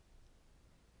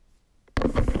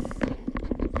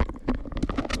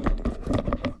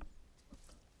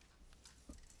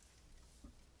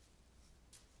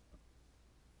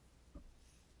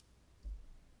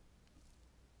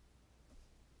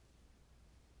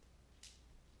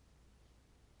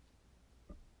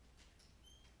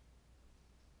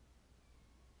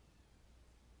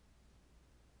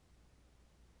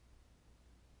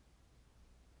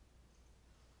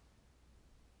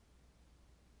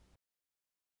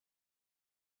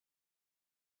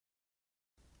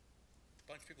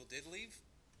 A bunch of people did leave?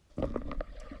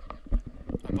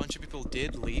 A bunch of people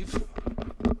did leave?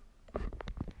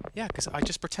 Yeah, because I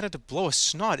just pretended to blow a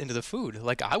snot into the food.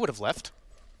 Like, I would have left.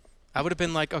 I would have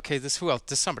been like, okay, who else?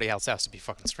 Somebody else has to be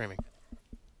fucking streaming.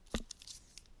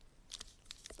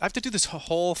 I have to do this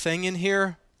whole thing in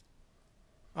here?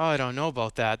 Oh, I don't know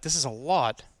about that. This is a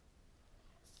lot.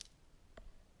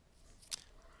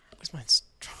 Where's mine? This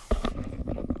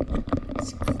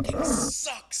cooking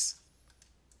sucks!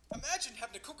 Imagine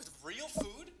having to cook with real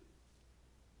food.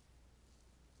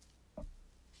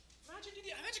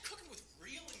 Imagine cooking with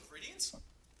real ingredients.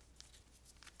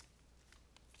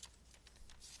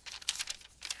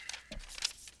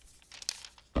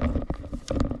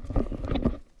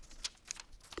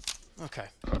 Okay.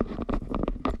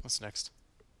 What's next?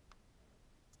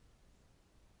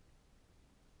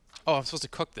 Oh, I'm supposed to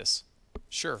cook this.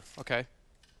 Sure, okay.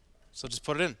 So just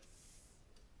put it in.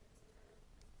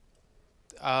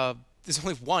 There's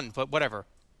only one, but whatever.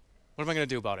 What am I going to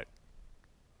do about it?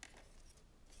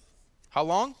 How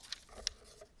long?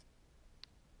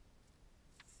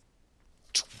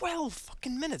 12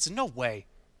 fucking minutes. No way.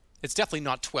 It's definitely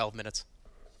not 12 minutes.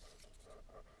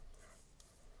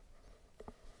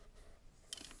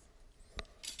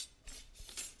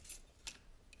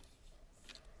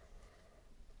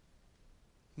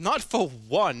 Not for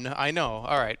one, I know.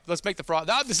 Alright, let's make the broth.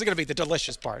 This is going to be the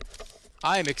delicious part.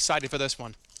 I am excited for this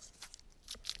one.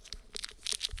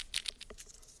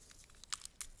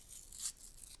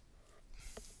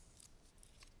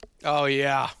 Oh,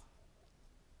 yeah.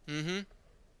 Mm-hmm.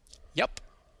 Yep.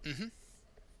 Mm-hmm.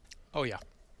 Oh, yeah.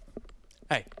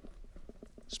 Hey.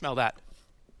 Smell that.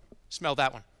 Smell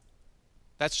that one.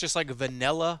 That's just like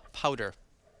vanilla powder.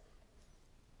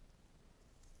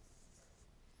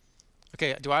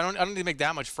 Okay, I don't need to make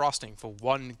that much frosting for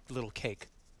one little cake.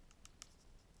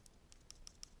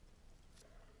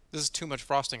 This is too much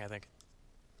frosting, I think.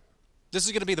 This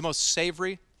is going to be the most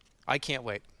savory. I can't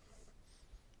wait.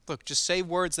 Look, just say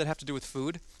words that have to do with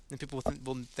food, and people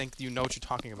will think you know what you're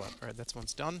talking about. All right, that's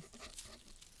one's done.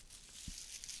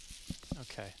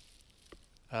 Okay.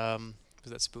 Where's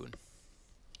that spoon?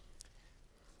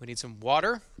 We need some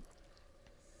water.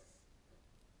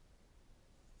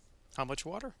 How much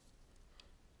water?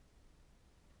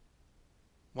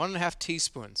 1.5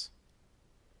 teaspoons.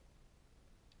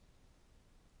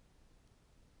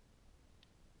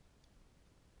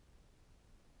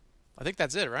 I think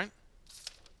that's it, right?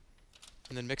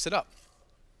 And then mix it up.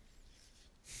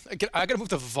 I gotta move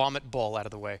the vomit ball out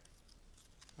of the way.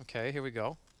 Okay, here we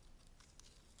go.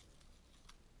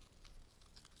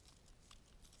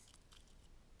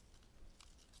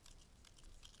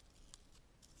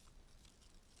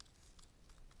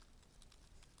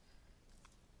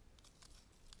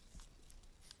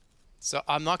 So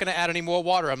I'm not gonna add any more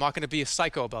water. I'm not gonna be a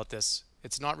psycho about this.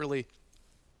 It's not really,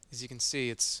 as you can see,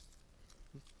 it's...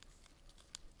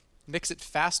 Mix it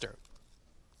faster.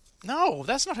 No,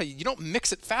 that's not how you don't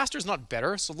mix it faster. It's not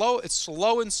better. Slow. It's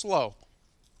slow and slow.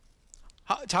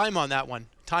 Time on that one.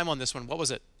 Time on this one. What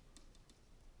was it?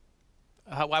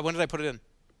 When did I put it in?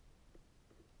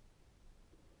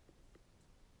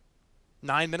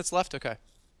 9 minutes left? Okay.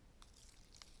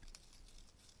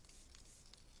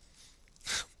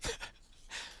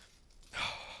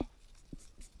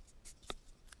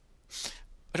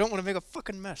 I don't want to make a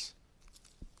fucking mess.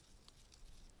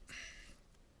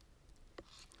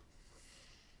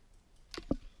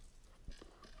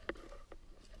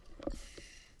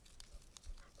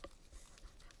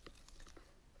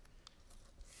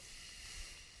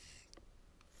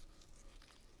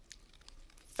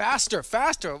 Faster,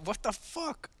 faster! What the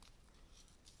fuck?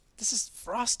 This is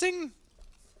frosting?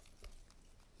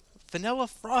 Vanilla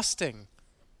frosting.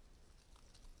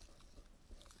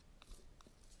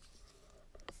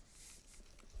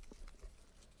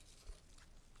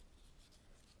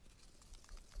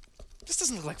 This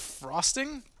doesn't look like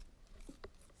frosting.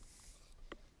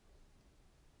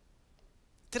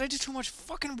 Did I do too much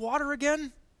fucking water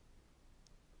again?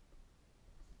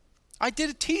 I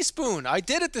did a teaspoon. I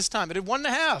did it this time. I did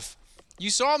 1.5. You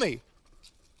saw me.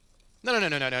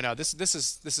 No. This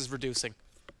is reducing.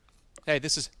 Hey,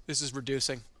 this is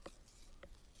reducing.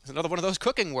 It's another one of those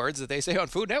cooking words that they say on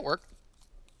Food Network.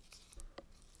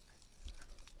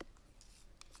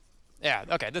 Yeah,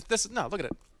 okay. No, look at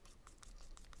it.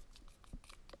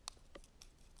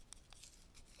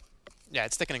 Yeah,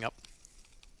 it's thickening up.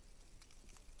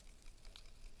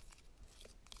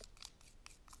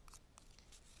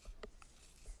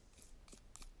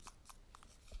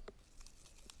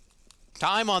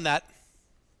 Time on that.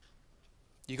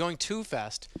 You're going too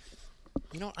fast.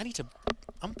 You know what?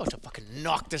 I'm about to fucking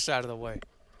knock this out of the way.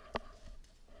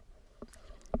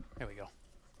 There we go.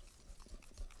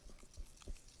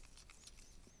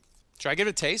 Should I give it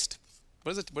a taste?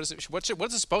 What is it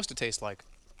supposed to taste like?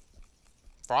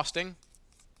 Frosting?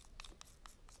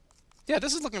 Yeah,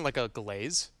 this is looking like a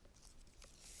glaze.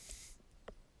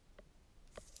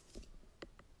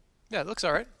 Yeah, it looks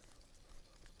alright.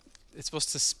 It's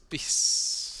supposed to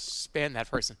span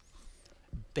that person.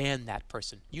 Ban that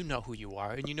person. You know who you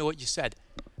are, and you know what you said.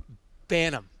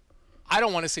 Ban them. I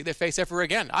don't want to see their face ever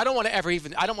again. I don't want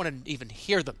to even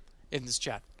hear them in this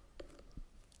chat.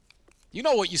 You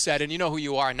know what you said, and you know who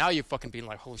you are, and now you're fucking being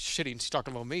like, holy shit, he's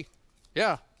talking about me.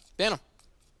 Yeah, ban him.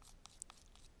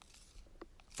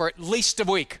 For at least a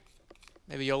week.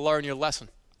 Maybe you'll learn your lesson.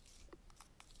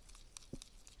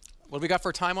 What do we got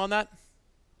for time on that?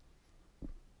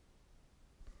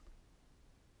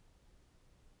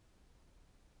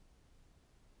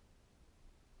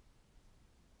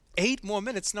 Eight more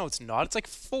minutes? No, it's not. It's like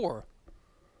 4.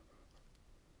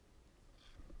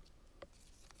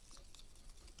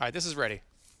 Alright, this is ready.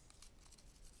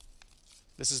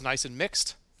 This is nice and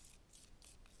mixed.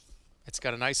 It's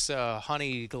got a nice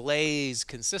honey glaze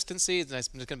consistency. It's nice.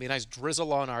 There's going to be a nice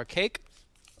drizzle on our cake.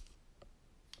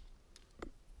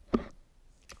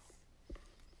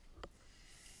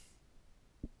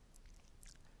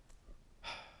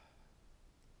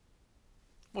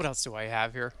 What else do I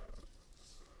have here?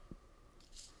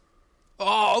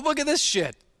 Oh, look at this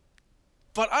shit.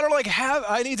 But I don't like have.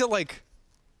 I need to like.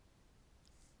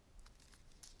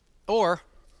 Or,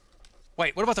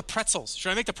 wait. What about the pretzels?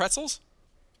 Should I make the pretzels?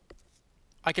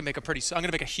 I can make a pretty. I'm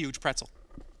gonna make a huge pretzel.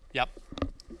 Yep.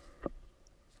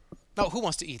 No, who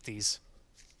wants to eat these?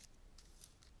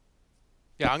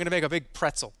 Yeah, I'm gonna make a big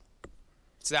pretzel.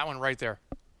 It's that one right there.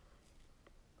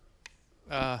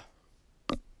 Okay,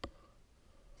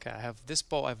 I have this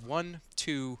bowl. I have 1,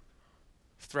 2,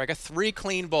 3. I got 3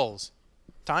 clean bowls.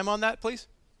 Time on that, please.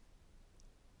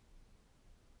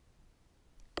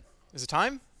 Is it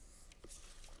time?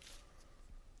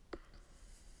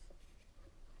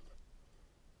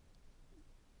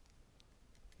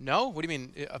 No? What do you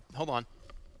mean? Hold on.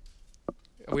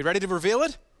 Are we ready to reveal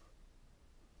it?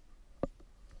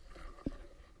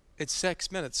 It's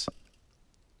 6 minutes.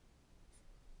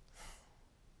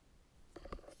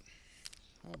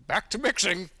 Back to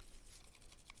mixing.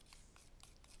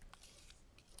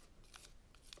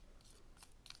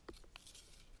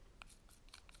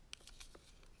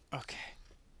 Okay.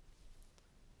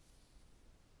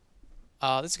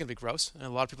 This is going to be gross, and a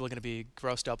lot of people are going to be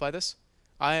grossed out by this.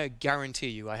 I guarantee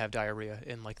you I have diarrhea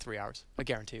in like 3 hours. I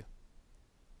guarantee you.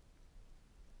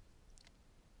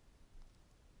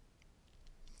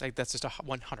 Like, that's just a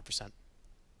 100%.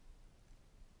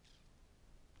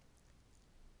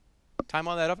 Time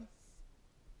on that oven?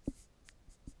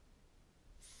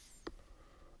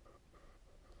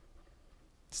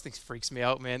 This thing freaks me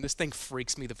out, man. This thing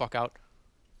freaks me the fuck out.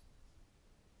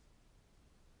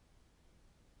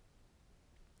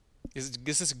 Is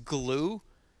this glue?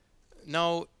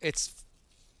 No, it's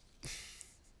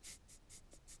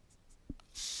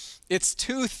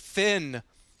too thin.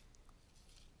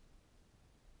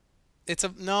 It's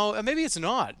a no, maybe it's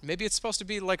not. Maybe it's supposed to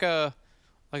be like a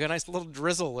nice little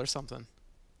drizzle or something.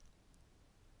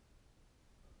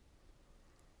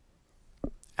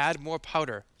 Add more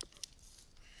powder.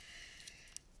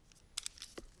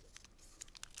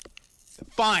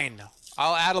 Fine.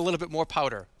 I'll add a little bit more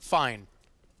powder. Fine.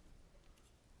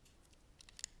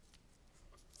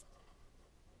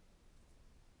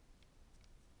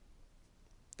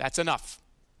 That's enough.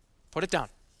 Put it down.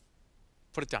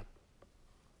 Put it down.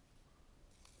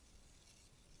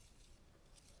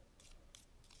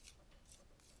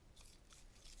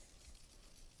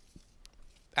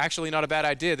 Actually, not a bad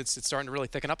idea. It's starting to really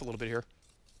thicken up a little bit here.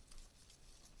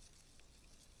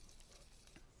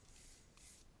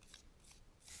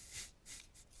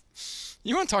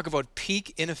 You want to talk about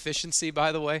peak inefficiency,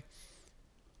 by the way?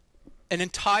 An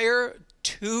entire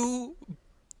two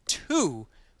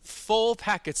full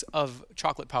packets of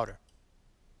chocolate powder.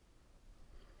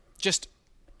 Just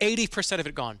 80% of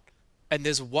it gone. And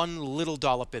there's one little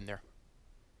dollop in there.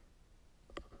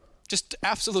 Just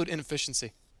absolute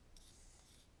inefficiency.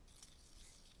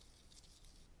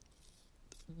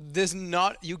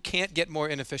 You can't get more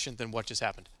inefficient than what just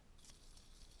happened.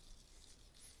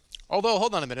 Although,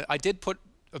 hold on a minute, I did put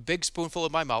a big spoonful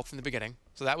in my mouth in the beginning.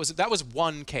 So that was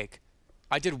one cake.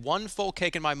 I did one full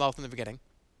cake in my mouth in the beginning.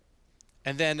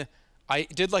 And then I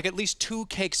did like at least 2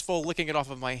 cakes full licking it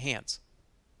off of my hands.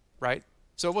 Right?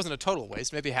 So it wasn't a total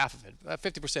waste, maybe half of it.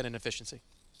 50% inefficiency.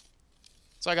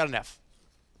 So I got an F.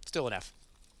 Still an F.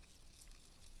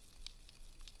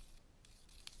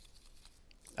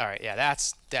 Alright, yeah,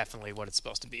 that's definitely what it's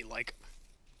supposed to be like.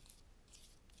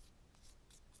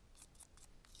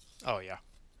 Oh, yeah.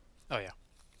 Oh, yeah.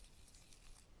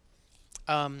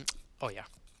 Oh, yeah.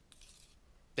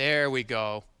 There we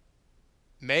go.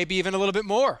 Maybe even a little bit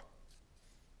more.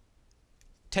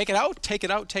 Take it out, take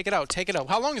it out, take it out, take it out.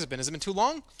 How long has it been? Has it been too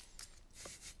long?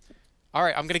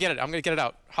 Alright, I'm gonna get it. I'm gonna get it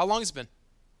out. How long has it been?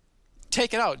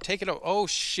 Take it out, take it out. Oh,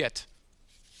 shit.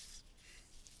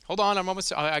 Hold on, I'm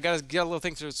almost... I gotta get a little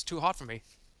thing so it's too hot for me.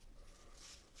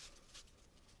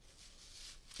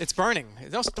 It's burning.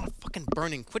 No, it's not fucking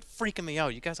burning. Quit freaking me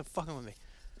out. You guys are fucking with me.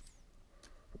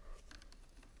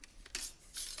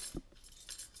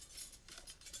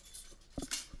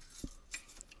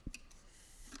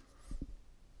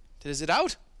 Is it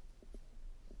out?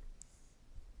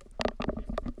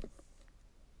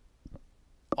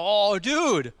 Oh,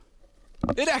 dude.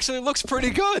 It actually looks pretty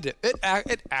good.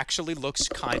 It actually looks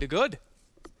kind of good.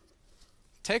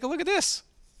 Take a look at this.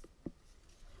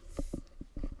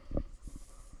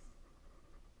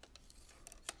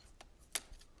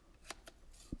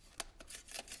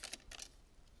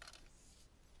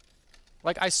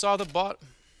 Like, I saw the bot...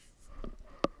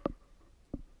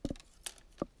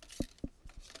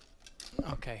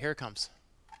 Okay, here it comes.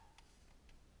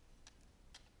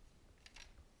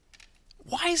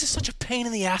 Why is this such a pain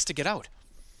in the ass to get out?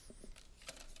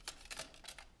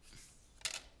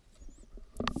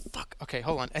 Fuck. Okay,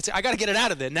 hold on. I gotta get it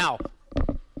out of there now.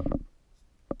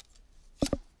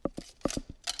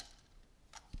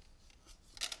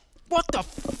 What the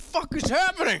fuck is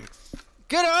happening?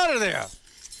 Get out of there!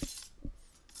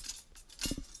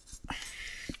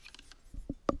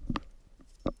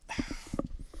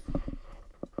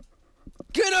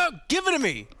 Get up! Give it to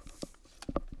me!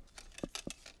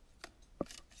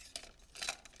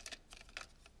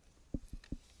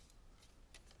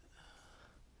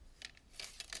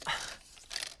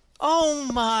 Oh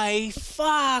my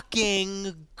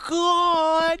fucking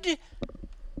god!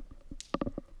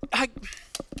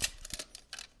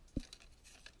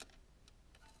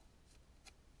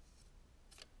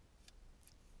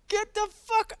 Get the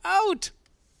fuck out!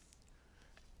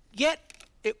 Yet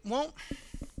it won't...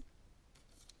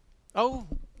 Oh.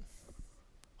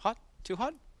 Hot? Too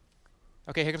hot?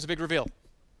 Okay, here comes the big reveal.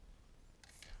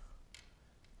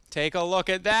 Take a look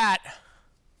at that.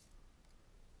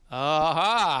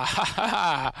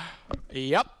 Aha!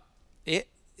 Yep. It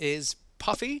is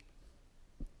puffy.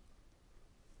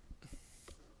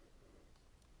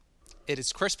 It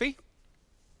is crispy.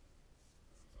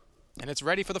 And it's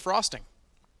ready for the frosting.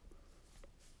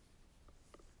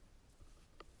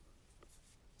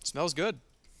 It smells good.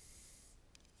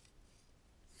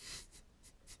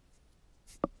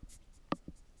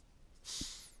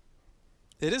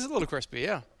 It is a little crispy,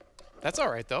 yeah. That's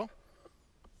all right, though.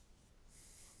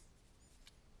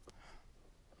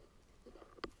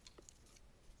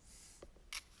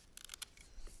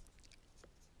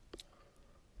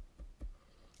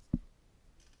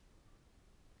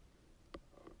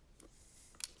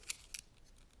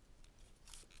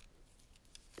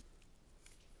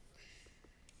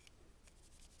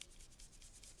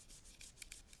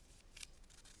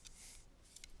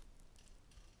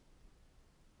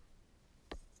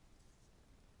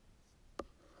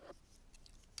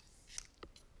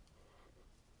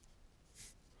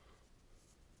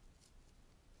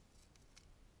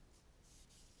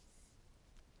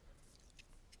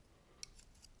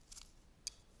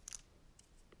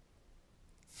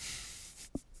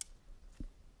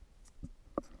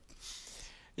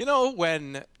 You know,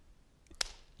 when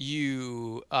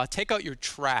you take out your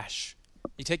trash,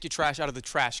 you take your trash out of the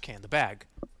trash can, the bag,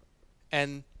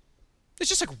 and there's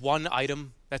just like one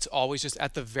item that's always just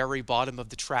at the very bottom of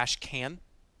the trash can.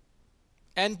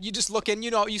 And you just look in,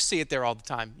 you know, you see it there all the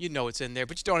time. You know it's in there,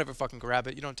 but you don't ever fucking grab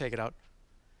it. You don't take it out.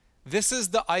 This is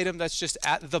the item that's just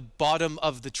at the bottom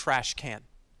of the trash can.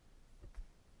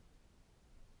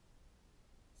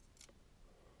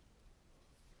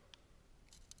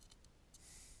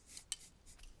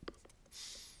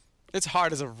 It's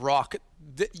hard as a rock.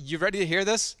 You ready to hear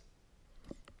this?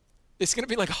 It's going to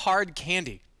be like hard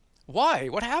candy. Why?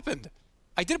 What happened?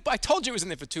 I told you it was in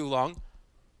there for too long.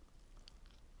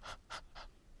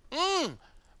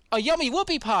 A yummy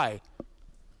whoopie pie.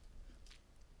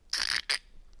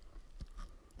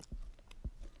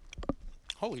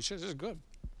 Holy shit, this is good.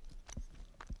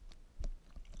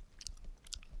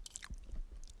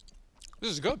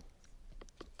 This is good.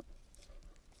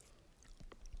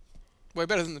 Way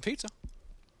better than the pizza.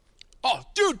 Oh,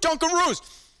 dude, Dunkaroos!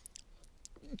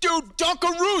 Dude,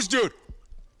 Dunkaroos, dude!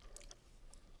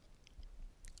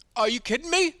 Are you kidding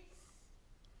me?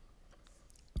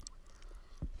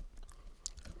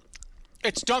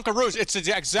 It's Dunkaroos. It's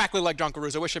exactly like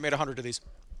Dunkaroos. I wish I made 100 of these.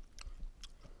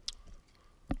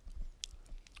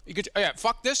 You get, yeah,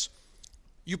 fuck this.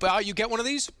 You get one of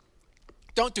these.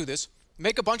 Don't do this.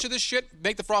 Make a bunch of this shit.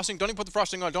 Make the frosting. Don't even put the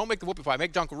frosting on. Don't make the whoopie pie.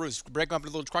 Make Dunkaroos. Break them up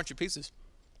into little crunchy pieces.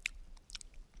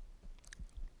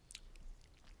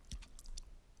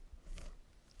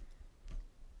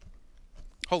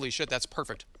 Holy shit, that's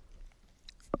perfect.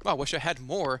 Well, I wish I had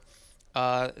more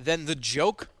than the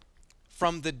joke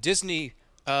from the Disney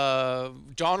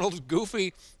Donald,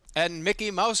 Goofy, and Mickey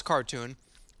Mouse cartoon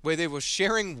where they were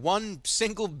sharing one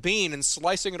single bean and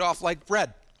slicing it off like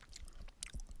bread.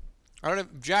 I don't know,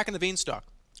 Jack and the Beanstalk.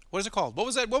 What is it called? What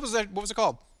was that? What was it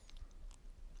called?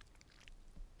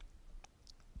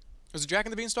 Was it Jack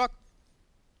and the Beanstalk?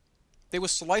 They were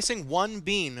slicing one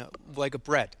bean like a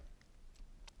bread.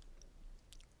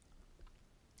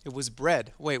 It was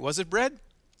bread. Wait, was it bread?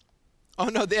 Oh,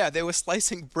 no, yeah, they were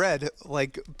slicing bread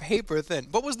like paper thin.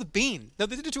 What was the bean? No,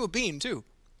 they did it to a bean, too.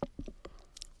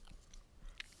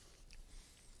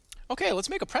 Okay, let's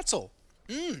make a pretzel.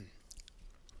 I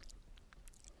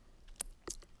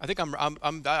think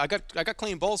I got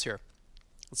clean bowls here.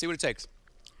 Let's see what it takes.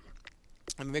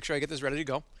 Let me make sure I get this ready to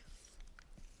go.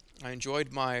 I enjoyed,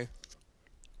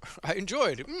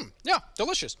 yeah,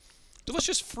 delicious.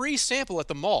 Delicious free sample at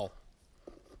the mall.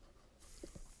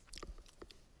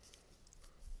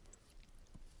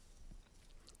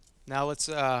 Now let's,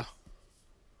 for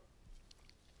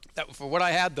what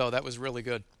I had, though, that was really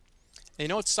good. And you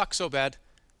know what sucks so bad?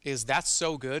 Is that's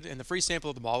so good, and the free sample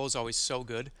at the mall is always so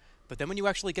good, but then when you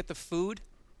actually get the food,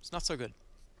 it's not so good.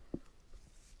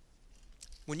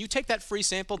 When you take that free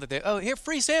sample that they, oh, here,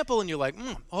 free sample, and you're like,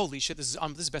 holy shit, this is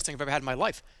the best thing I've ever had in my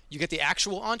life. You get the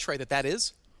actual entree that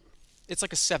is, it's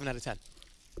like a 7 out of 10.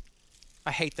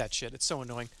 I hate that shit. It's so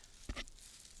annoying.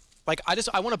 Like,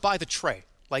 I want to buy the tray.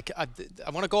 Like, I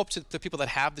want to go up to the people that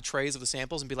have the trays of the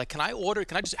samples and be like, can I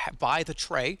just buy the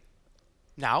tray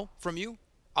now from you?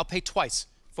 I'll pay twice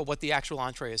for what the actual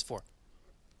entree is for.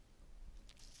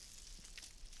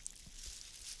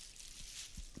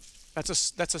 That's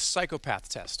a psychopath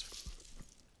test.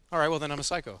 All right, well, then I'm a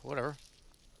psycho. Whatever.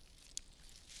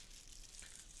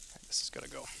 Okay, this is going to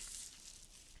go.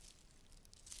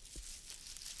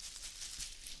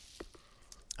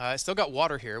 I still got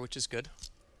water here, which is good.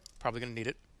 Probably going to need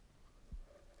it.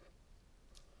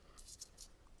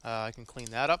 I can clean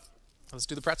that up. Let's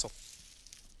do the pretzel.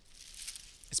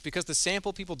 It's because the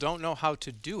sample people don't know how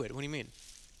to do it. What do you mean?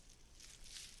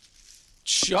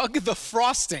 Chug the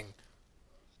frosting.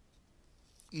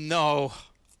 No.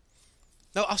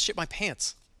 No, I'll shit my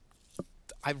pants.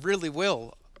 I really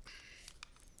will.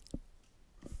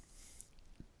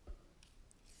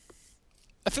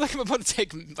 I feel like I'm about to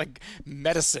take, like,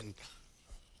 medicine.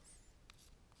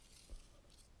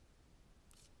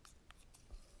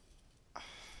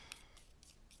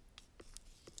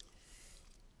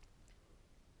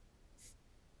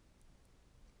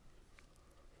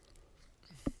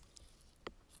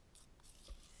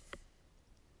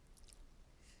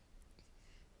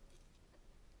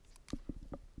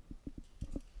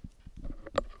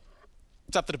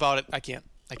 Something about it. I can't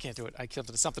do it.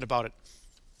 Something about it.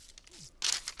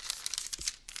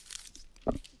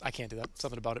 I can't do that.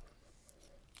 Something about it.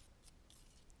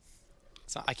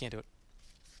 I can't do it.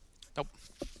 Nope.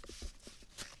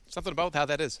 Something about how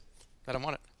that is. I don't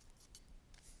want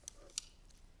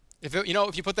it.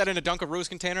 If you put that in a Dunkaroos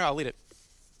container, I'll eat it.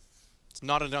 It's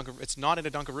not in a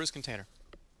Dunkaroos container.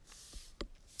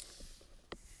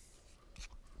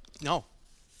 No.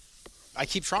 I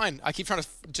keep trying to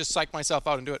just psych myself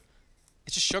out and do it.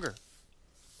 It's just sugar.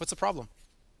 What's the problem?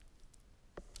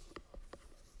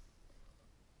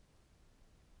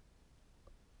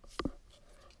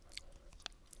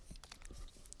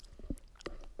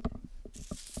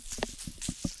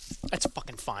 That's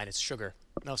fucking fine. It's sugar.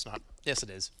 No, it's not. Yes, it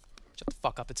is. Shut the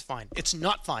fuck up. It's fine. It's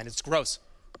not fine. It's gross.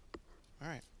 All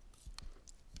right.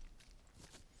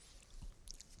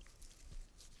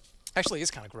 Actually, it's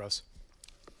kind of gross.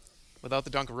 Without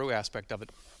the Dunkaroo aspect of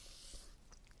it.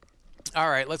 All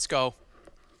right, let's go.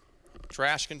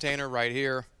 Trash container right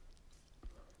here.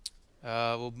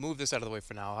 We'll move this out of the way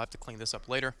for now. I'll have to clean this up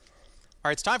later. All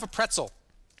right, it's time for pretzel.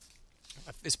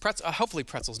 Is pretzel? Hopefully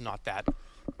pretzel's not that.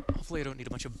 Hopefully I don't need a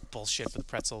bunch of bullshit for the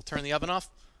pretzel. Turn the oven off.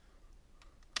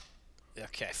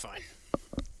 Okay, fine.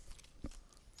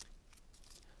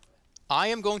 I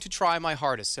am going to try my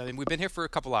hardest. I mean, we've been here for a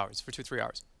couple hours, for 2-3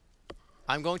 hours.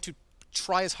 I'm going to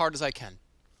try as hard as I can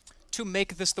to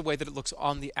make this the way that it looks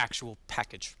on the actual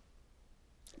package.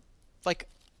 Like,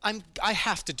 I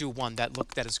have to do one that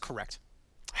is correct.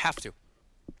 I have to.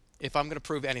 If I'm going to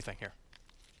prove anything here.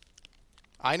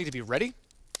 I need to be ready.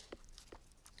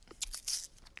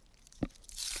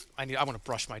 I want to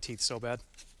brush my teeth so bad.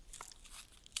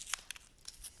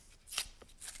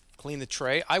 Clean the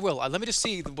tray. I will. Let me just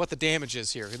see what the damage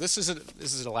is here. This is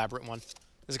an elaborate one.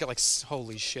 This has got like,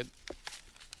 holy shit.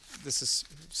 This is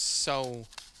so,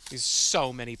 there's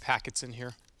so many packets in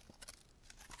here.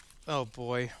 Oh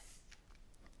boy.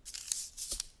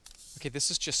 Okay, this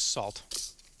is just salt.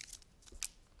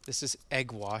 This is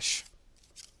egg wash.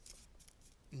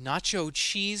 Nacho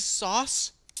cheese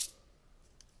sauce.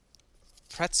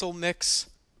 Pretzel mix.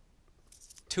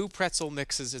 2 pretzel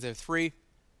mixes. Is there 3?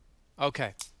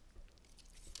 Okay.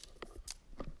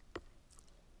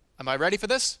 Am I ready for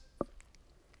this?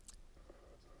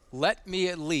 Let me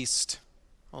at least...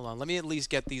 Hold on. Let me at least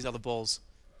get these other bowls.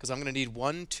 Because I'm going to need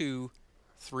 1, 2,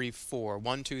 3, 4.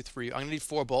 1, 2, 3. I'm going to need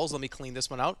 4 bowls. Let me clean this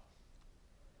one out.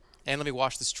 And let me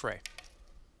wash this tray.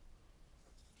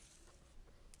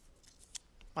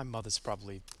 My mother's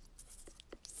probably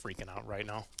freaking out right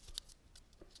now.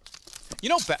 You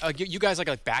know, you guys like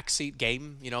backseat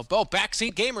game? You know,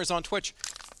 backseat gamers on Twitch.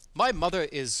 My mother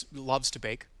loves to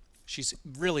bake. She's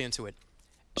really into it.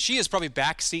 She is probably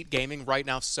backseat gaming right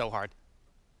now so hard.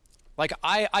 Like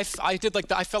I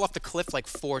fell off the cliff like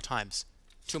 4 times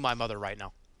to my mother right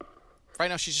now. Right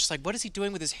now she's just like, what is he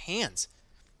doing with his hands?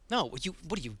 No, what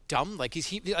are you dumb? Like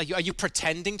are you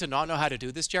pretending to not know how to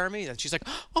do this, Jeremy? And she's like,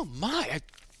 oh my,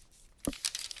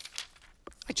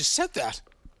 I just said that.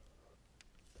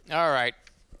 All right.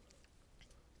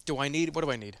 What do I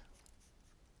need?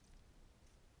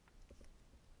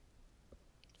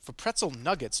 For pretzel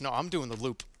nuggets, no, I'm doing the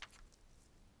loop.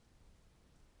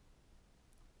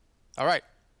 All right.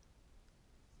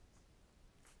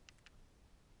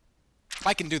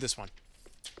 I can do this one.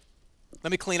 Let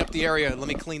me clean up the area. Let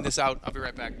me clean this out. I'll be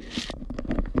right back.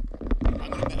 I'm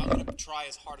gonna try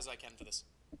as hard as I can for this.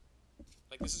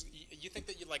 Like this is. You think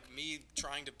that you like me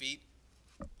trying to beat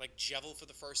like Jevil for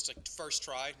the first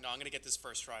try? No, I'm gonna get this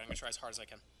first try. I'm gonna try as hard as I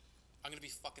can. I'm gonna be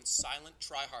fucking silent,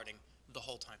 try-harding the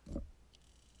whole time.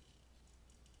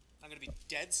 I'm gonna be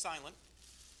dead silent,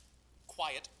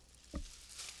 quiet.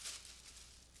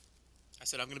 I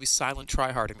said I'm gonna be silent,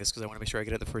 try-harding this because I want to make sure I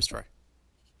get it the first try.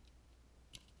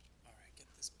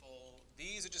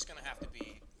 These are just going to have to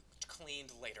be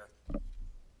cleaned later.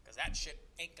 Because that shit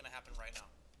ain't going to happen right now.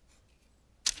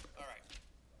 Alright.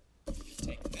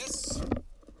 Take this. And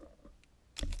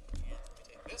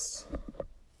take this.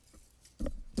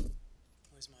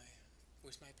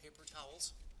 Where's my paper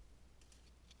towels?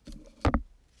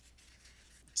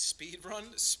 Speed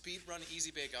run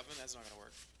easy bake oven. That's not going to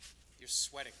work. You're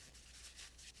sweating.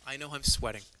 I know I'm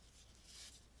sweating.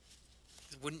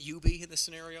 Wouldn't you be in this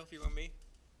scenario if you were me?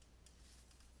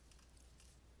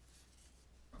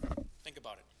 Think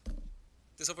about it.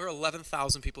 There's over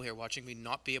 11,000 people here watching me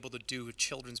not be able to do a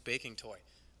children's baking toy.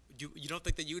 You don't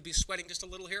think that you would be sweating just a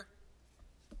little here?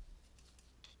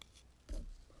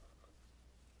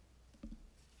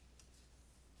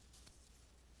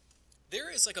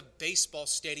 There is like a baseball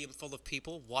stadium full of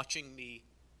people watching me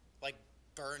like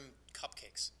burn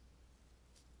cupcakes.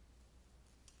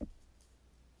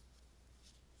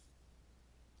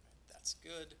 That's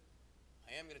good.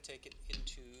 I am going to take it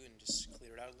into and just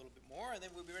clear it out a little bit more, and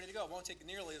then we'll be ready to go. It won't take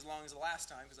nearly as long as the last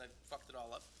time because I fucked it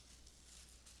all up.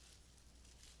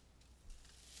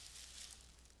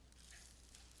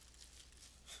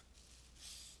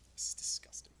 This is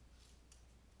disgusting.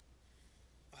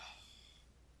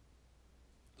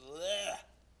 Blech.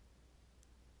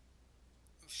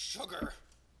 Sugar.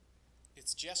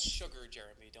 It's just sugar,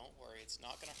 Jeremy. Don't worry. It's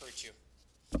not going to hurt you.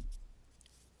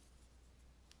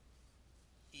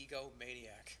 Ego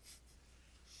maniac.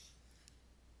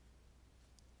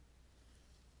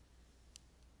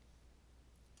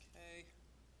 Okay.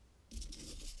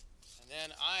 And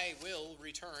then I will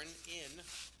return in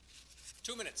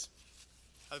 2 minutes.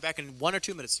 I'll be back in 1 or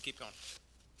 2 minutes to keep going.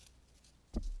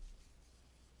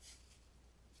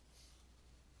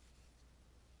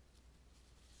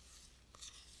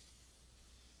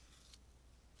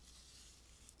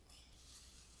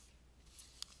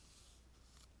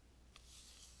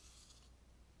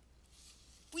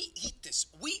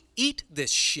 eat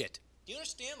this shit. Do you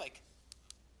understand? Like,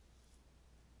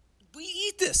 we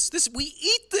eat this. We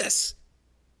eat this.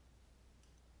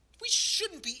 We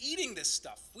shouldn't be eating this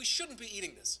stuff. We shouldn't be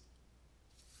eating this.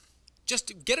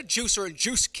 Just get a juicer and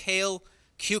juice kale,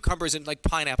 cucumbers, and like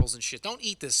pineapples and shit. Don't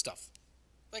eat this stuff.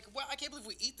 Like, well, I can't believe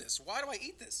we eat this. Why do I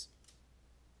eat this?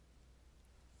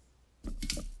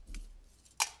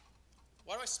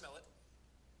 Why do I smell it?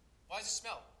 Why does it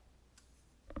smell?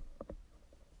 All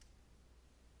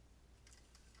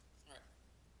right,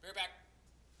 be right back.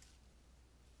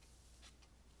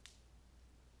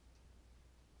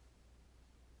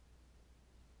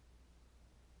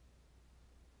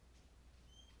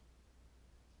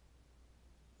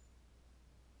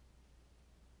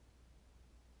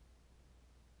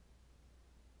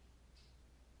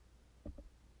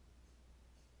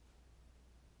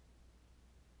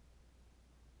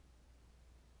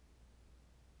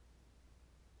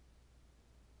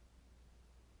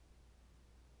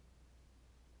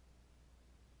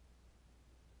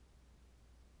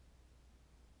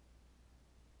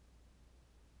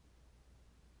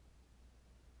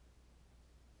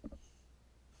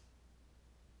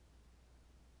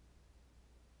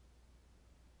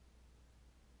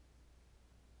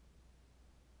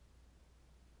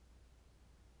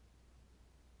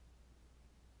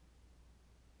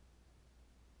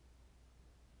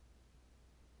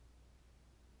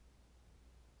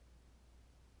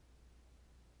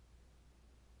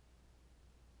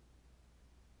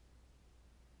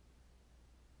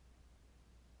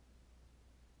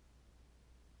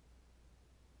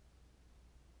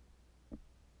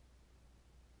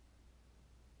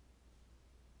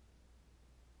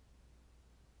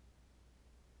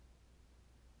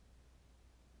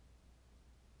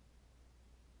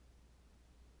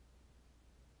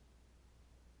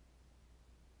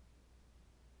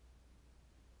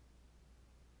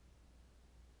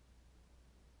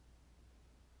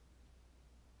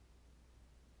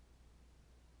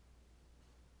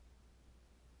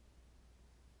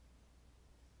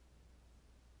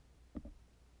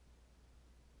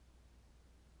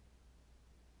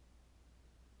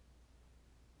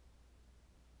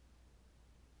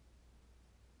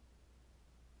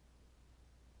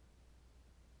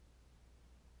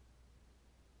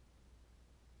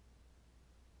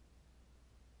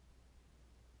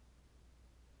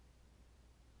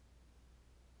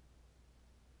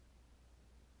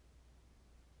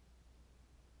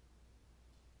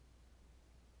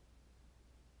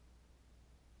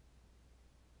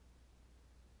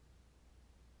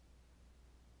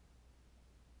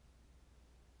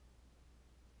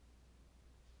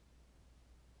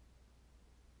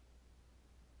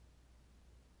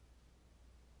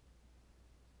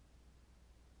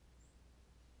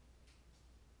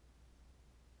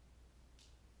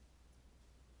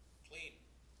 Clean.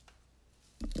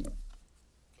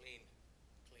 Clean.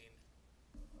 Clean.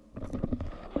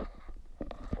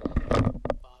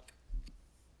 Fuck.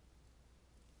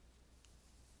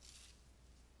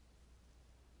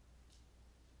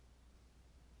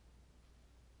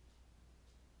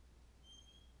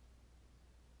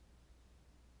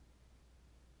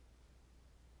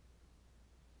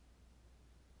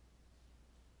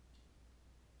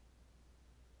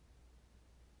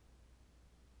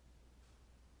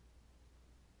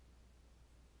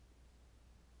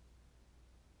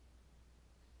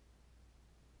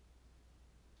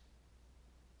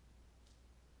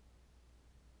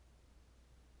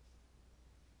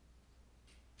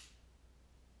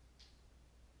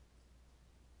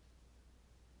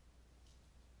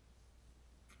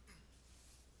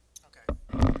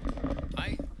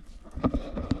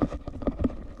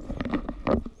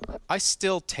 I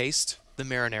still taste the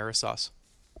marinara sauce.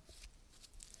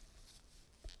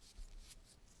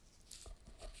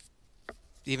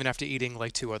 Even after eating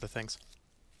like 2 other things.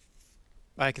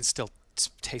 I can still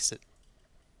taste it.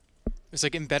 It's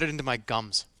like embedded into my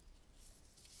gums.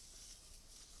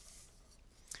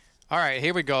 Alright,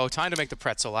 here we go. Time to make the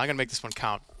pretzel. I'm going to make this one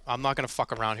count. I'm not going to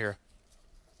fuck around here.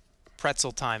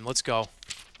 Pretzel time. Let's go.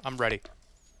 I'm ready.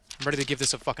 I'm ready to give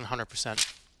this a fucking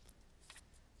 100%.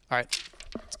 Alright.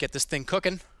 Let's get this thing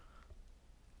cooking.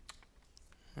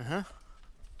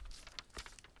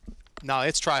 No,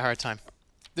 it's try hard time.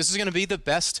 This is going to be the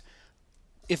best.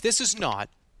 If this is not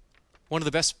one of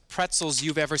the best pretzels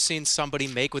you've ever seen somebody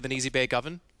make with an easy bake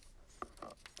oven,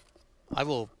 I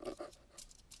will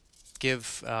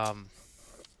give, I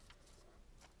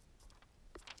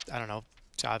don't know,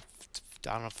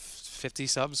 50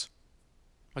 subs?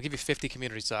 I'll give you 50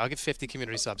 community subs. I'll give 50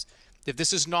 community subs. If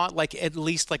this is not like at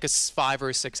least like a 5 or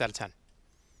a 6 out of 10.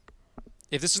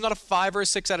 If this is not a 5 or a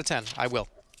 6 out of 10, I will.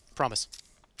 Promise.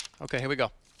 Okay, here we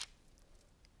go.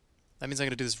 That means I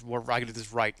gotta do this. I gotta do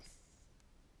this right.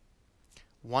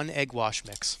 1 egg wash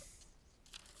mix.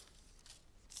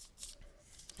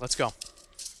 Let's go.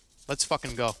 Let's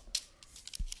fucking go.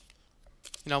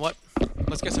 You know what?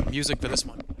 Let's get some music for this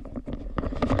one.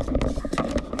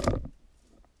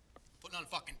 Putting on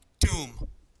fucking Doom.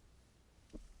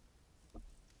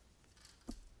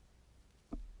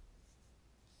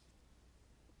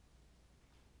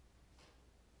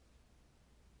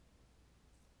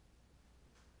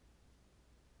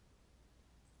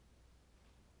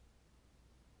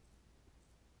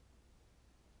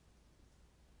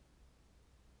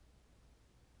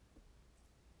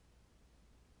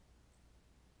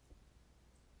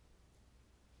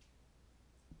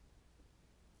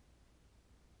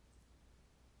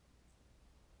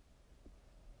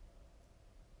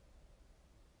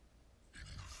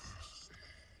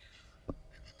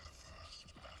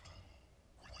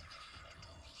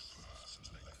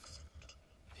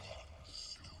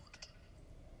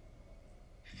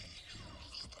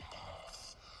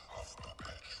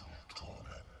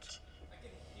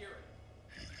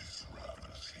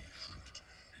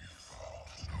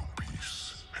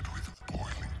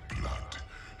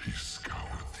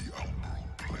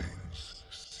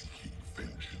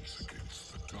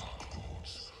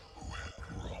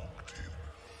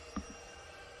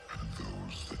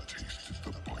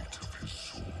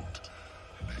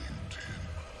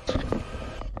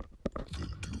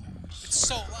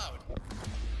 So loud.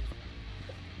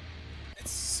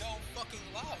 It's so fucking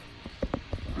loud.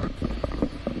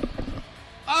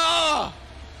 Ah!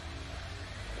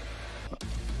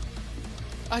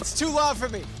 It's too loud for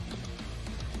me.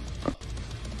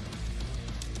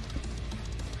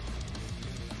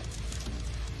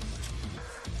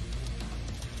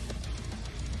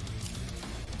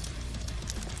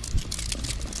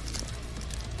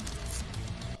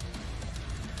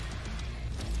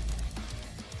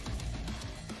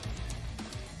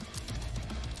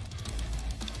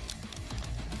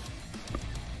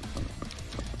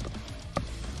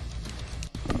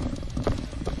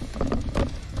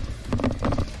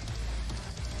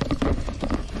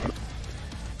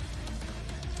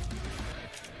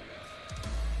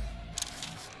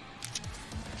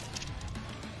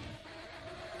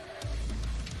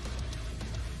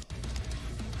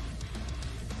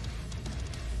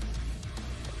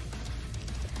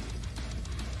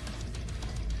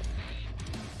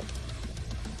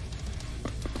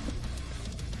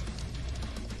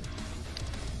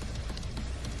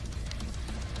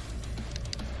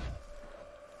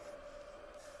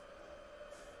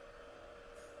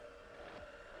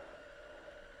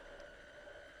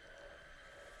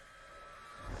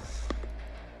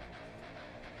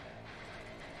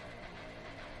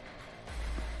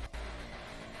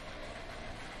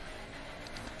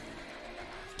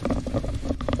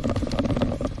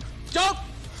 Jump!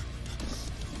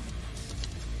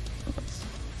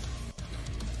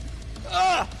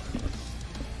 Ah!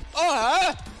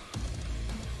 Oh,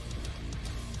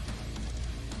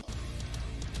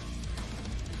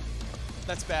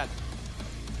 That's bad.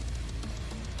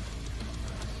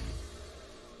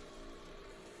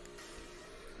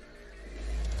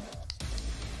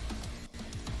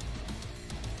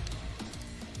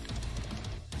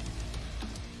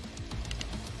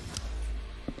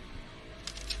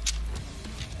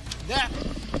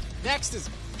 Next is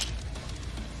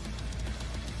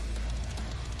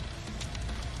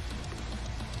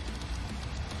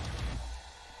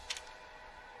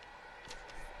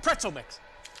pretzel mix.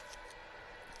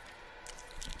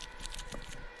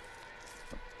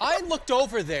 I looked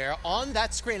over there on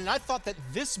that screen and I thought that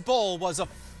this bowl was a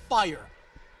fire.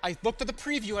 I looked at the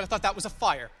preview and I thought that was a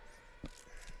fire.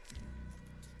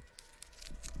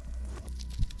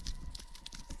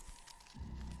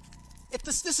 If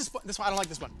this one, I don't like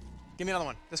this one. Give me another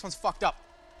one. This one's fucked up.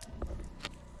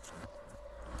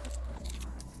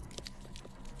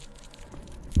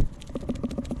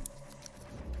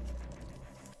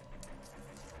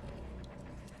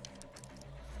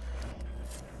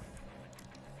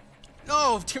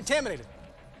 No, contaminated.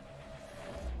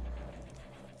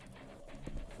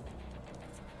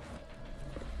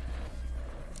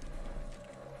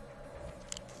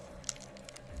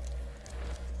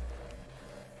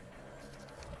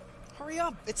 Hurry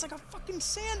up. It's like a fucking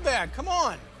sandbag. Come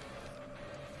on.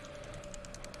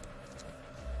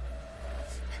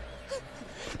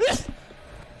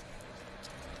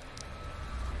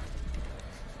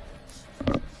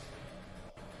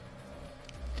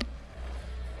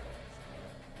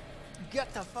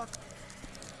 Get the fuck.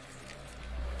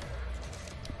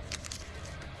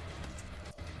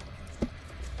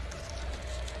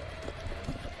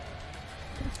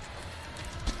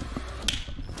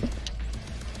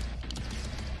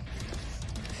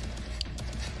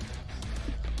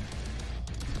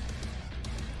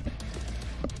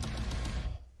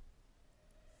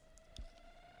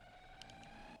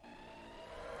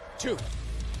 2,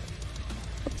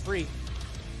 3,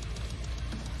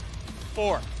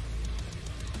 4.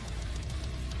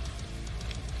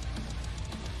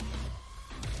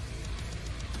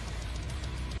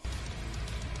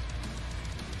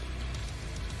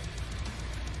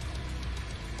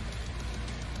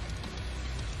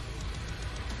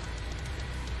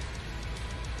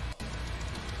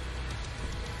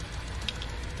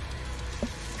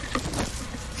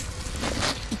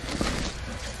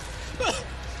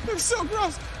 They're so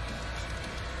gross.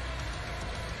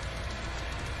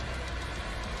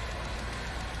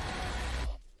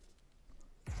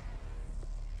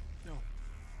 No.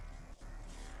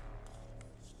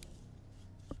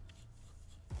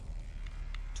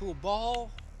 To a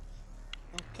ball.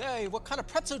 Okay, what kind of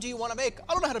pretzel do you want to make?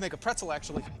 I don't know how to make a pretzel,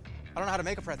 actually. I don't know how to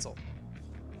make a pretzel.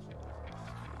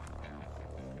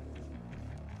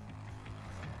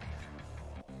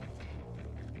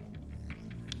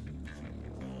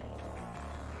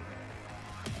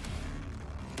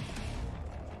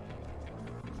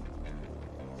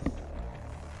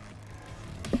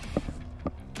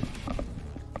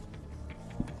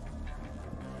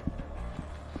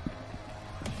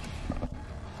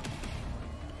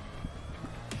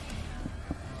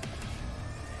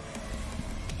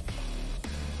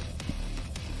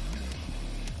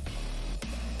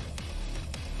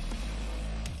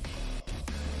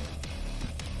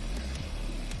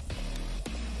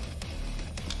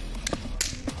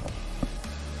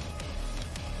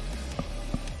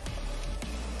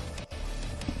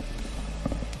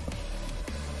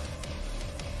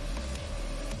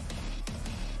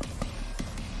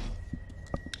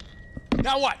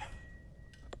 Now what?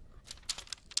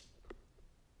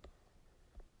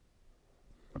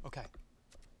 Okay.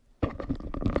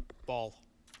 Ball.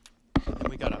 And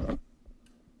then we gotta... Okay.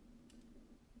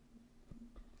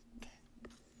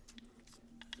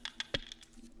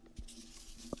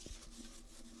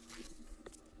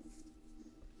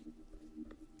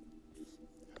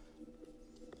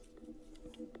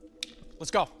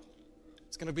 Let's go.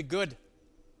 It's gonna be good.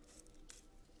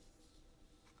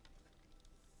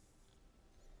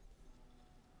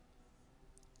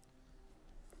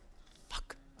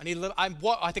 I need a little,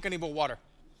 I think I need more water.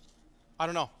 I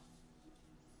don't know.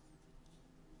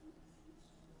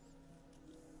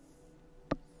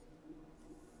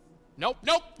 Nope,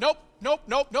 nope, nope, nope,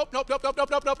 nope, nope, nope, nope, nope, nope,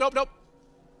 nope, nope, nope, nope.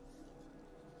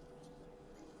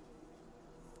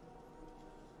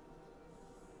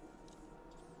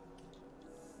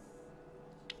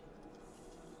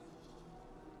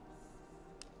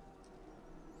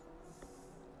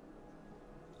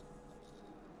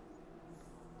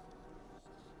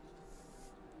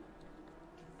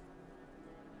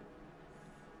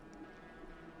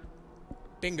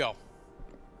 Bingo.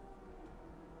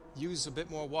 Use a bit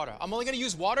more water. I'm only going to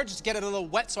use water just to get it a little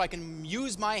wet so I can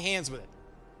use my hands with it.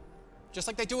 Just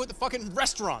like they do at the fucking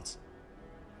restaurants.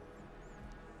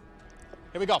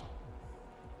 Here we go.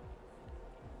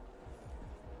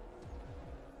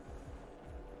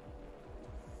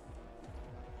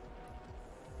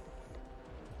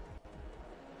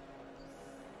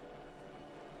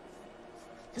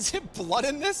 Is there blood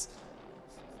in this?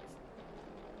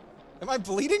 Am I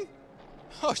bleeding?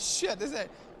 Oh shit, is it?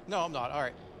 No, I'm not. All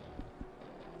right.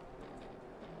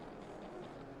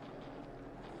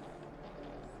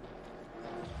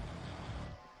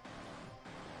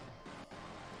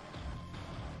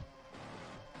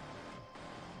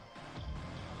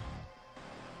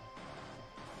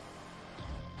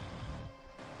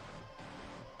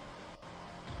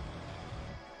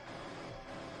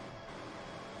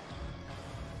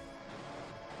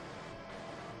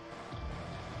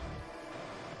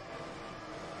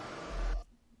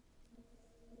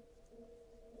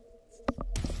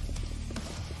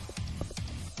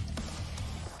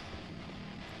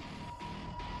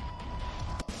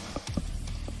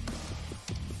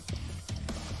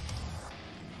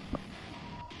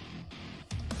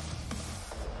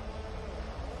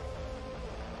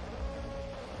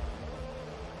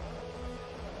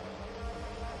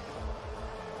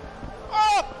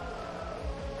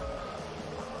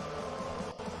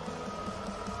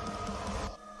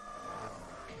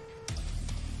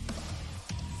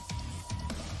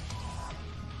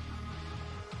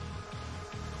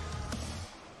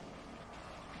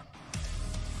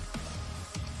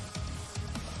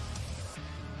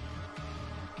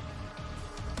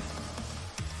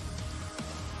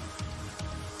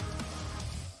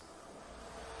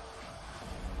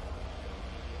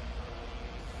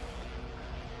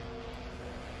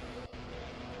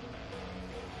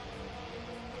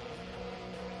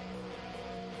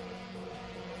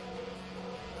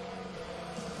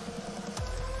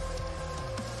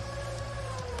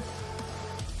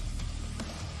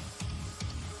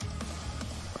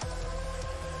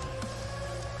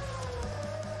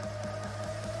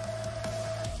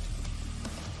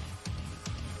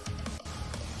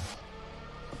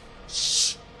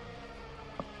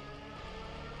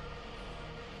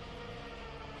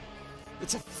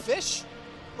 It's a fish?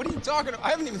 What are you talking about? I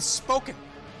haven't even spoken.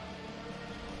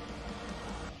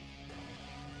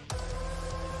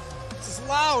 This is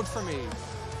loud for me.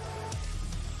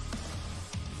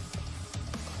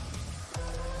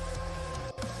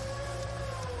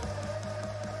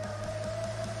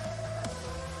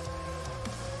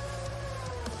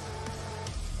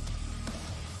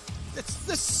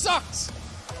 This sucks.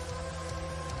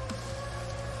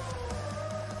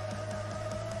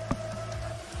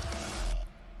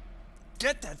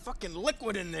 Get that fucking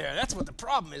liquid in there. That's what the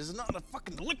problem is. There's not a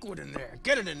fucking liquid in there.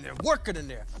 Get it in there. Work it in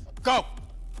there. Go.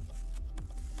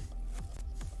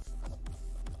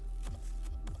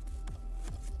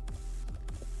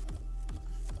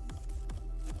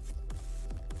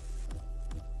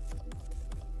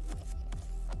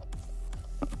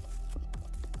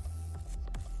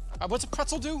 What's a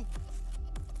pretzel do?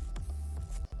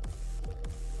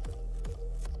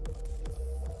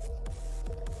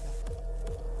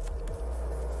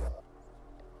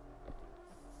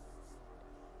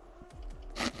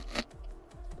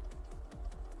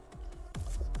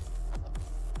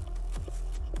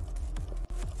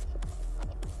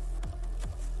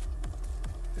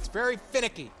 It's very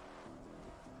finicky.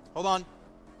 Hold on.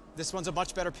 This one's a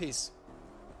much better piece.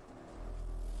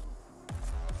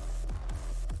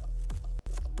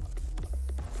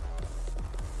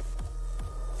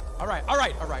 All right.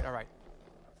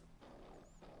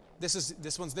 This is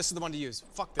the one to use.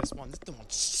 Fuck this one. This one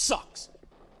sucks.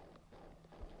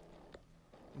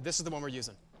 This is the one we're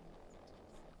using.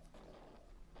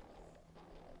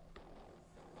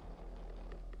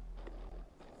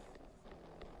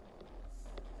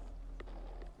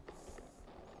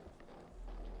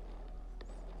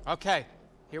 Okay,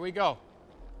 here we go.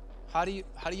 How do you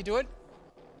do it?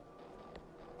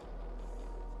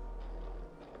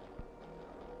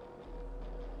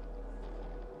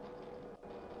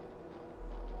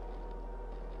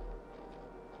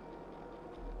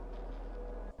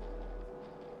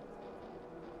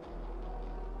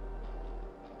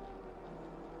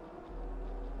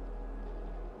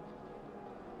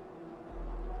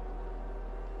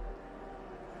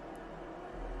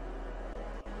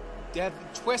 Dev,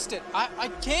 twist it. I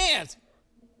can't.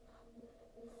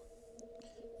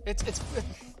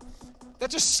 That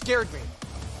just scared me.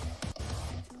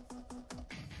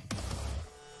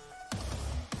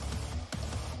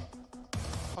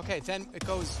 Okay, then it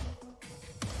goes.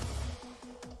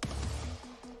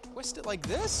 Twist it like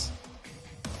this?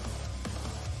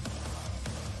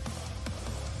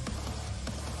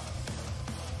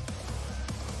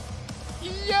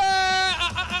 Yeah!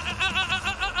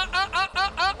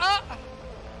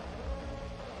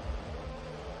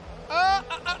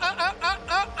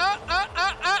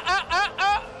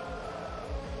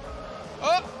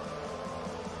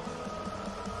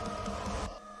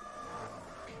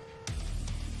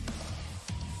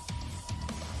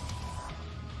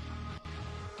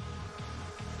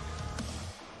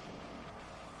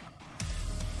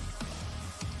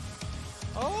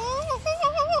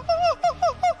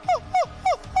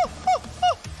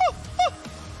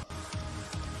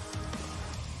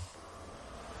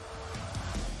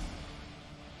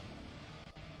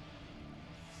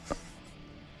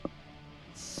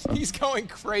 He's going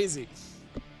crazy.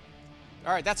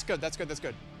 All right, that's good. That's good. That's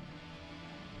good.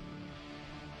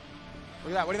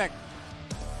 Look at that. What do you think?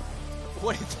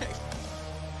 What do you think?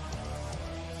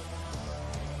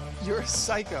 You're a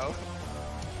psycho.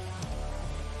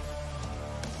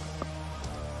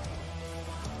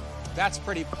 That's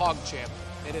pretty PogChamp.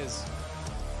 It is.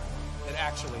 It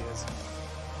actually is.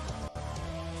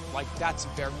 Like, that's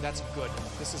good.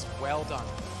 This is well done.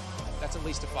 That's at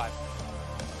least a 5.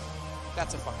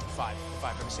 That's a fucking 5. If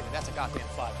I've ever seen it. That's a goddamn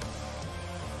 5.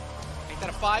 Ain't that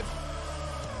a 5?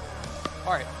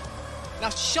 Alright. Now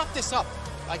shut this up.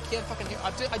 I can't fucking hear.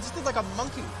 I just did like a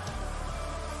monkey.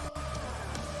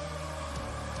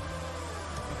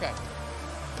 Okay.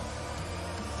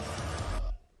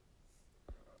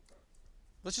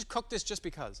 Let's just cook this just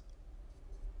because.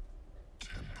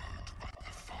 Tempered by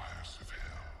the fires of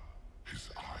hell,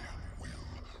 his iron will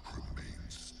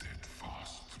remains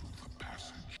steadfast through the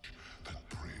passage that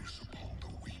preys upon the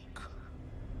weak.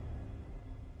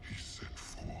 He set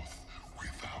forth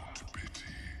without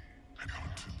pity and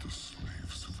hunted the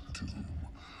slaves of doom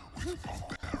with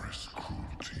barbarous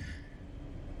cruelty.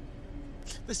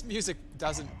 This music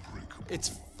doesn't.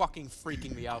 It's fucking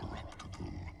freaking me out.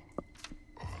 Corruptible,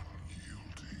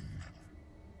 unyielding.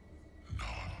 None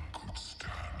could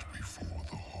stand before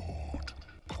the horde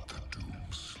but the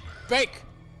doom-slayer. Bake!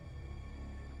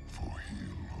 For he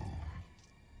alone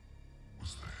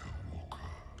was their walker.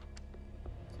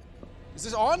 Is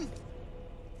this on?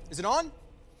 Is it on?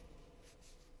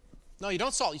 No, you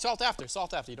don't salt. You salt after.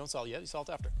 Salt after. You don't salt yet. You salt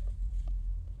after.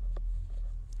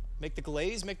 Make the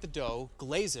glaze, make the dough,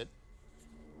 glaze it,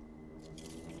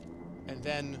 and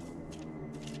then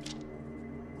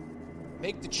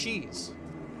make the cheese.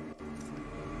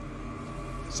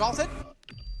 Salt it.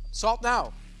 Salt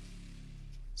now.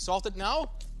 Salt it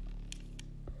now.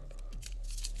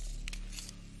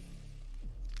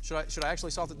 Should I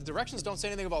actually salt it? The directions don't say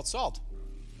anything about salt.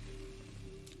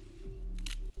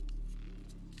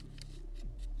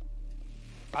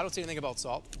 I don't see anything about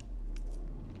salt.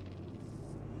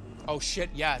 Oh shit,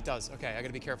 yeah it does. Okay, I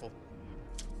gotta be careful.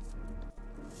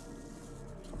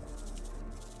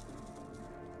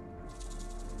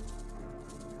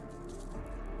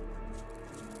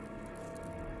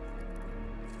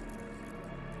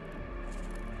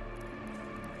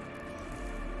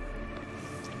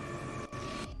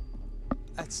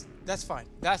 That's fine.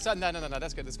 That's no,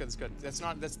 that's good. That's good.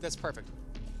 That's perfect.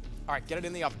 All right, get it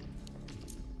in the oven.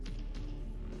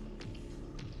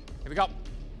 Here we go.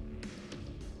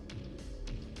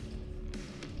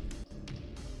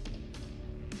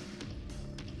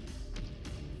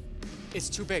 It's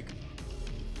too big.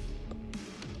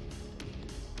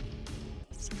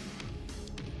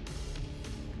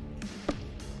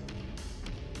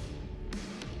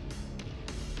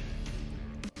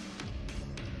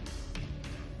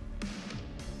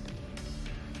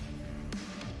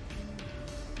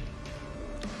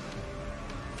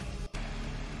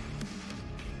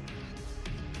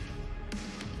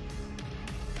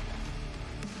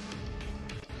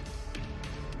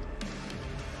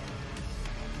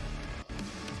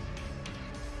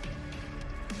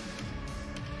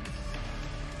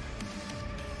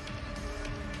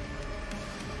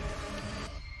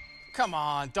 Come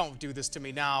on, don't do this to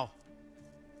me now.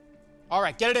 All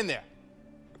right, get it in there.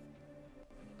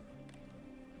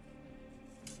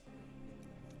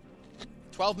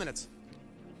 "12 minutes.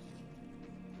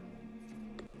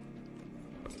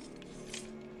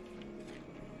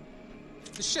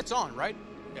 This shit's on, right?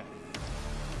 Yeah.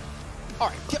 All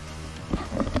right, get...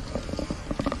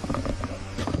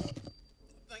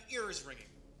 My ear is ringing.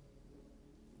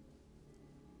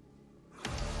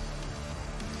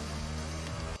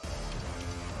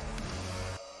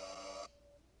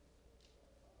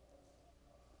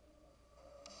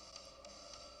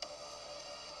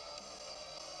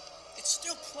 It's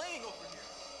still playing over here.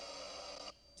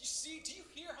 Do you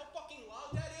hear how fucking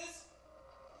loud that is?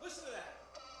 Listen to that.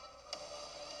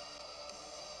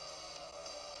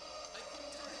 I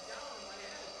couldn't turn it down in my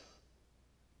head.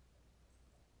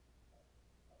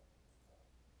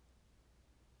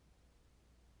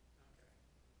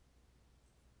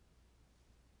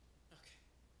 Okay.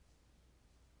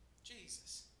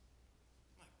 Jesus.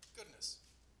 My goodness.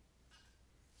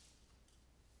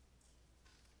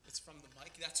 It's from the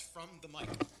mic? That's from the mic.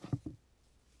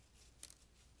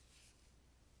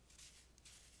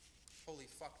 Holy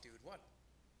fuck, dude. What?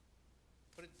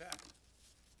 Put it back.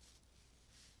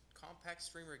 Compact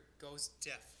streamer goes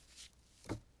deaf.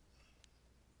 I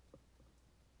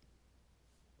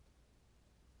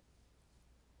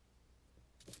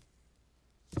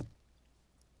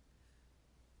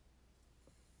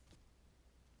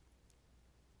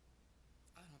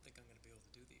don't think I'm going to be able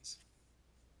to do these.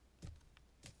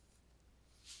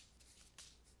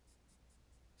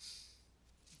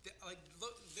 Like,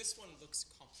 look, this one looks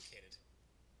complicated.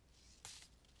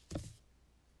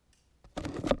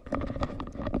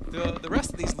 The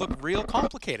rest of these look real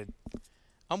complicated.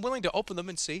 I'm willing to open them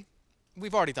and see.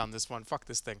 We've already done this one. Fuck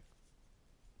this thing.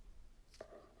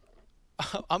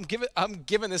 I'm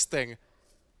giving this thing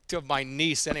to my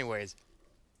niece anyways.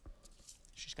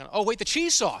 She's gonna... Oh wait, the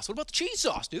cheese sauce. What about the cheese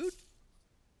sauce, dude?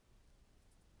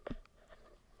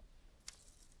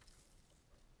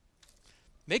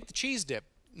 Make the cheese dip.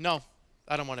 No,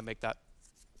 I don't want to make that.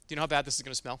 Do you know how bad this is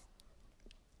going to smell?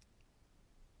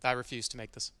 I refuse to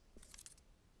make this.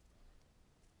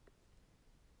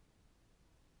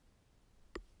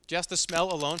 Just the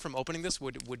smell alone from opening this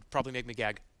would probably make me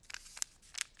gag.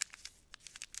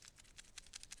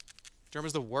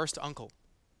 Jerma's the worst uncle.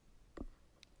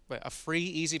 Wait, a free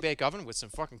easy bake oven with some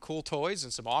fucking cool toys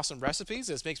and some awesome recipes?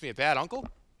 This makes me a bad uncle?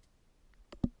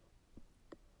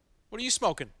 What are you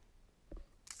smoking?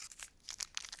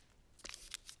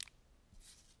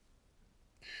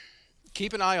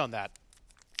 Keep an eye on that.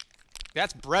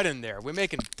 That's bread in there. We're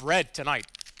making bread tonight.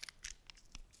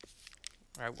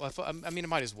 All right, well, I mean, it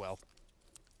might as well.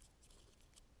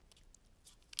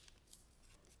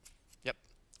 Yep,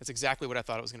 that's exactly what I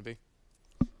thought it was going to be.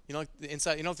 You know, like the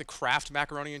inside, you know, the Kraft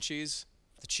macaroni and cheese?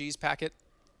 The cheese packet?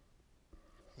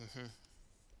 Mm-hmm.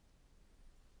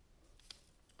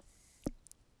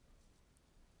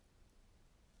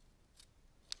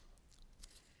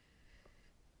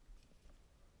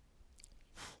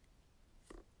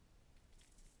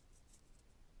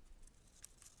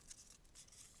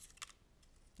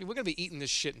 We're going to be eating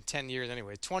this shit in 10 years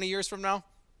anyway. 20 years from now,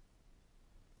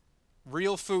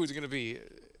 real food is going to be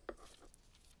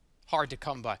hard to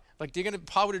come by. Like,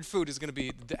 powdered food is going to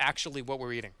be actually what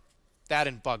we're eating. That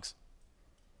and bugs.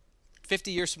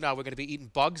 50 years from now, we're going to be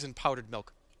eating bugs and powdered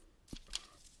milk.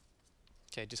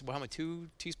 Okay, just how many? 2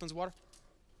 teaspoons of water?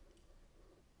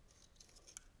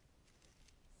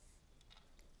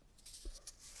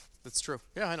 That's true.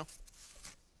 Yeah, I know.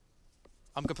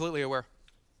 I'm completely aware.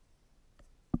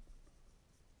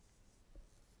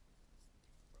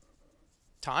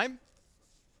 Time?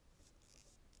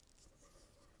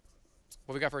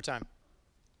 What we got for a time?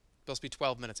 Supposed to be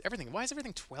 12 minutes. Everything. Why is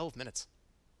everything 12 minutes?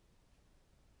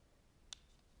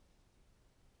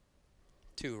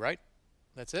 2, right?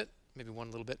 That's it? Maybe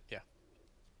 1 little bit. Yeah.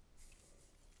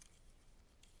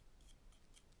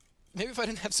 Maybe if I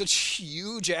didn't have such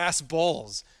huge ass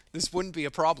balls, this wouldn't be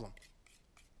a problem.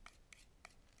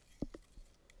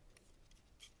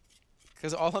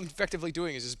 Because all I'm effectively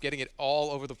doing is just getting it all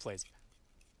over the place.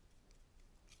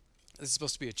 This is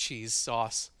supposed to be a cheese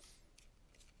sauce.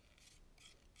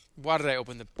 Why did I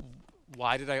open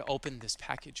this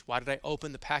package? Why did I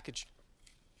open the package?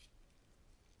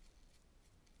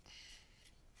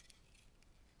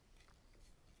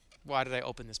 Why did I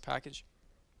open this package?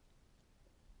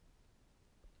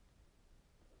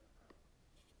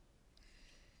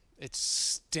 It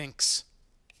stinks.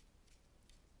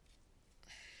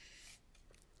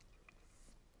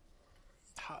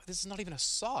 This is not even a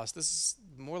sauce. This is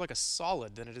more like a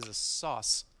solid than it is a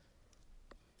sauce.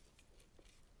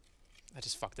 I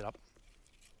just fucked it up.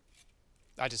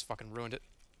 I just fucking ruined it.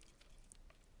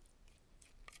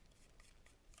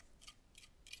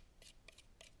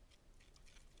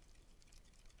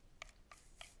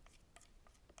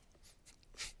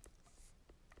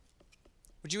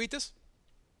 Would you eat this?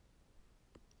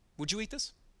 Would you eat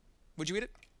this? Would you eat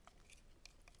it?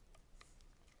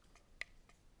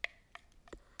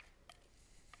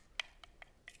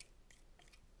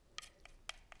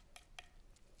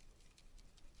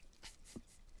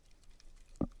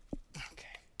 Okay.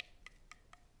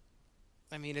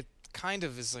 I mean, it kind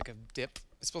of is like a dip.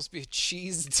 It's supposed to be a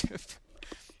cheese dip.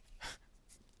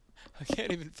 I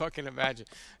can't even fucking imagine.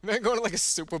 Imagine going to like a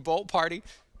Super Bowl party.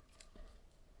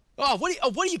 Oh,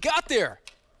 what do you got there?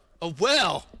 Oh,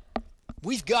 well,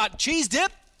 we've got cheese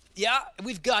dip. Yeah,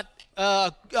 we've got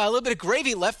a little bit of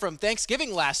gravy left from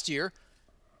Thanksgiving last year.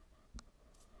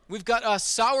 We've got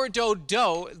sourdough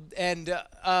dough and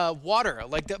water.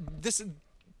 Like this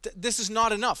is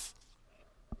not enough.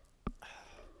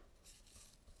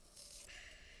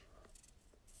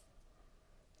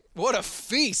 What a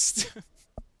feast.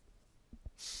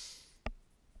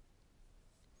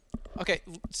 Okay,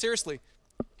 seriously.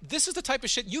 This is the type of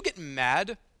shit you get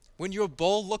mad when your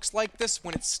bowl looks like this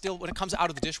when it comes out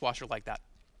of the dishwasher like that.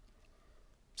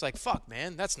 It's like, fuck,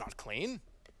 man, that's not clean.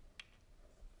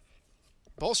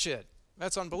 Bullshit.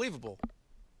 That's unbelievable.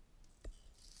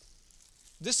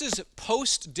 This is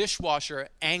post-dishwasher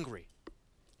angry,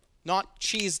 not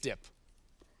cheese dip.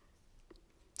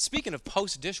 Speaking of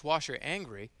post-dishwasher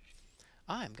angry,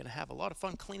 I'm going to have a lot of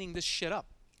fun cleaning this shit up.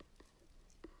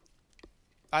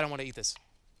 I don't want to eat this.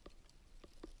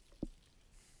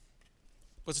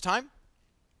 What's the time?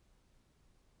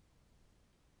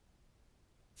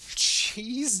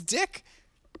 Cheese dick?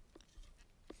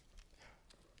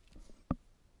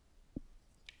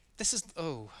 This is...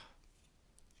 Oh.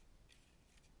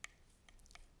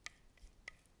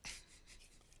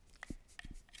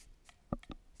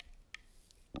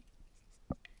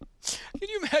 Can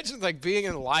you imagine, like, being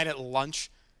in line at lunch?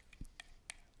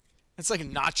 It's like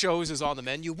nachos is on the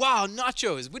menu. Wow,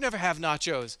 nachos. We never have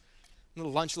nachos. And the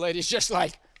lunch lady's just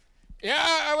like,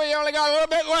 yeah, we only got a little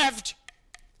bit left.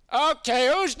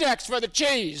 Okay, who's next for the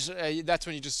cheese? That's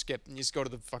when you just skip and you just go to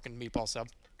the fucking meatball sub.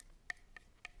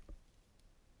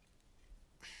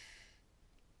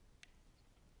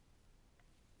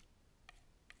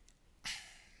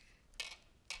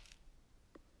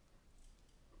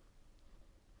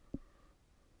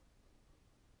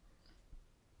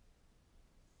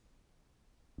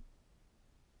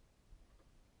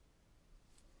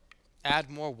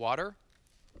 Add more water?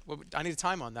 I need a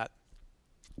time on that.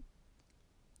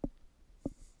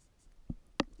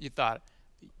 You thought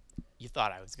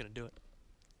I was gonna do it.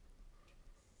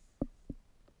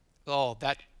 Oh,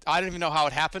 I don't even know how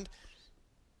it happened.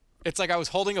 It's like I was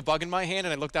holding a bug in my hand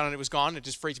and I looked down and it was gone. It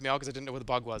just freaked me out because I didn't know where the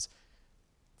bug was.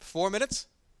 4 minutes?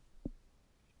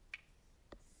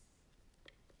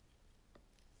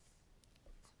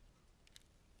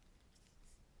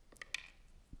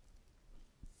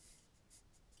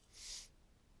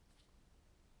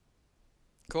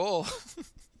 Cool.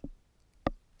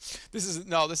 This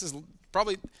is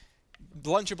probably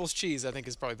Lunchables cheese. I think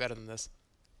is probably better than this.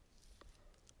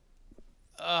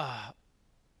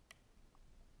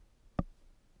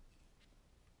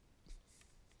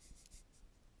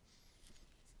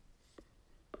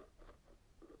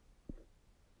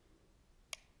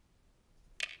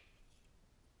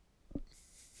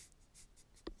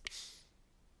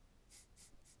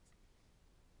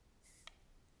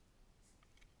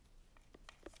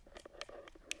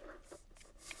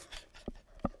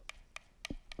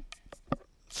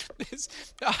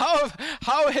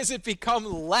 How has it become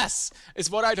less? Is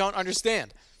what I don't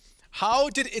understand. How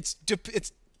did it's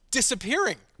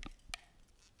disappearing?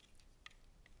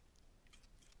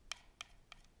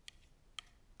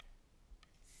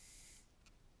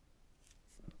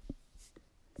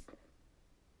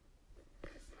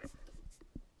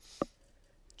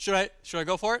 Should I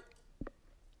go for it?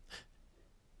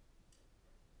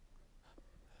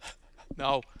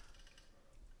 No.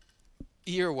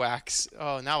 Earwax.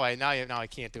 Oh, now I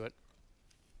can't do it.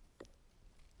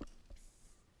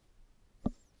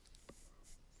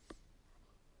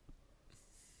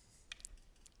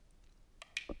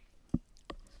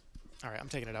 All right, I'm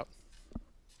taking it out.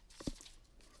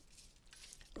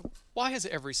 Why has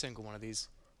every single one of these?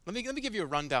 Let me give you a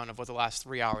rundown of what the last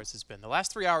 3 hours has been. The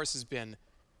last 3 hours has been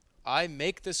I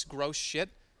make this gross shit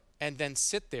and then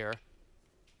sit there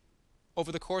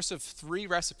over the course of 3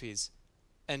 recipes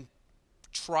and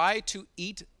try to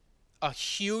eat a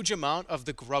huge amount of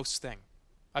the gross thing.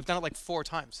 I've done it like 4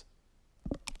 times.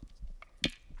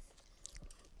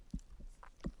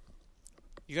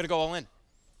 You gotta go all in.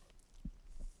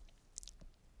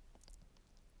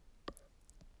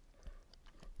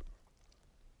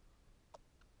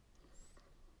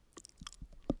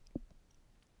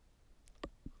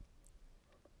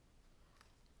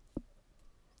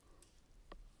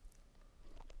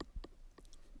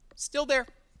 Still there.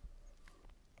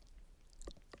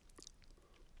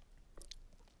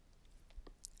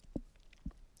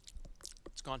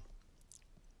 It's gone.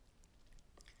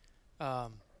 That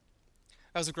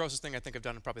was the grossest thing I think I've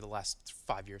done in probably the last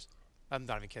 5 years. I'm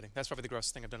not even kidding. That's probably the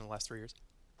grossest thing I've done in the last 3 years.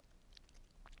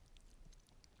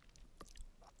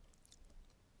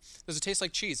 Does it taste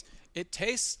like cheese? It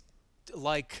tastes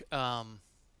like, I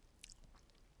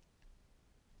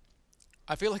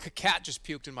feel like a cat just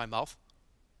puked in my mouth.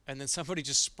 And then somebody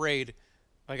just sprayed,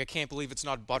 like, I can't believe it's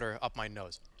not butter, up my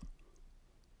nose.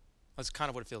 That's kind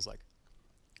of what it feels like.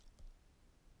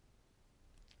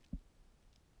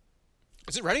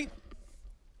 Is it ready?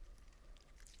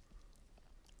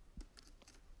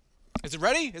 Is it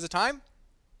ready? Is it time?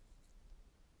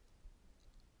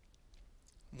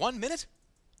 1 minute?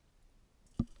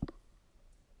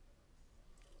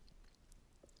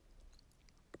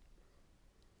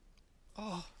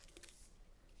 Oh.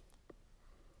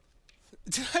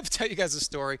 Did I ever tell you guys a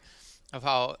story of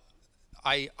how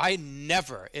I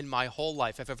never in my whole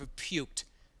life have ever puked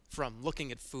from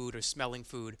looking at food or smelling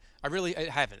food? I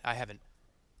haven't.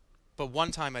 But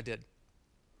one time I did.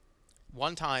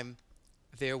 One time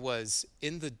there was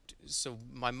so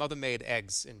my mother made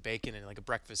eggs and bacon and like a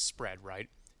breakfast spread, right?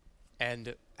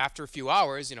 And after a few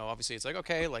hours, you know, obviously it's like,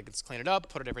 okay, like let's clean it up,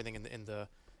 put everything in the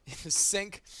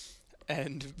sink.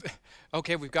 And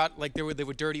okay, we've got like there were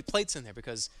dirty plates in there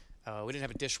because we didn't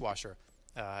have a dishwasher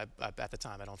at the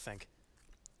time, I don't think.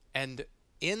 And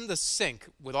in the sink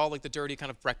with all like the dirty kind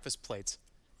of breakfast plates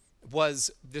was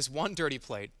this one dirty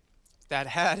plate that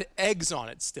had eggs on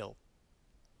it still.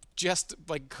 Just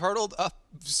like curdled up,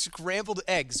 scrambled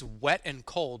eggs, wet and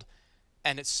cold,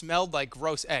 and it smelled like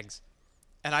gross eggs.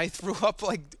 And I threw up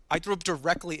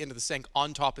directly into the sink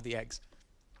on top of the eggs.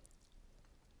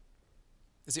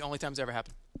 It's the only time it's ever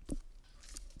happened.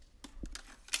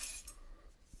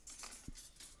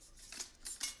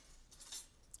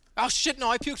 Oh shit, no,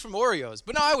 I puked from Oreos.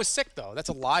 But no, I was sick though. That's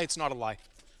a lie. It's not a lie.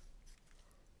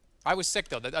 I was sick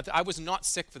though. I was not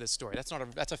sick for this story. That's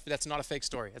not a fake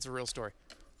story. That's a real story.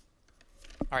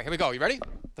 All right, here we go. You ready?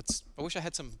 I wish I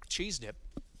had some cheese dip.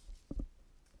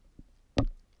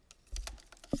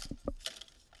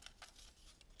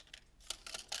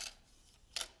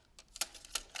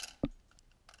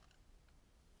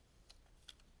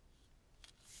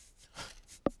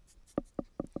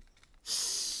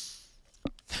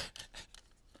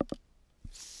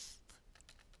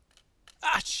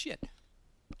 Ah, shit.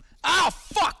 Ah,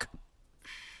 fuck!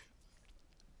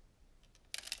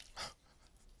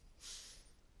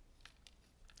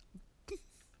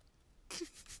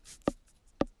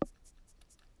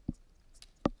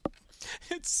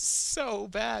 It's so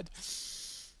bad.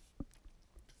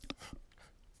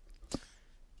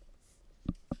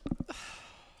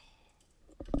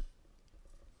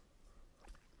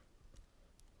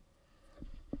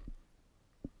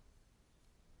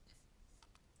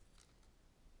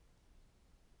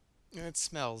 It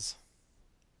smells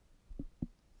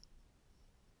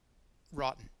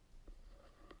rotten.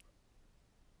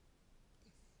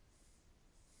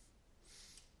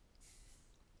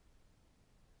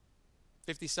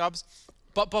 $50 subs.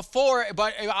 But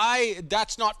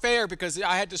that's not fair because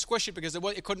I had to squish it because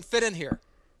it couldn't fit in here.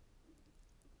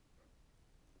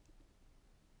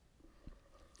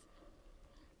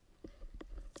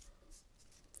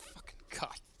 Fucking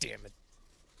god damn it.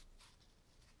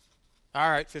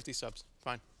 Alright, 50 subs.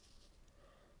 Fine.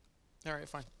 Alright,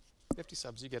 fine. 50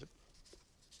 subs, you get it.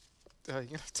 You're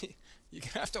gonna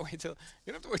have to wait till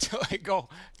I go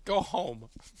home.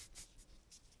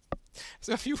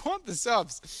 So if you want the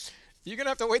subs, you're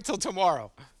gonna have to wait till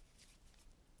tomorrow.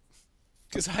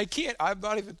 Cause I can't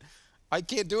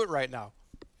do it right now.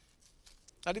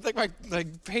 I need like my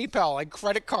PayPal, like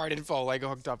credit card info like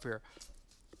hooked up here.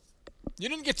 You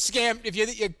didn't get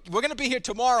scammed. We're gonna be here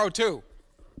tomorrow too.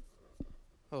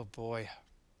 Oh boy.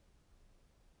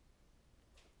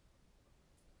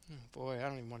 Oh boy, I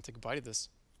don't even want to take a bite of this.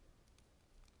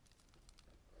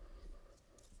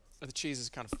 The cheese is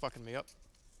kind of fucking me up.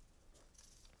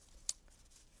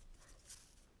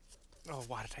 Oh,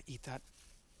 why did I eat that?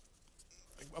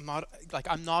 I'm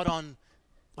not on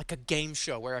like a game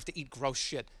show where I have to eat gross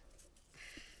shit.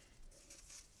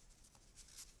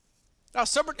 Oh,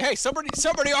 somebody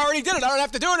already did it. I don't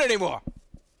have to do it anymore.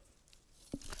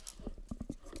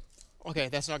 Okay,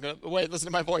 that's not gonna. Wait, listen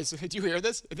to my voice. Did you hear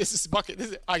this? This is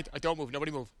bucket. I don't move.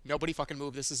 Nobody move. Nobody fucking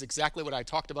move. This is exactly what I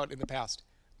talked about in the past.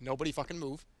 Nobody fucking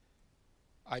move.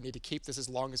 I need to keep this as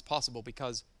long as possible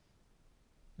because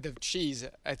the cheese,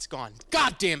 it's gone.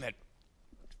 God damn it!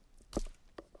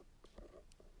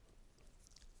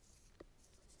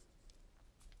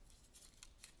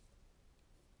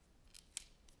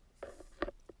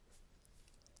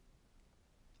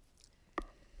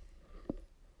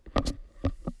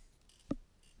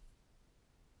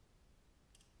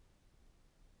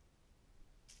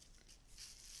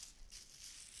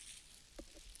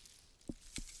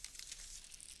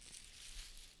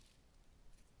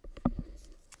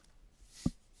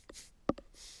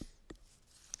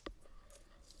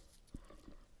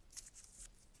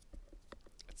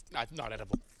 Not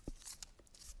edible.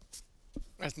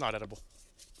 That's not edible.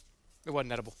 It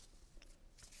wasn't edible.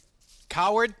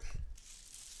 Coward.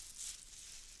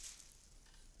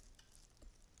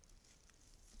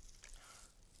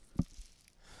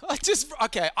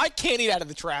 Okay, I can't eat out of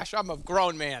the trash. I'm a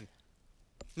grown man.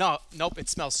 No, nope, it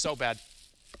smells so bad.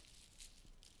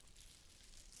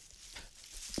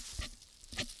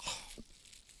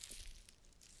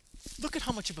 Look at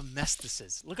how much of a mess this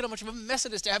is. Look at how much of a mess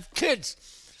it is to have kids.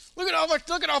 Look at how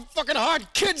fucking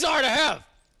hard kids are to have.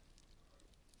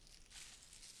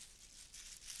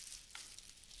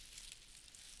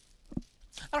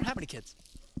 I don't have any kids.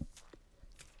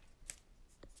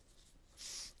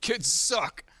 Kids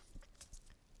suck.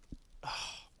 Oh.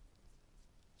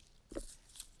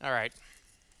 All right.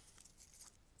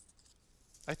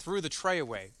 I threw the tray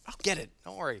away. I'll get it.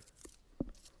 Don't worry. I'm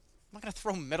not going to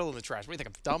throw metal in the trash. What do you think,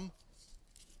 I'm dumb?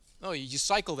 No, you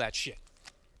cycle that shit.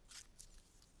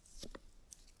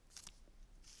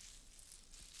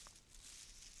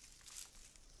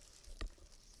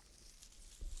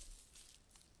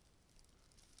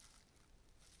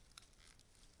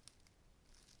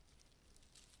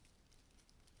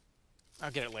 I'll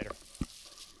get it later.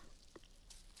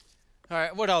 All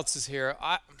right, what else is here?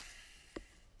 I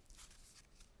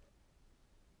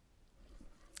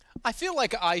feel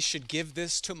like I should give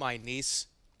this to my niece,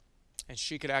 and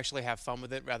she could actually have fun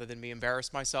with it rather than me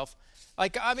embarrass myself.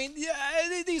 Like, I mean,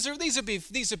 yeah, these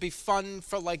would be fun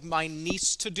for like my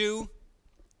niece to do.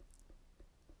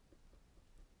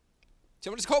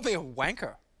 Someone just called me a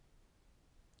wanker.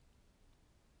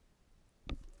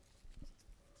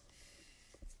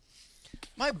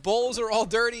 My bowls are all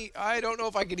dirty. I don't know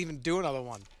if I could even do another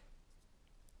one.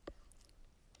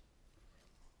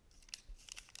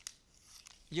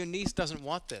 Your niece doesn't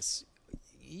want this.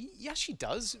 Yes, she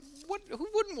does. Who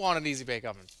wouldn't want an easy bake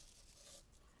oven?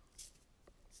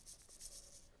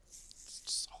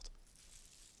 Salt.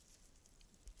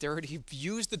 Dirty.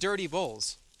 Use the dirty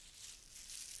bowls.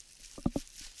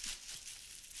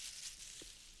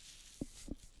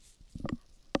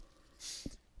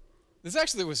 This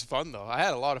actually was fun, though. I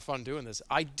had a lot of fun doing this.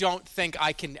 I don't think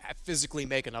I can physically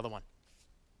make another one.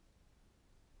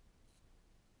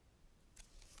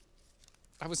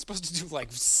 I was supposed to do like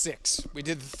 6. We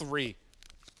did 3.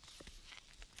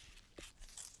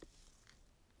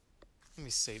 Let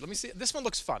me see. Let me see. This one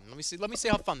looks fun. Let me see. Let me see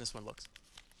how fun this one looks.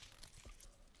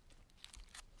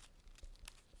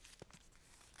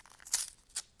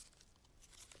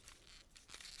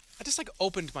 I just like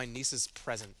opened my niece's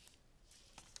present.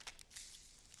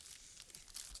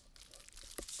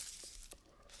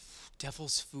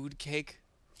 Devil's food cake.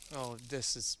 Oh,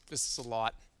 this is a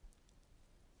lot.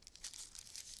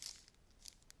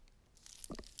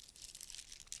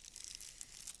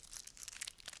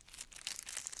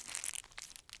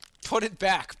 Put it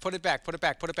back. Put it back. Put it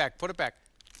back. Put it back. Put it back.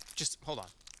 Just hold on.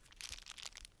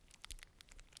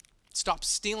 Stop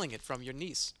stealing it from your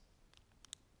niece.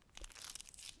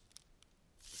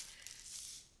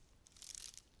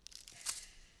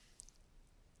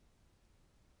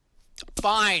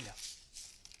 Fine.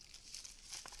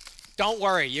 Don't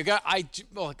worry. You got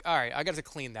look, all right, I got to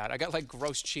clean that. I got like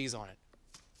gross cheese on it.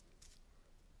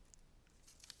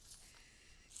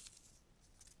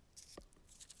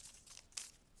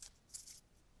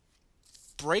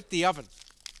 Break the oven.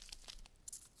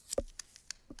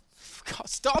 God,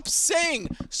 stop saying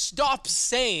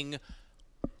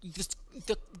this,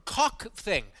 the cock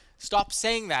thing. Stop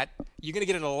saying that. You're going to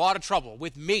get in a lot of trouble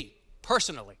with me,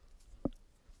 personally.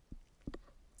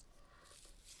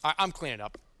 I'm cleaning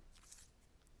up.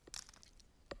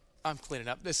 I'm cleaning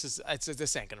up. This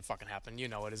ain't going to fucking happen. You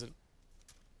know it isn't.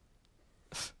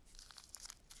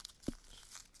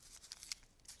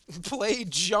 Play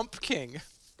Jump King.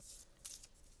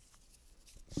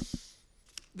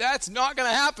 That's not going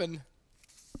to happen.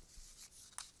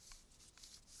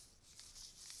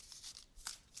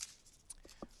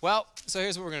 Well, so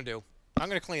here's what we're going to do. I'm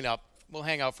going to clean up. We'll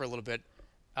hang out for a little bit.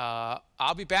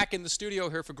 I'll be back in the studio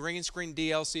here for Green Screen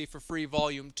DLC for Free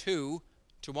Volume 2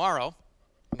 tomorrow.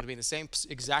 I'm going to be in the same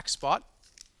exact spot.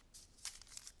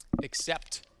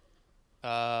 Except,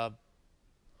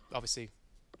 obviously,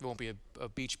 there won't be a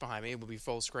beach behind me. It will be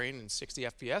full screen and 60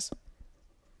 FPS.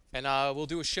 And we'll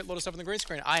do a shitload of stuff on the green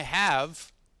screen. I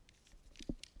have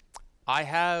at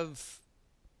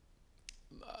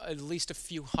least a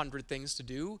few hundred things to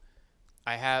do.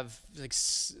 I have a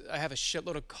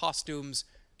shitload of costumes.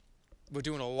 We're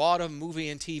doing a lot of movie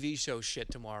and TV show shit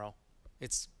tomorrow.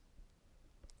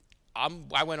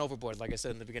 I went overboard, like I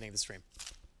said in the beginning of the stream.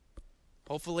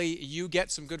 Hopefully you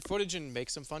get some good footage and make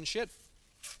some fun shit.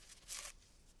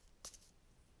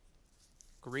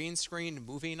 Green screen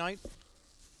movie night.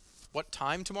 What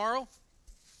time tomorrow?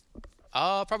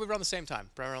 Probably around the same time.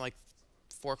 Probably around like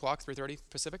 4 o'clock, 3:30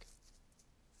 Pacific.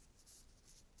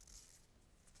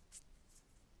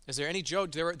 Is there any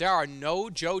there are no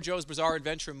JoJo's Bizarre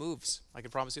Adventure moves. I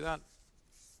can promise you that.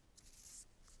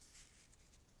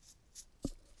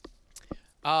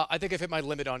 I think I've hit my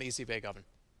limit on Easy Bake Oven.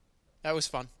 That was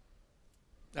fun.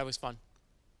 That was fun.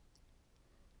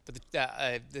 But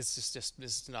this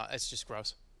is not. It's just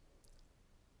gross.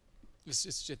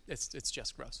 It's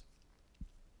just gross.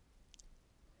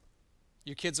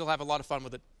 Your kids will have a lot of fun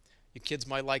with it. Your kids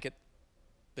might like it,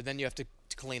 but then you have to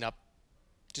clean up.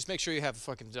 Just make sure you have a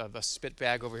fucking a spit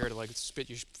bag over here to like spit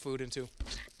your food into.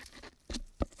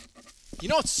 You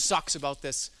know what sucks about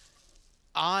this?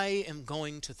 I am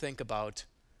going to think about.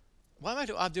 Why am I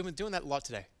doing? I'm doing that a lot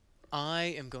today.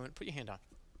 I am going. Put your hand on.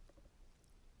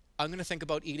 I'm going to think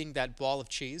about eating that ball of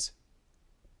cheese.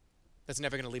 That's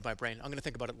never going to leave my brain. I'm going to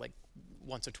think about it like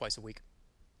once or twice a week.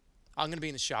 I'm going to be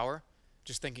in the shower,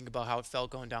 just thinking about how it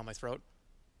felt going down my throat.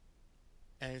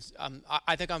 And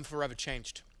I think I'm forever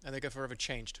changed. I think I've forever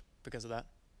changed because of that.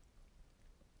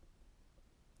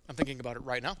 I'm thinking about it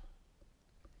right now.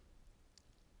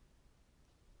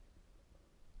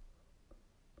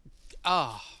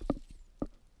 Ah.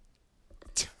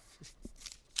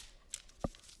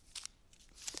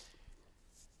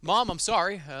 Mom, I'm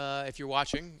sorry if you're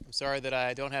watching. I'm sorry that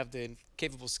I don't have the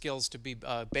capable skills to be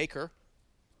a baker.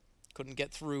 Couldn't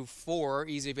get through 4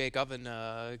 Easy Bake Oven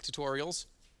tutorials.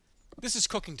 This is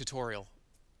cooking tutorial,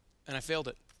 and I failed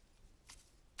it.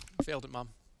 Failed it, Mom.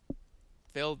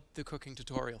 Failed the cooking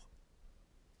tutorial.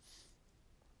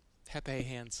 Happy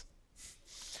hands.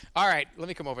 All right, let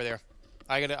me come over there.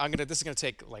 This is gonna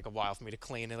take like a while for me to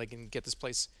clean and like and get this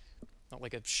place not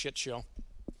like a shit show.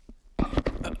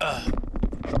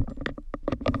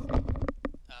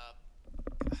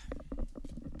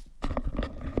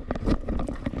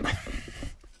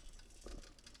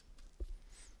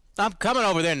 I'm coming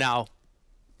over there now.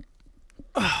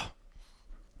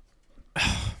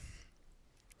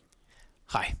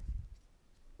 Hi.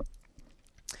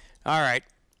 All right.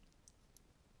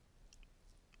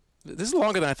 This is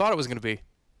longer than I thought it was going to be.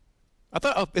 I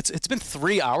thought it's been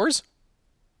 3 hours.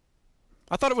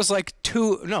 I thought it was like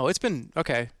 2. No, it's been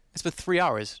okay. It's been 3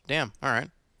 hours. Damn. All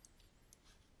right.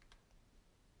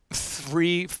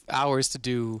 3 hours to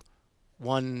do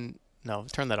one. No,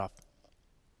 turn that off.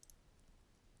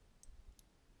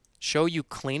 Show you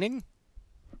cleaning?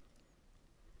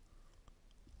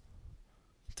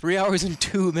 3 hours and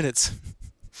 2 minutes.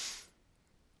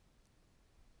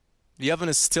 The oven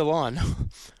is still on.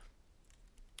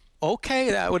 Okay,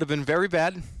 that would have been very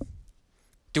bad.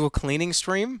 Do a cleaning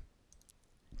stream?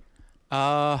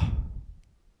 Imagine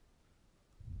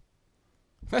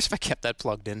if I kept that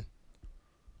plugged in.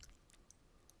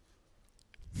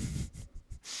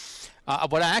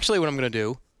 What I'm going to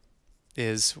do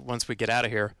is, once we get out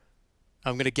of here,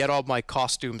 I'm going to get all my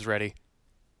costumes ready.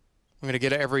 I'm going to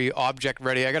get every object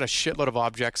ready. I got a shitload of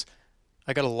objects.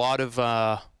 I got a lot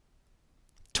of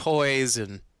toys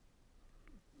and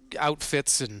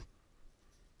outfits and...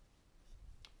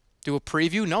 Do a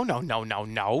preview? No, no, no, no,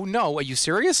 no, no. Are you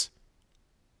serious?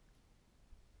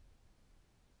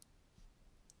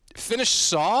 Finish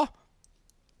Saw?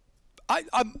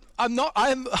 I'm not.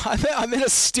 I'm in a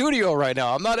studio right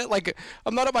now. I'm not at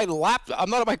my laptop. I'm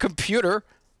not at my computer.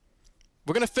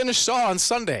 We're gonna finish Saw on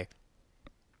Sunday.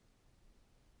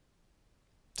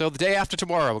 So the day after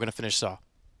tomorrow, we're gonna finish Saw.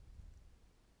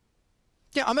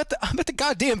 Yeah, I'm at the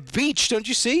goddamn beach. Don't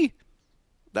you see?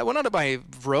 That went out of my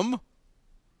room.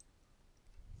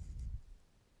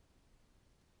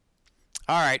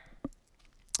 All right,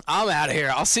 I'm out of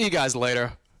here. I'll see you guys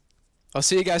later. I'll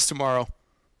see you guys tomorrow.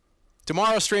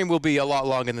 Tomorrow's stream will be a lot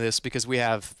longer than this because we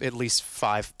have at least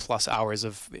 5+ hours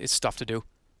of stuff to do.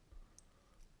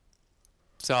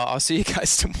 So I'll see you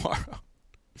guys tomorrow.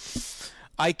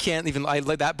 I can't even...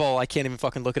 that ball, I can't even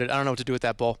fucking look at it. I don't know what to do with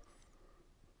that ball.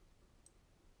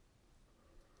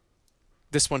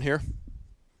 This one here.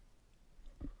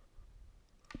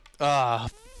 God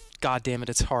damn it,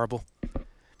 it's horrible.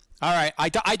 All right, I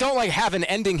don't like have an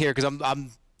ending here because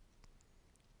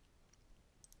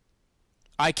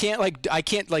I can't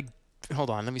like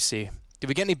hold on, let me see. Did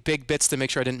we get any big bits to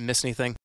make sure I didn't miss anything?